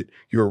you'll hit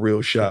your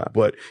real shot.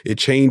 But it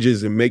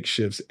changes and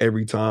makeshifts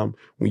every time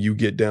when you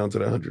get down to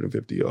the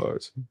 150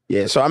 yards.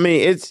 Yeah. So, I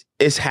mean,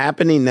 it's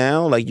happening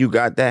now. Like you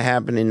got that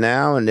happening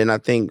now. And then I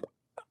think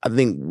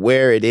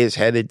where it is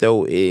headed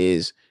though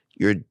is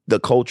the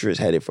culture is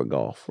headed for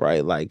golf,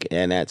 right? Like,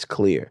 and that's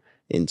clear.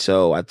 And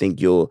so I think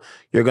you're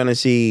going to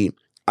see,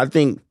 I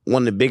think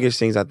one of the biggest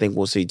things I think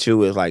we'll see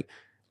too is like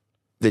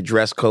the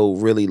dress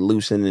code really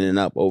loosening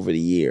up over the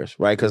years,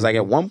 right? Because like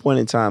at one point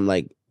in time,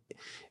 like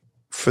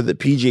for the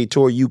PGA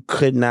Tour, you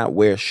could not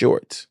wear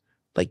shorts.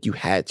 Like you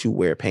had to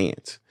wear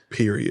pants.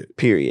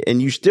 Period. And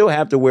you still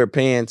have to wear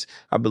pants.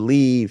 I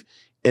believe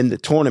in the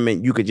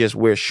tournament, you could just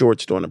wear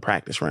shorts during the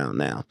practice round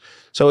now.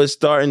 So it's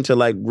starting to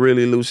like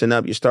really loosen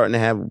up. You're starting to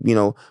have, you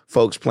know,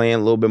 folks playing a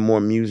little bit more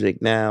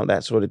music now,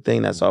 that sort of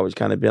thing. That's always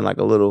kind of been like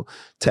a little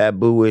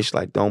taboo-ish,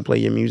 like don't play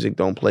your music,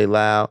 don't play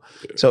loud.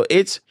 Yeah. So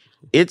it's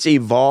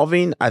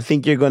evolving. I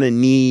think you're going to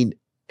need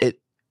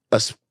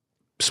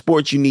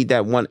sports. You need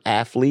that one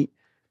athlete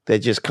that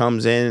just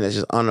comes in and is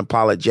just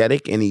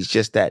unapologetic and he's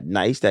just that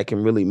nice that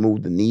can really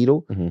move the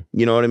needle.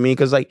 You know what I mean?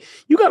 Because like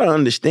you got to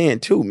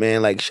understand too,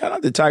 man, like shout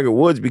out to Tiger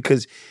Woods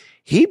because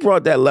he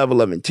brought that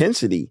level of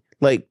intensity.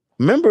 Like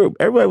remember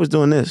everybody was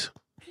doing this.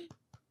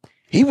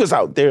 He was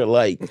out there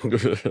like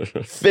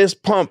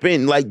fist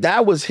pumping. Like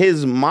that was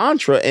his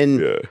mantra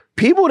and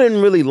people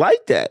didn't really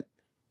like that.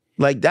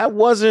 Like that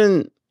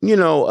wasn't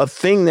a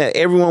thing that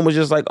everyone was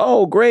just like,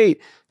 oh,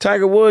 great,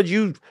 Tiger Woods,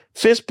 you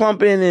fist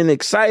pumping and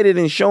excited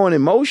and showing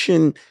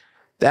emotion.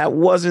 That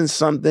wasn't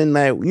something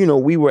that,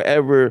 we were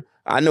ever,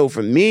 I know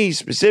for me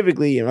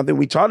specifically, and I think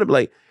we talked about,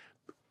 like,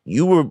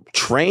 you were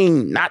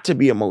trained not to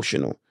be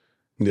emotional.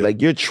 Yeah.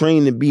 Like, you're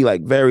trained to be,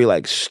 like, very,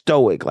 like,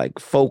 stoic, like,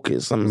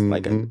 focused. I'm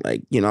like, I'm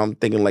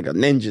thinking like a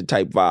ninja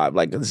type vibe,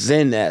 like a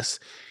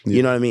Zen-esque. Yeah.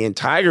 You know what I mean? And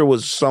Tiger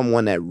was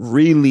someone that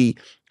really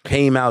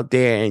came out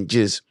there and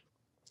just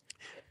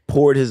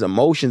poured his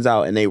emotions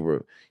out, and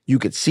you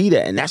could see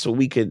that. And that's what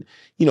we could,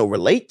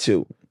 relate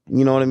to.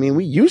 You know what I mean?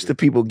 We used to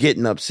people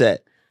getting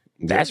upset.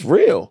 That's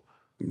real.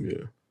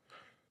 Yeah.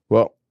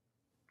 Well,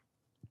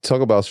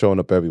 talk about showing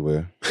up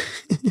everywhere.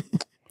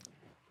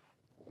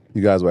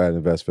 You guys were at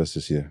InvestFest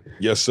this year.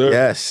 Yes, sir.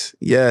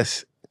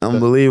 Yes.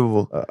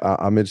 Unbelievable.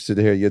 I'm interested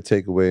to hear your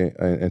takeaway,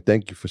 and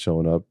thank you for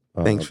showing up.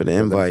 Thanks for the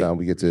invite.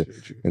 We get to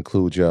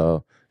include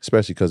y'all,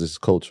 especially because it's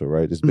culture,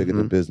 right? It's bigger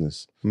than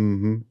business.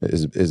 Mm-hmm.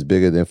 It's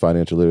bigger than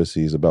financial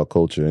literacy. It's about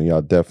culture, and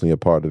y'all definitely a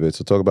part of it.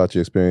 So talk about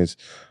your experience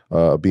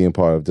being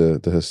part of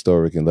the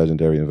historic and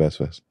legendary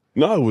InvestFest.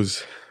 No, it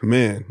was,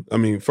 man, I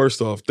mean,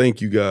 first off, thank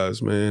you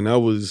guys, man. It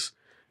was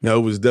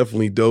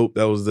definitely dope.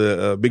 That was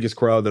the biggest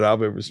crowd that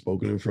I've ever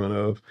spoken in front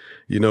of.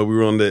 We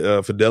were on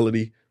the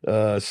Fidelity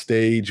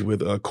stage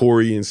with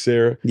Corey and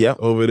Sarah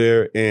over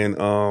there.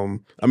 And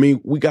I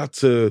mean, we got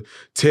to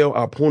tell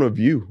our point of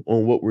view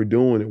on what we're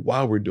doing and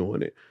why we're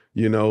doing it.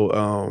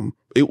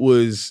 It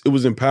was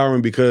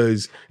empowering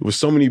because it was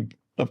so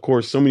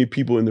many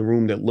people in the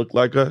room that looked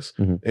like us,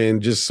 and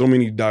just so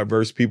many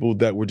diverse people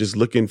that were just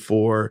looking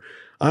for,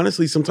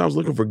 honestly, sometimes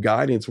looking for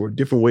guidance or a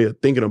different way of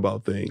thinking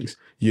about things,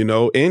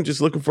 and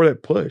just looking for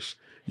that push,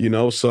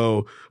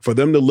 So for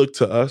them to look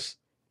to us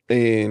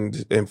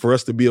and for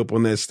us to be up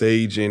on that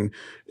stage and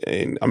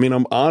I mean,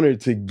 I'm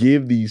honored to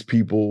give these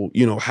people,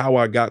 how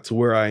I got to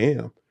where I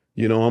am.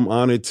 I'm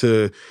honored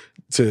to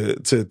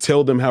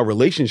tell them how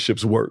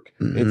relationships work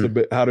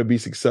and how to be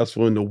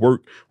successful and to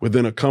work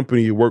within a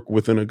company, work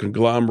within a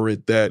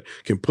conglomerate that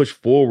can push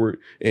forward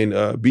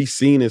and be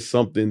seen as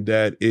something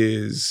that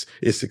is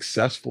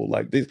successful.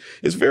 Like this,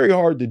 it's very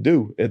hard to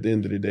do at the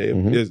end of the day.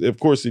 Of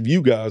course, if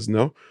you guys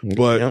know,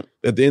 but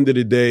at the end of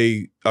the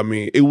day, I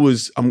mean,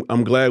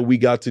 I'm glad we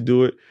got to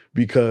do it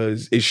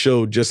because it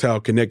showed just how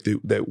connected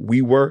that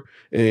we were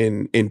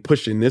in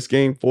pushing this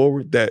game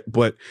forward.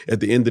 But at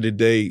the end of the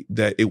day,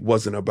 that it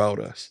wasn't about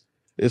us.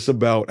 It's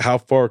about how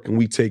far can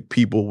we take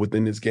people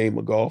within this game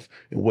of golf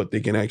and what they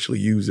can actually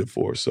use it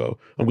for. So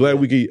I'm glad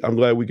we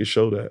could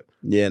show that.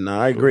 Yeah, no,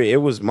 I agree. It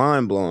was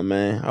mind blowing,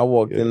 man. I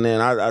walked in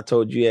there and I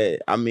told you,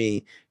 I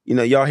mean,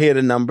 y'all hear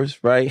the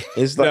numbers, right?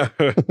 It's like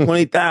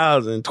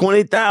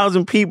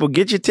 20,000 people.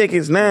 Get your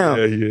tickets now.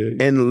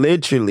 Yeah. And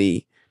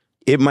literally,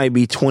 it might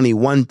be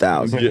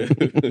 21,000. Yeah.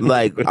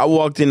 Like, I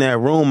walked in that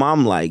room,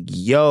 I'm like,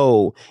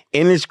 yo.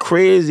 And it's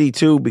crazy,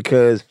 too,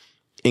 because,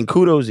 and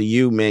kudos to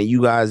you, man,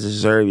 you guys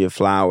deserve your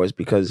flowers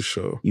because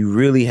you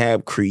really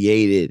have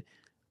created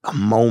a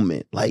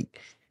moment. Like,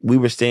 we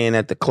were staying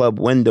at the Club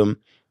Wyndham,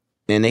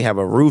 and they have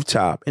a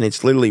rooftop, and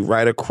it's literally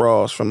right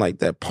across from, like,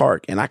 that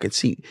park. And I could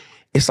see,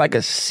 it's like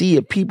a sea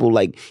of people,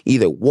 like,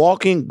 either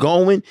walking,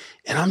 going,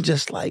 and I'm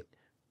just like,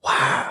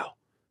 wow.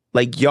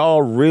 Like,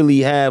 y'all really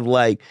have,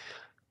 like,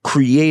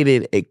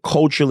 created a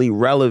culturally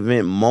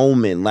relevant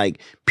moment.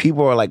 Like,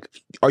 people are like,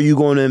 are you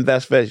going to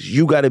InvestFest?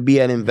 You got to be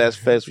at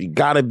InvestFest. You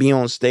got to be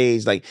on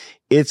stage. Like,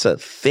 it's a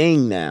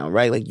thing now,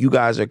 right? Like, you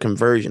guys are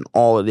conversion,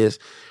 all of this.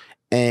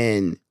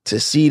 And to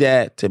see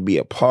that, to be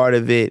a part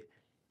of it,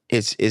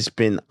 it's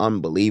been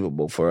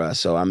unbelievable for us.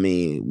 So, I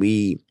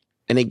mean,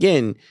 and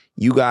again,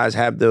 you guys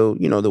have the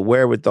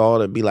wherewithal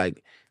to be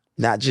like,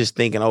 not just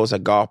thinking, oh, it's a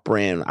golf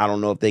brand. I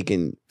don't know if they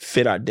can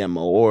fit our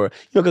demo or,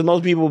 because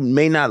most people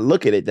may not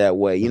look at it that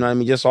way. You know what I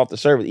mean? Just off the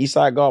surface.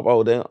 Eastside Golf,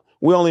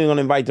 we're only going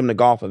to invite them to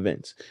golf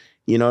events.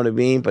 You know what I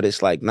mean? But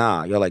it's like,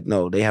 nah, you're like,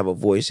 no, they have a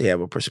voice, they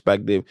have a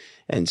perspective.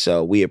 And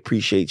so we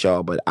appreciate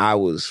y'all. But I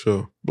was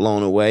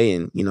blown away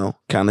and,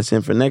 count us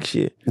in for next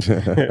year.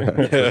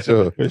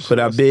 Put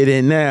our bid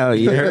in now.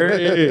 You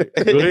heard?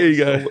 There you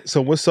go.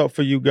 So what's up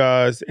for you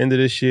guys end of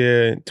this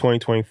year,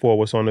 2024?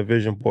 What's on the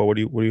vision board?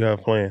 What do you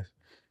have plans?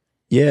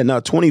 Yeah, no,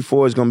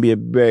 24 is going to be a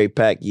very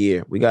packed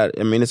year.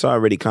 It's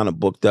already kind of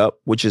booked up,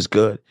 which is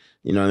good.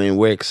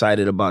 We're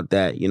excited about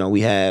that.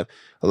 We have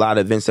a lot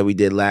of events that we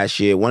did last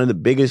year. One of the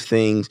biggest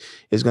things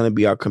is going to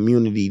be our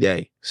community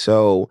day.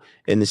 So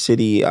in the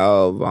city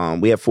of,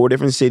 we have 4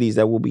 different cities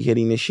that we'll be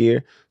hitting this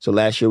year. So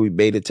last year we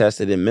beta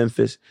tested in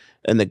Memphis.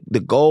 And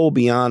the goal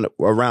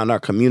around our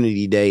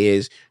community day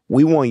is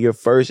we want your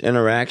first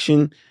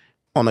interaction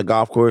on a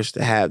golf course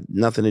to have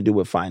nothing to do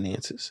with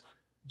finances.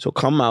 So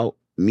come out.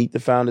 Meet the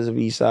founders of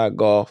Eastside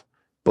Golf,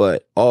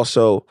 but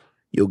also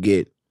you'll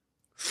get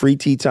free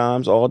tee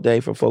times all day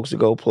for folks to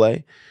go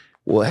play.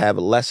 We'll have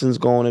lessons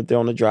going if they're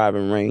on the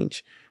driving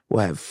range.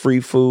 We'll have free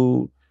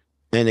food.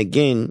 And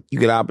again, you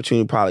get an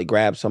opportunity to probably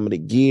grab some of the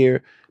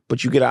gear,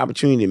 but you get an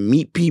opportunity to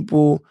meet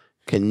people,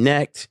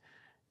 connect,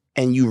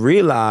 and you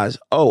realize,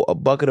 oh, a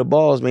bucket of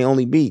balls may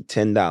only be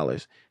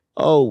 $10.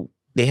 Oh,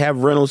 they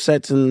have rental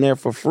sets in there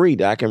for free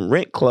that I can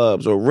rent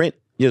clubs or rent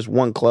just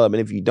one club.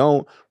 And if you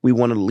don't, we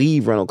want to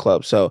leave rental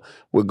clubs. So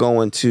we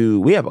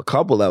have a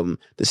couple of them.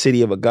 The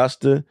city of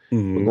Augusta.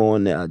 We're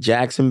going to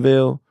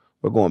Jacksonville.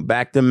 We're going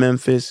back to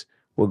Memphis.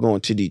 We're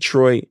going to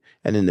Detroit.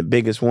 And then the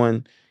biggest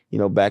one,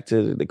 back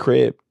to the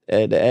crib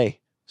at the A.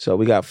 So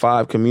we got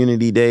 5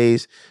 community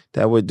days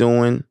that we're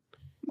doing,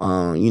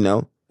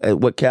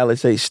 what Khaled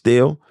say,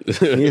 still,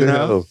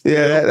 Yeah,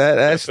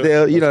 that's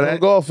still, Let's go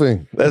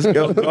golfing. Let's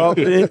go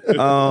golfing.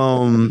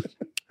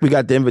 We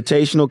got the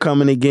Invitational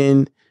coming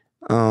again.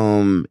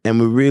 And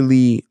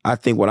I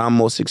think what I'm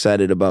most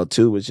excited about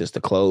too is just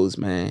the clothes,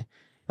 man.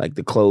 Like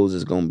the clothes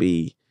is going to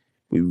be,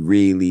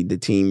 the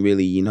team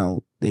really,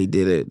 they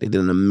did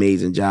an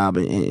amazing job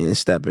in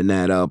stepping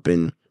that up.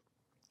 And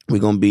we're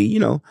going to be,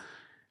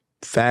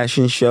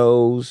 fashion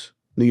shows,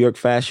 New York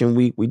Fashion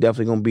Week. We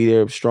definitely going to be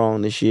there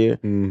strong this year.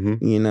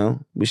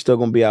 We're still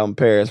going to be out in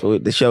Paris,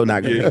 but the show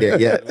not going to be there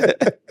yet.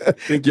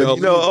 Think y'all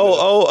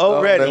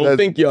already. I don't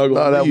think y'all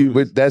gonna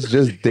leave. That's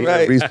just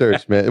data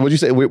research, man. What'd you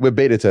say? We're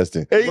beta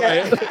testing.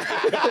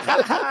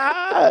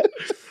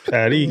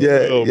 Patty.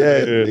 Yeah,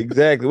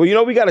 exactly.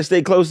 Well, we got to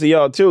stay close to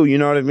y'all too. You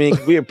know what I mean?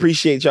 We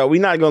appreciate y'all.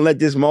 We're not going to let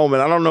this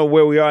moment. I don't know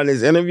where we are in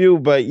this interview,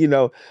 but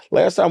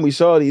last time we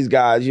saw these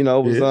guys, it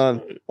was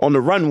on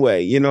the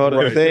runway. You know what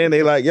I'm saying?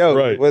 They like,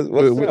 yo, what's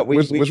up?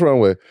 Which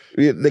runway?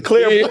 The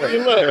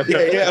Clearport.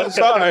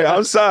 Yeah.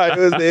 I'm sorry.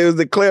 It was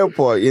the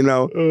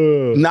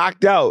Clearport.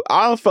 Knocked out.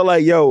 I felt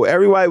like,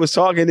 everybody was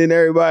talking, and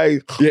everybody.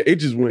 Yeah, it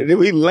just went. And then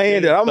we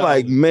landed. I'm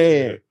like,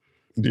 man.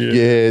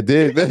 Yeah, it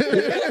did.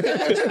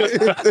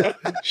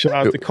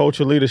 Shout out to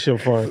Culture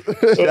Leadership Fund.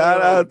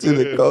 Shout out to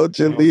the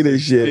Culture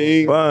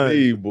Leadership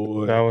Fund.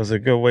 Boy. That was a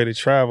good way to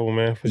travel,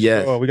 man. For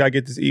sure. We got to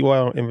get this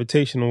EYL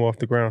Invitational off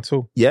the ground,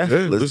 too. Yeah,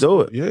 let's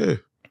do it. Yeah.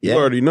 You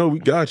already know we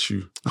got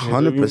you.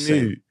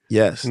 100%.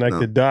 Yes. Connect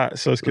the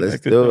dots. Let's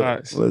connect the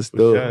dots. Let's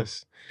do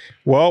it.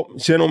 Well,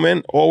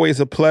 gentlemen, always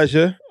a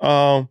pleasure.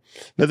 Let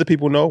the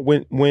people know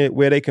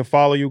where they can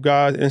follow you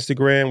guys,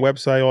 Instagram,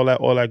 website,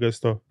 all that good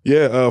stuff.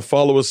 Yeah,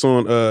 follow us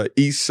on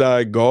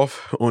Eastside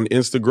Golf on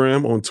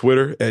Instagram, on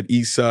Twitter at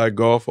Eastside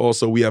Golf.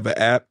 Also, we have an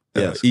app,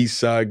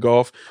 Eastside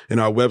Golf, and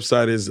our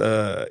website is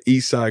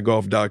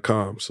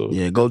eastsidegolf.com. So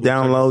go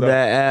download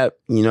that app.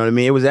 You know what I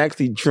mean? It was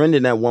actually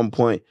trending at one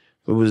point.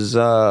 It was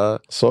on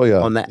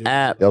the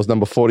app. That was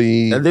number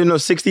 40. No,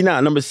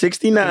 69. Number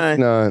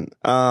 69.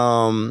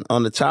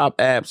 On the top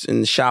apps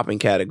in the shopping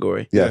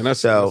category. Yeah, and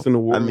that's in the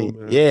world.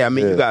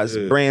 You guys,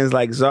 brands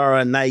like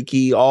Zara,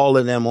 Nike, all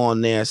of them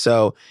on there.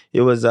 So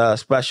it was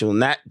special.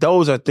 And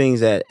those are things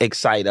that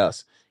excite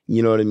us.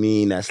 You know what I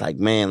mean? That's like,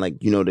 man,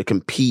 to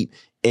compete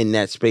in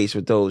that space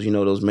with those,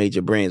 those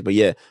major brands. But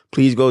yeah,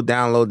 please go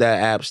download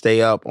that app.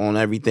 Stay up on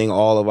everything.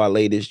 All of our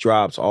latest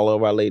drops, all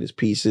of our latest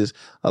pieces.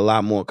 A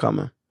lot more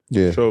coming.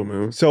 Yeah. Sure,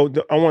 man. So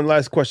I want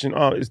last question.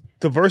 Is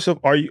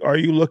are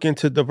you looking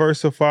to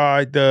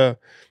diversify the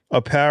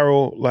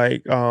apparel?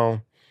 Like I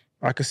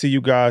could see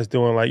you guys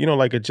doing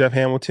like a Jeff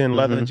Hamilton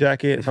leather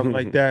jacket, something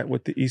like that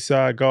with the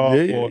Eastside Golf,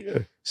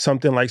 or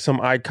something like some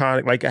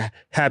iconic, like a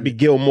Happy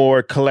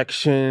Gilmore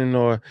collection,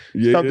 or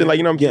something like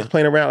I'm just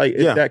playing around like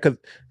that, because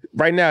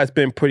right now it's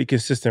been pretty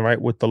consistent, right,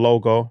 with the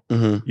logo.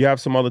 You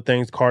have some other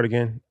things,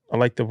 cardigan. I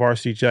like the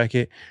varsity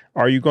jacket.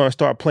 Are you going to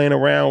start playing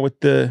around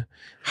with the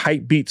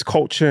hype beats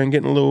culture and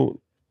getting a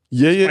little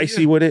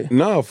spicy with it?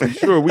 No, for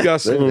sure. We got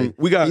some.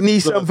 You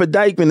need something for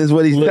Dykeman, is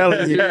what he's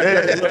telling you.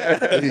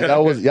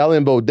 Y'all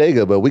in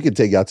bodega, but we can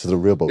take y'all to the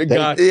real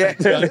bodega.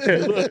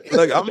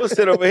 Look, I'm gonna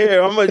sit over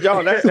here.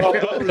 Y'all. That's all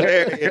over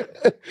there.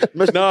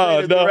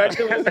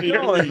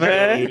 No,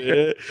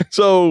 man.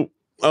 So.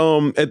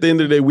 At the end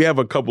of the day, we have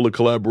a couple of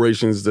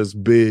collaborations that's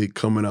big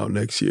coming out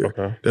next year.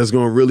 Okay. That's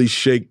going to really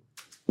shake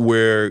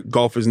where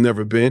golf has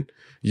never been,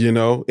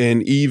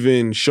 and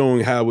even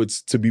showing how it's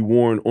to be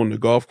worn on the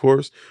golf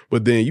course.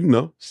 But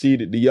then,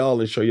 seed it to y'all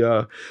and show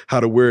y'all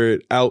how to wear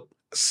it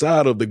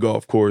outside of the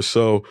golf course.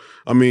 So,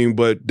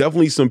 but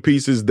definitely some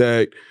pieces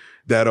that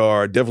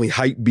are definitely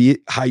hype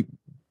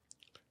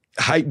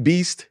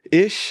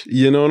beast-ish,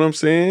 you know what I'm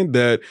saying?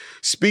 That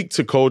speak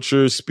to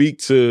culture, speak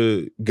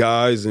to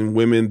guys and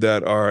women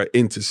that are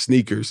into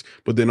sneakers,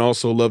 but then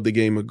also love the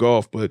game of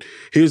golf. But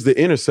here's the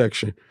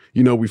intersection.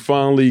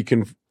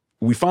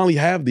 We finally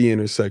have the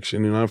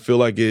intersection, and I feel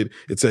like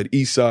it's at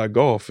Eastside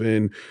Golf,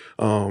 and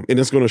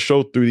it's going to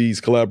show through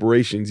these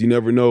collaborations. You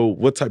never know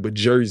what type of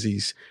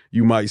jerseys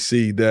you might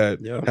see that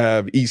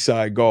have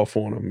Eastside Golf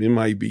on them. It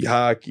might be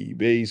hockey,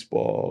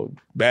 baseball,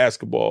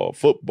 basketball,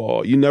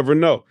 football. You never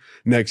know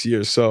next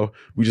year. So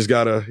we just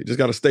gotta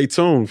stay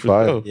tuned for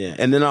sure. Yeah,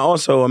 and then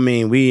also,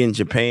 we in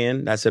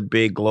Japan. That's a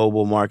big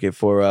global market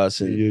for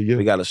us, and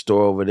we got a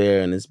store over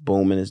there, and it's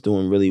booming. It's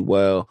doing really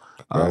well.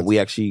 We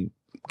actually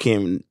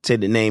can't say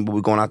the name, but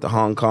we're going out to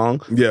Hong Kong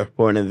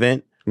for an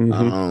event.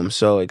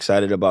 So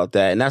excited about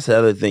that. And that's the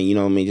other thing,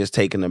 just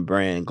taking the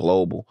brand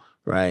global.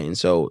 right? And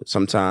so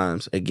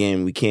sometimes,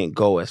 again, we can't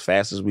go as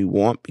fast as we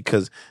want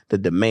because the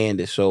demand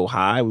is so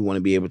high. We want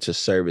to be able to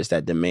service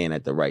that demand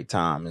at the right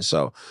time. And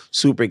so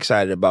super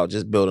excited about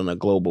just building a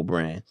global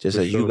brand, just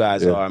as you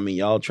guys are. I mean,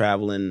 y'all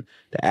traveling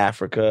to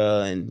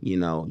Africa and, you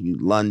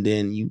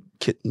London, you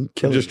killing.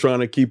 Just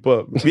trying to keep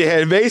up.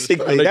 Yeah,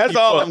 basically. That's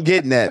all I'm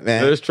getting at,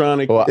 man. Just trying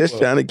to keep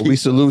up. We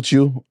salute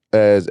you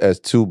as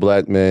 2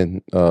 black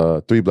men,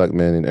 3 black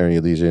men in Earn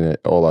Your Leisure and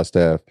all our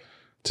staff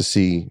to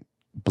see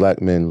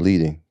black men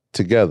leading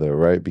together,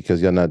 right?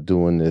 Because you're not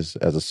doing this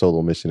as a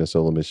solo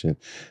mission.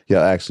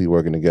 You're actually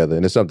working together.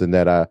 And it's something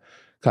that I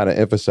kind of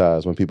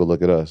emphasize when people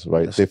look at us,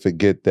 right? They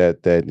forget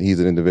that he's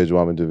an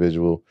individual, I'm an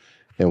individual,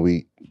 and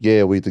we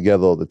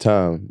together all the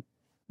time,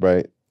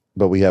 right?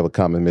 But we have a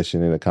common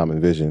mission and a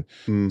common vision.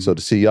 So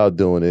to see y'all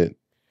doing it,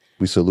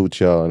 we salute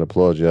y'all and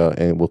applaud y'all,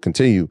 and we'll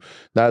continue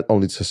not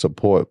only to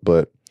support,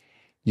 but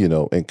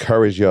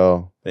encourage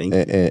y'all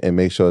and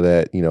make sure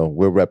that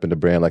we're repping the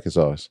brand like it's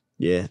ours.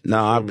 Yeah, no,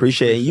 I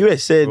appreciate it. You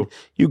had said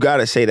you got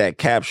to say that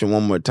caption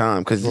one more time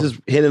because just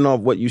hitting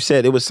off what you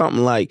said, it was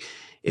something like,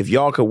 if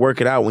y'all could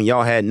work it out when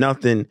y'all had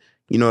nothing,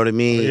 you know what I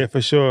mean? Yeah,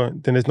 for sure.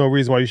 Then there's no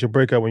reason why you should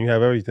break up when you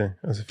have everything.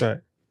 That's a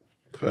fact.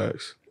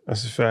 Facts.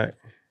 That's a fact.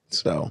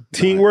 So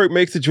teamwork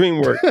makes the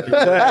dream work.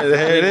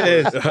 There it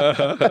is.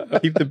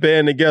 Keep the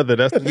band together.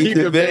 That's keep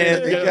the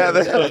band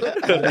together.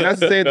 And that's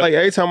the same. Like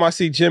every time I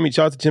see Jim, he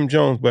shouts to Jim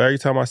Jones, but every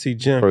time I see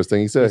Jim, first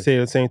thing he said, say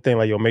the same thing.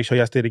 Like, yo, make sure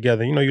y'all stay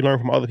together. You learn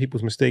from other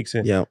people's mistakes,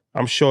 and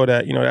I'm sure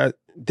that that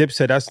Dip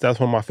said that's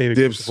one of my favorite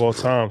groups of all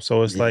time.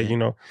 So it's like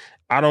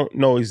I don't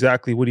know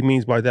exactly what he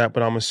means by that,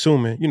 but I'm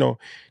assuming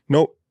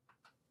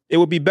it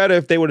would be better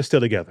if they were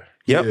still together.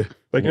 Yep. Yeah.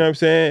 Like, you know what I'm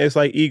saying? It's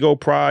like ego,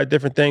 pride,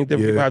 different things.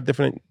 Different people have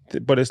different,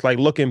 but it's like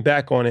looking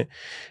back on it,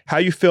 how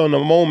you feel in the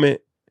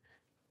moment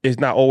is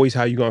not always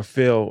how you're going to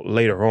feel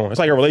later on. It's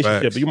like a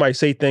relationship. But you might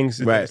say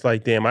things, it's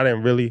like, damn,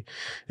 it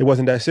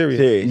wasn't that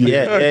serious.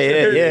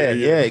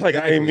 Yeah. Like,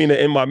 I didn't mean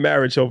to end my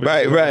marriage over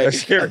right.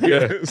 That's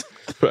serious.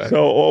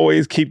 So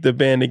always keep the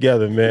band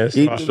together, man.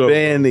 Keep the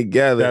band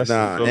together.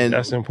 And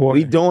that's important.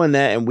 We doing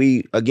that, and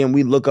we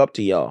look up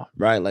to y'all,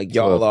 right? Like,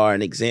 y'all are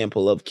an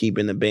example of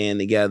keeping the band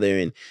together,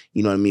 and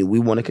you know what I mean? We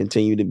want to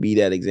continue to be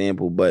that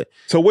example. But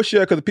so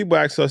because people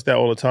ask us that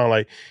all the time,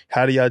 like,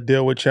 how do y'all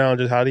deal with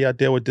challenges? How do y'all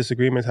deal with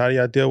disagreements? How do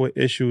y'all deal with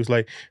issues?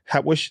 Like,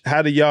 how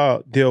do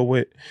y'all deal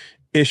with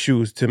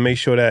issues to make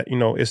sure that,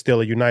 it's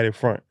still a united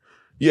front?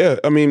 Yeah,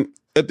 I mean,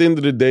 at the end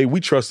of the day, we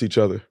trust each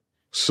other.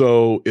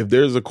 So if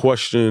there's a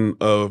question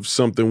of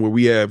something where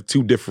we have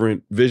 2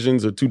 different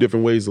visions or 2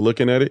 different ways of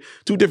looking at it,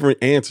 2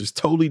 different answers,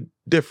 totally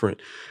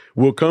different,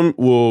 we'll come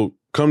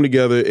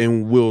together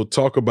and we'll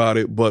talk about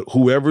it. But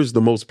whoever's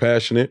the most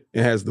passionate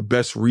and has the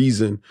best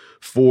reason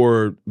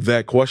for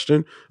that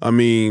question, I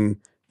mean,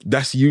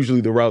 that's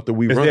usually the route that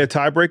we run. Is there a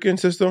tie-breaking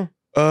system?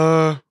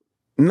 Not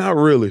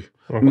really.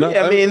 No,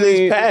 I mean,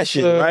 it's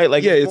passion, right?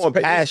 Like, it's more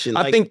passion.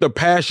 I think the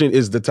passion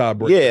is the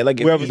tiebreaker. Yeah, like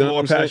whoever's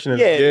more passionate.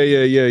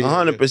 Yeah.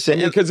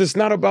 100%. Because it's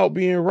not about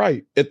being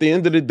right. At the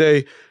end of the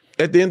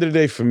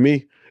day, for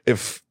me,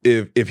 if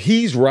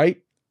he's right,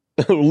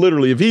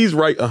 literally, if he's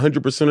right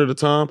 100% of the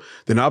time,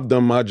 then I've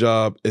done my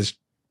job as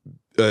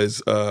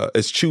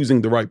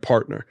choosing the right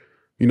partner.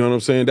 You know what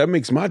I'm saying? That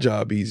makes my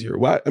job easier.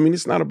 Why? I mean,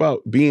 it's not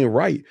about being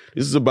right.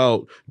 This is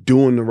about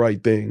doing the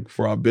right thing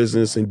for our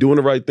business and doing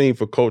the right thing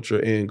for culture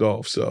and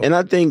golf. So, and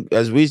I think,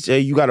 as we say,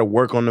 you got to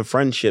work on the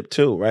friendship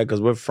too, right?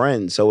 Because we're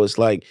friends. So it's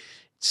like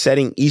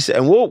setting Eastside,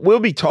 and we'll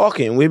be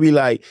talking. We'll be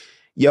like,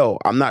 yo,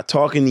 I'm not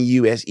talking to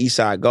you as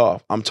Eastside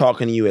Golf. I'm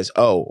talking to you as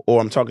O,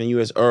 or I'm talking to you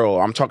as Earl.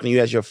 I'm talking to you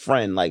as your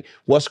friend. Like,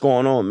 what's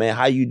going on, man?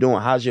 How you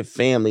doing? How's your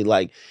family?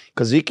 Like,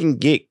 because it can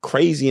get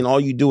crazy and all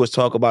you do is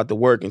talk about the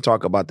work and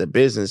talk about the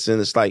business. And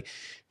it's like,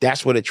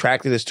 that's what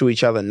attracted us to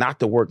each other, not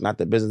the work, not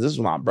the business. This is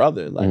my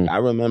brother. Like, I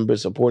remember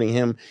supporting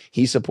him.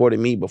 He supported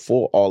me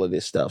before all of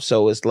this stuff.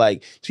 So it's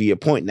like, to your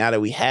point, now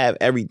that we have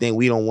everything,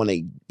 we don't want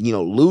to,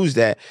 lose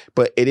that.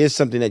 But it is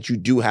something that you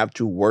do have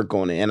to work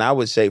on it. And I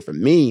would say for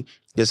me,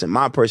 just in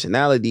my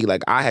personality,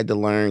 like, I had to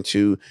learn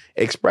to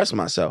express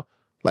myself.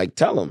 Like,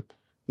 tell them,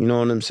 you know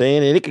what I'm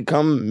saying? And it could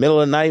come middle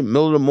of the night,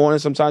 middle of the morning.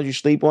 Sometimes you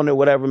sleep on it,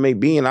 whatever it may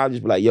be. And I'll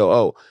just be like,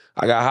 yo,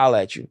 I got to holler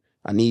at you.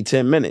 I need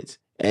 10 minutes.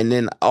 And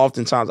then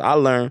oftentimes I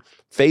learn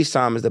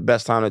FaceTime is the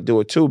best time to do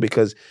it too,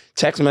 because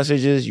text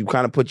messages, you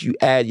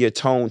add your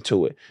tone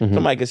to it.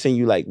 Somebody can send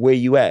you like, where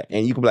you at?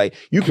 And you can be like,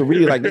 you can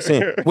read it like they're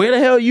saying, where the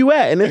hell you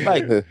at? And it's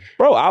like,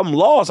 bro, I'm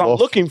lost. I'm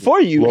looking for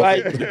you.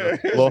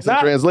 Lost in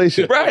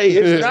translation. Right.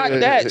 It's not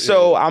that.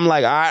 So I'm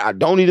like, I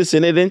don't need to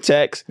send it in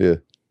text. Yeah.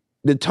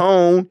 The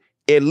tone,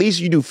 at least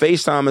you do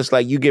FaceTime, it's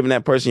like you giving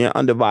that person your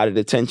undivided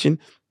attention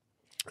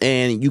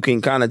and you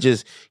can kind of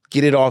just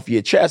get it off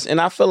your chest.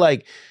 And I feel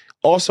like,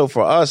 also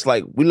for us,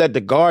 like, we let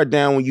the guard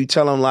down when you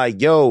tell him, like,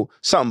 yo,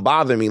 something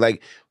bothered me.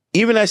 Like,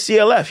 even at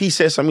CLF, he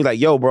said something like,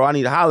 yo, bro, I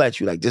need to holler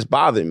at you. Like, this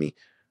bothered me.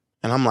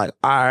 And I'm like,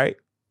 all right.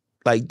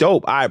 Like,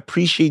 dope. I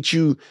appreciate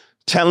you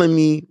telling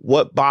me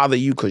what bothered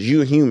you because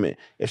you're human.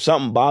 If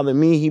something bothered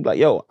me, he'd be like,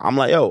 yo, I'm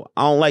like, yo,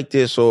 I don't like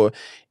this.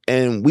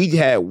 And we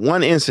had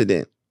one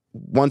incident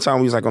one time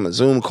we was like on a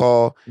Zoom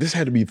call. This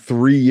had to be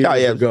 3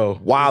 years ago.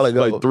 While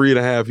ago. Like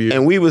 3.5 years.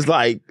 And we was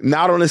like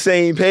not on the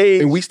same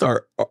page. And we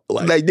start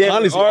like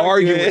honestly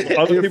arguing with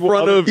other people in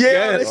front of we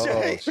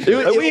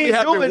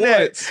ain't doing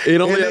that.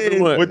 It only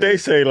happened once. What they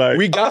say, like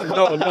we got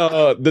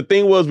the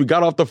thing was we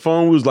got off the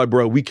phone, we was like,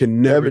 bro, we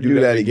can never do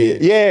that again.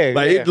 Yeah.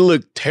 Like it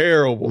looked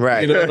terrible.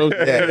 Right. You know what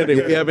I'm saying?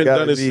 And we haven't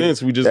done it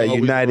since. We just that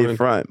united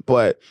front.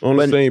 But on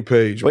the same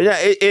page. But yeah,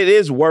 it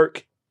is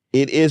work.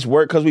 It is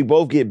work because we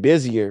both get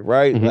busier,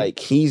 right? Mm-hmm. Like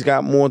he's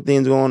got more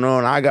things going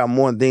on. I got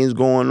more things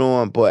going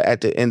on. But at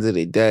the end of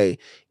the day,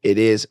 it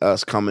is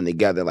us coming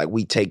together. Like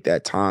we take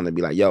that time to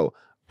be like, yo,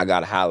 I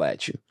got to holler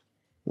at you.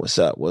 What's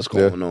up? What's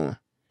going on?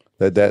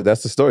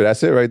 That's the story.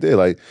 That's it right there.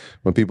 Like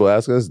when people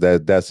ask us,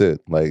 that's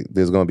it. Like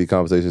there's going to be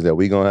conversations that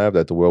we're going to have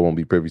that the world won't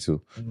be privy to.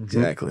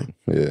 Exactly.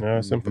 Yeah.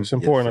 It's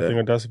important. I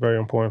think that's very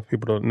important for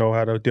people to know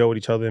how to deal with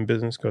each other in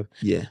business because,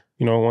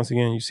 once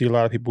again, you see a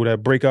lot of people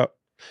that break up.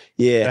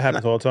 Yeah. That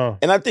happens all the time.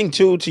 And I think,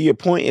 too, to your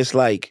point, it's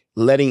like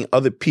letting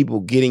other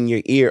people get in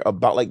your ear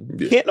about, like,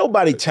 can't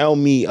nobody tell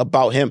me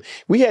about him.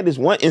 We had this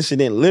one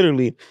incident,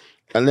 literally,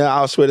 and then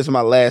I'll swear this is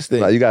my last thing.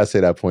 No, you got to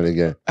say that point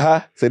again.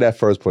 Huh? Say that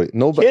first point.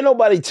 Can't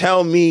nobody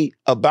tell me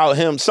about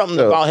him, something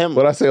about him.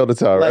 What I say all the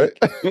time, like,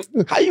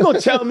 right? How you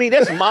gonna tell me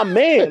that's my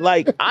man?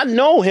 Like, I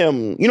know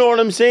him. You know what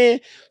I'm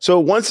saying? So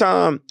one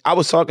time I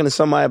was talking to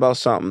somebody about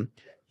something.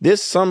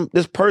 This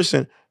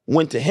person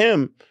went to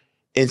him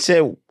and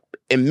said,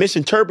 and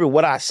misinterpret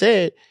what I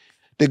said.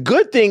 The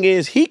good thing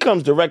is he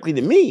comes directly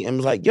to me and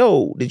was like,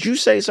 yo, did you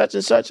say such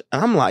and such?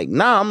 And I'm like,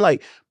 nah. I'm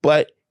like,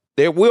 but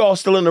we're all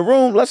still in the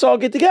room. Let's all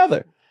get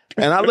together.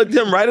 And I looked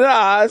him right in the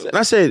eyes and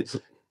I said,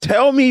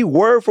 tell me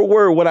word for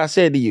word what I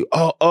said to you.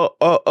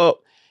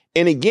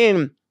 And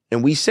again,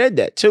 and we said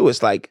that too.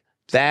 It's like,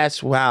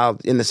 that's how,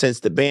 in the sense,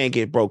 the band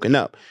get broken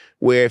up.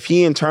 Where if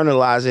he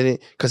internalizes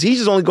it, because he's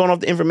just only going off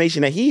the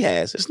information that he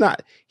has. It's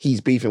not he's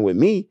beefing with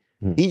me.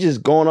 He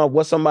just going off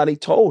what somebody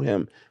told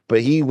him. But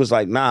he was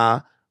like,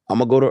 nah, I'm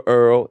going to go to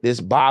Earl. This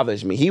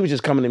bothers me. He was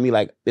just coming to me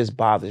like, this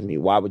bothers me.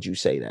 Why would you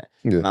say that?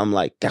 Yeah. And I'm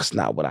like, that's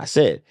not what I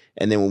said.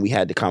 And then when we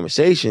had the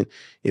conversation,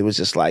 it was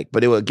just like,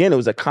 but it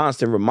was a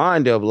constant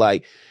reminder of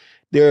like,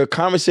 there are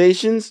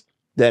conversations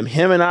that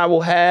him and I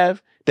will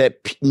have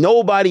that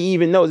nobody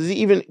even knows.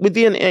 Even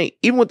within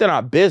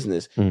our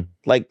business,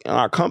 like in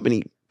our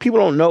company, people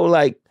don't know,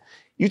 like,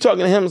 you talking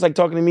to him, it's like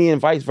talking to me and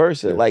vice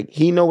versa. Yeah. Like,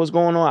 he know what's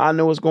going on, I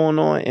know what's going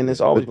on, and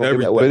it's always going to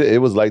be that way. But it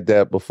was like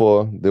that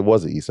before there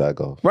was an Eastside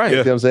Golf. Right. You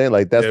know what I'm saying?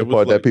 Like, that's the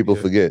part that people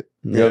forget.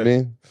 You know what I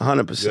mean?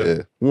 100%.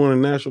 Yeah. We won a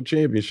national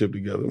championship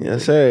together.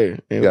 Yes, sir.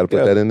 You got to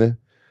put that in there.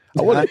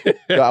 I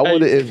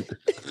wonder if,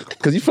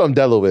 because you're from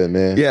Delaware,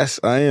 man. Yes,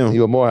 I am.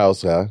 You're a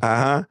Morehouse guy.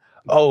 Uh-huh.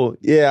 Oh,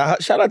 yeah.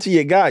 Shout out to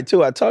your guy,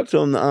 too. I talked to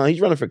him. He's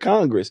running for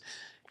Congress.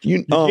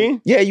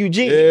 Eugene? Yeah,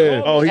 Eugene.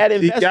 Yeah.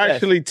 He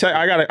actually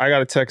I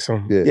gotta text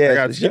him.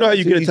 Yeah. You know how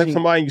you get to text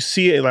somebody and you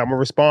see it and like, I'm gonna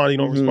respond, you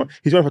don't respond.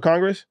 He's running for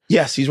Congress?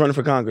 Yes, he's running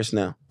for Congress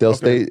now. Del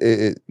State,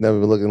 it never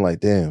been looking like,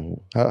 damn,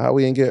 how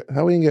we didn't get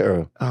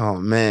Earl? Oh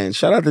man,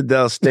 shout out to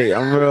Del State.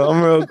 I'm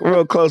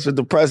real close with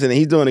the president.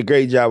 He's doing a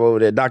great job over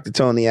there, Dr.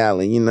 Tony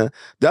Allen. You know,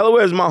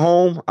 Delaware is my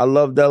home. I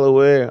love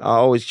Delaware. I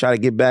always try to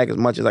get back as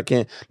much as I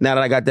can. Now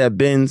that I got that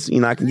Benz,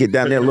 I can get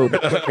down there a little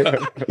bit quicker.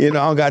 I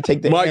don't gotta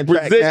take the Mike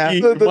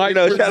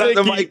Brzezinski. now. Shout out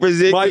to Mike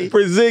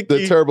Brzezinski.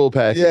 The turbo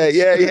package.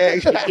 Yeah.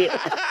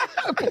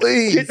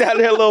 Please. Get down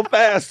there a little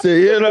faster,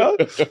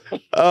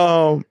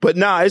 But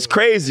nah, it's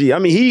crazy. I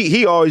mean,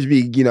 he always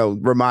be,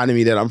 reminding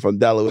me that I'm from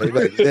Delaware.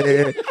 Like,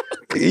 man,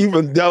 you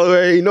from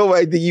Delaware, ain't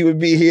nobody think you would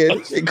be here.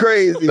 This shit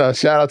crazy. No,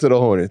 shout out to the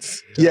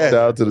Hornets. Yeah.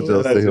 Shout out to the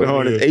Del State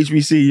Hornets.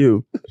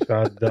 HBCU.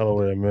 Shout out to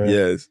Delaware, man.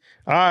 Yes.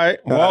 All right.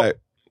 Well,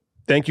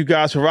 thank you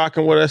guys for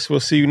rocking with us. We'll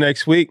see you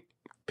next week.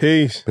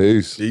 Peace.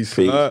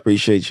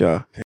 Appreciate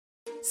y'all.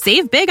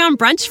 Save big on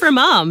brunch for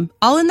mom,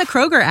 all in the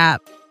Kroger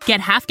app. Get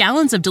half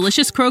gallons of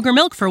delicious Kroger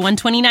milk for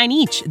 $1.29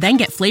 each. Then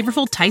get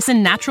flavorful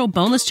Tyson natural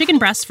boneless chicken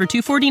breasts for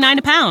 $2.49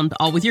 a pound,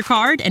 all with your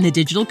card and a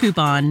digital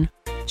coupon.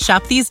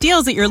 Shop these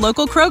deals at your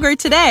local Kroger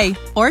today,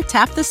 or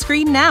tap the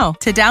screen now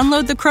to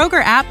download the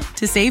Kroger app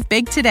to save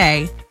big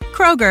today.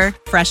 Kroger,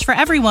 fresh for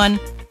everyone.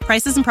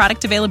 Prices and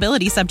product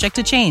availability subject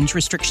to change.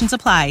 Restrictions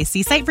apply.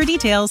 See site for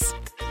details.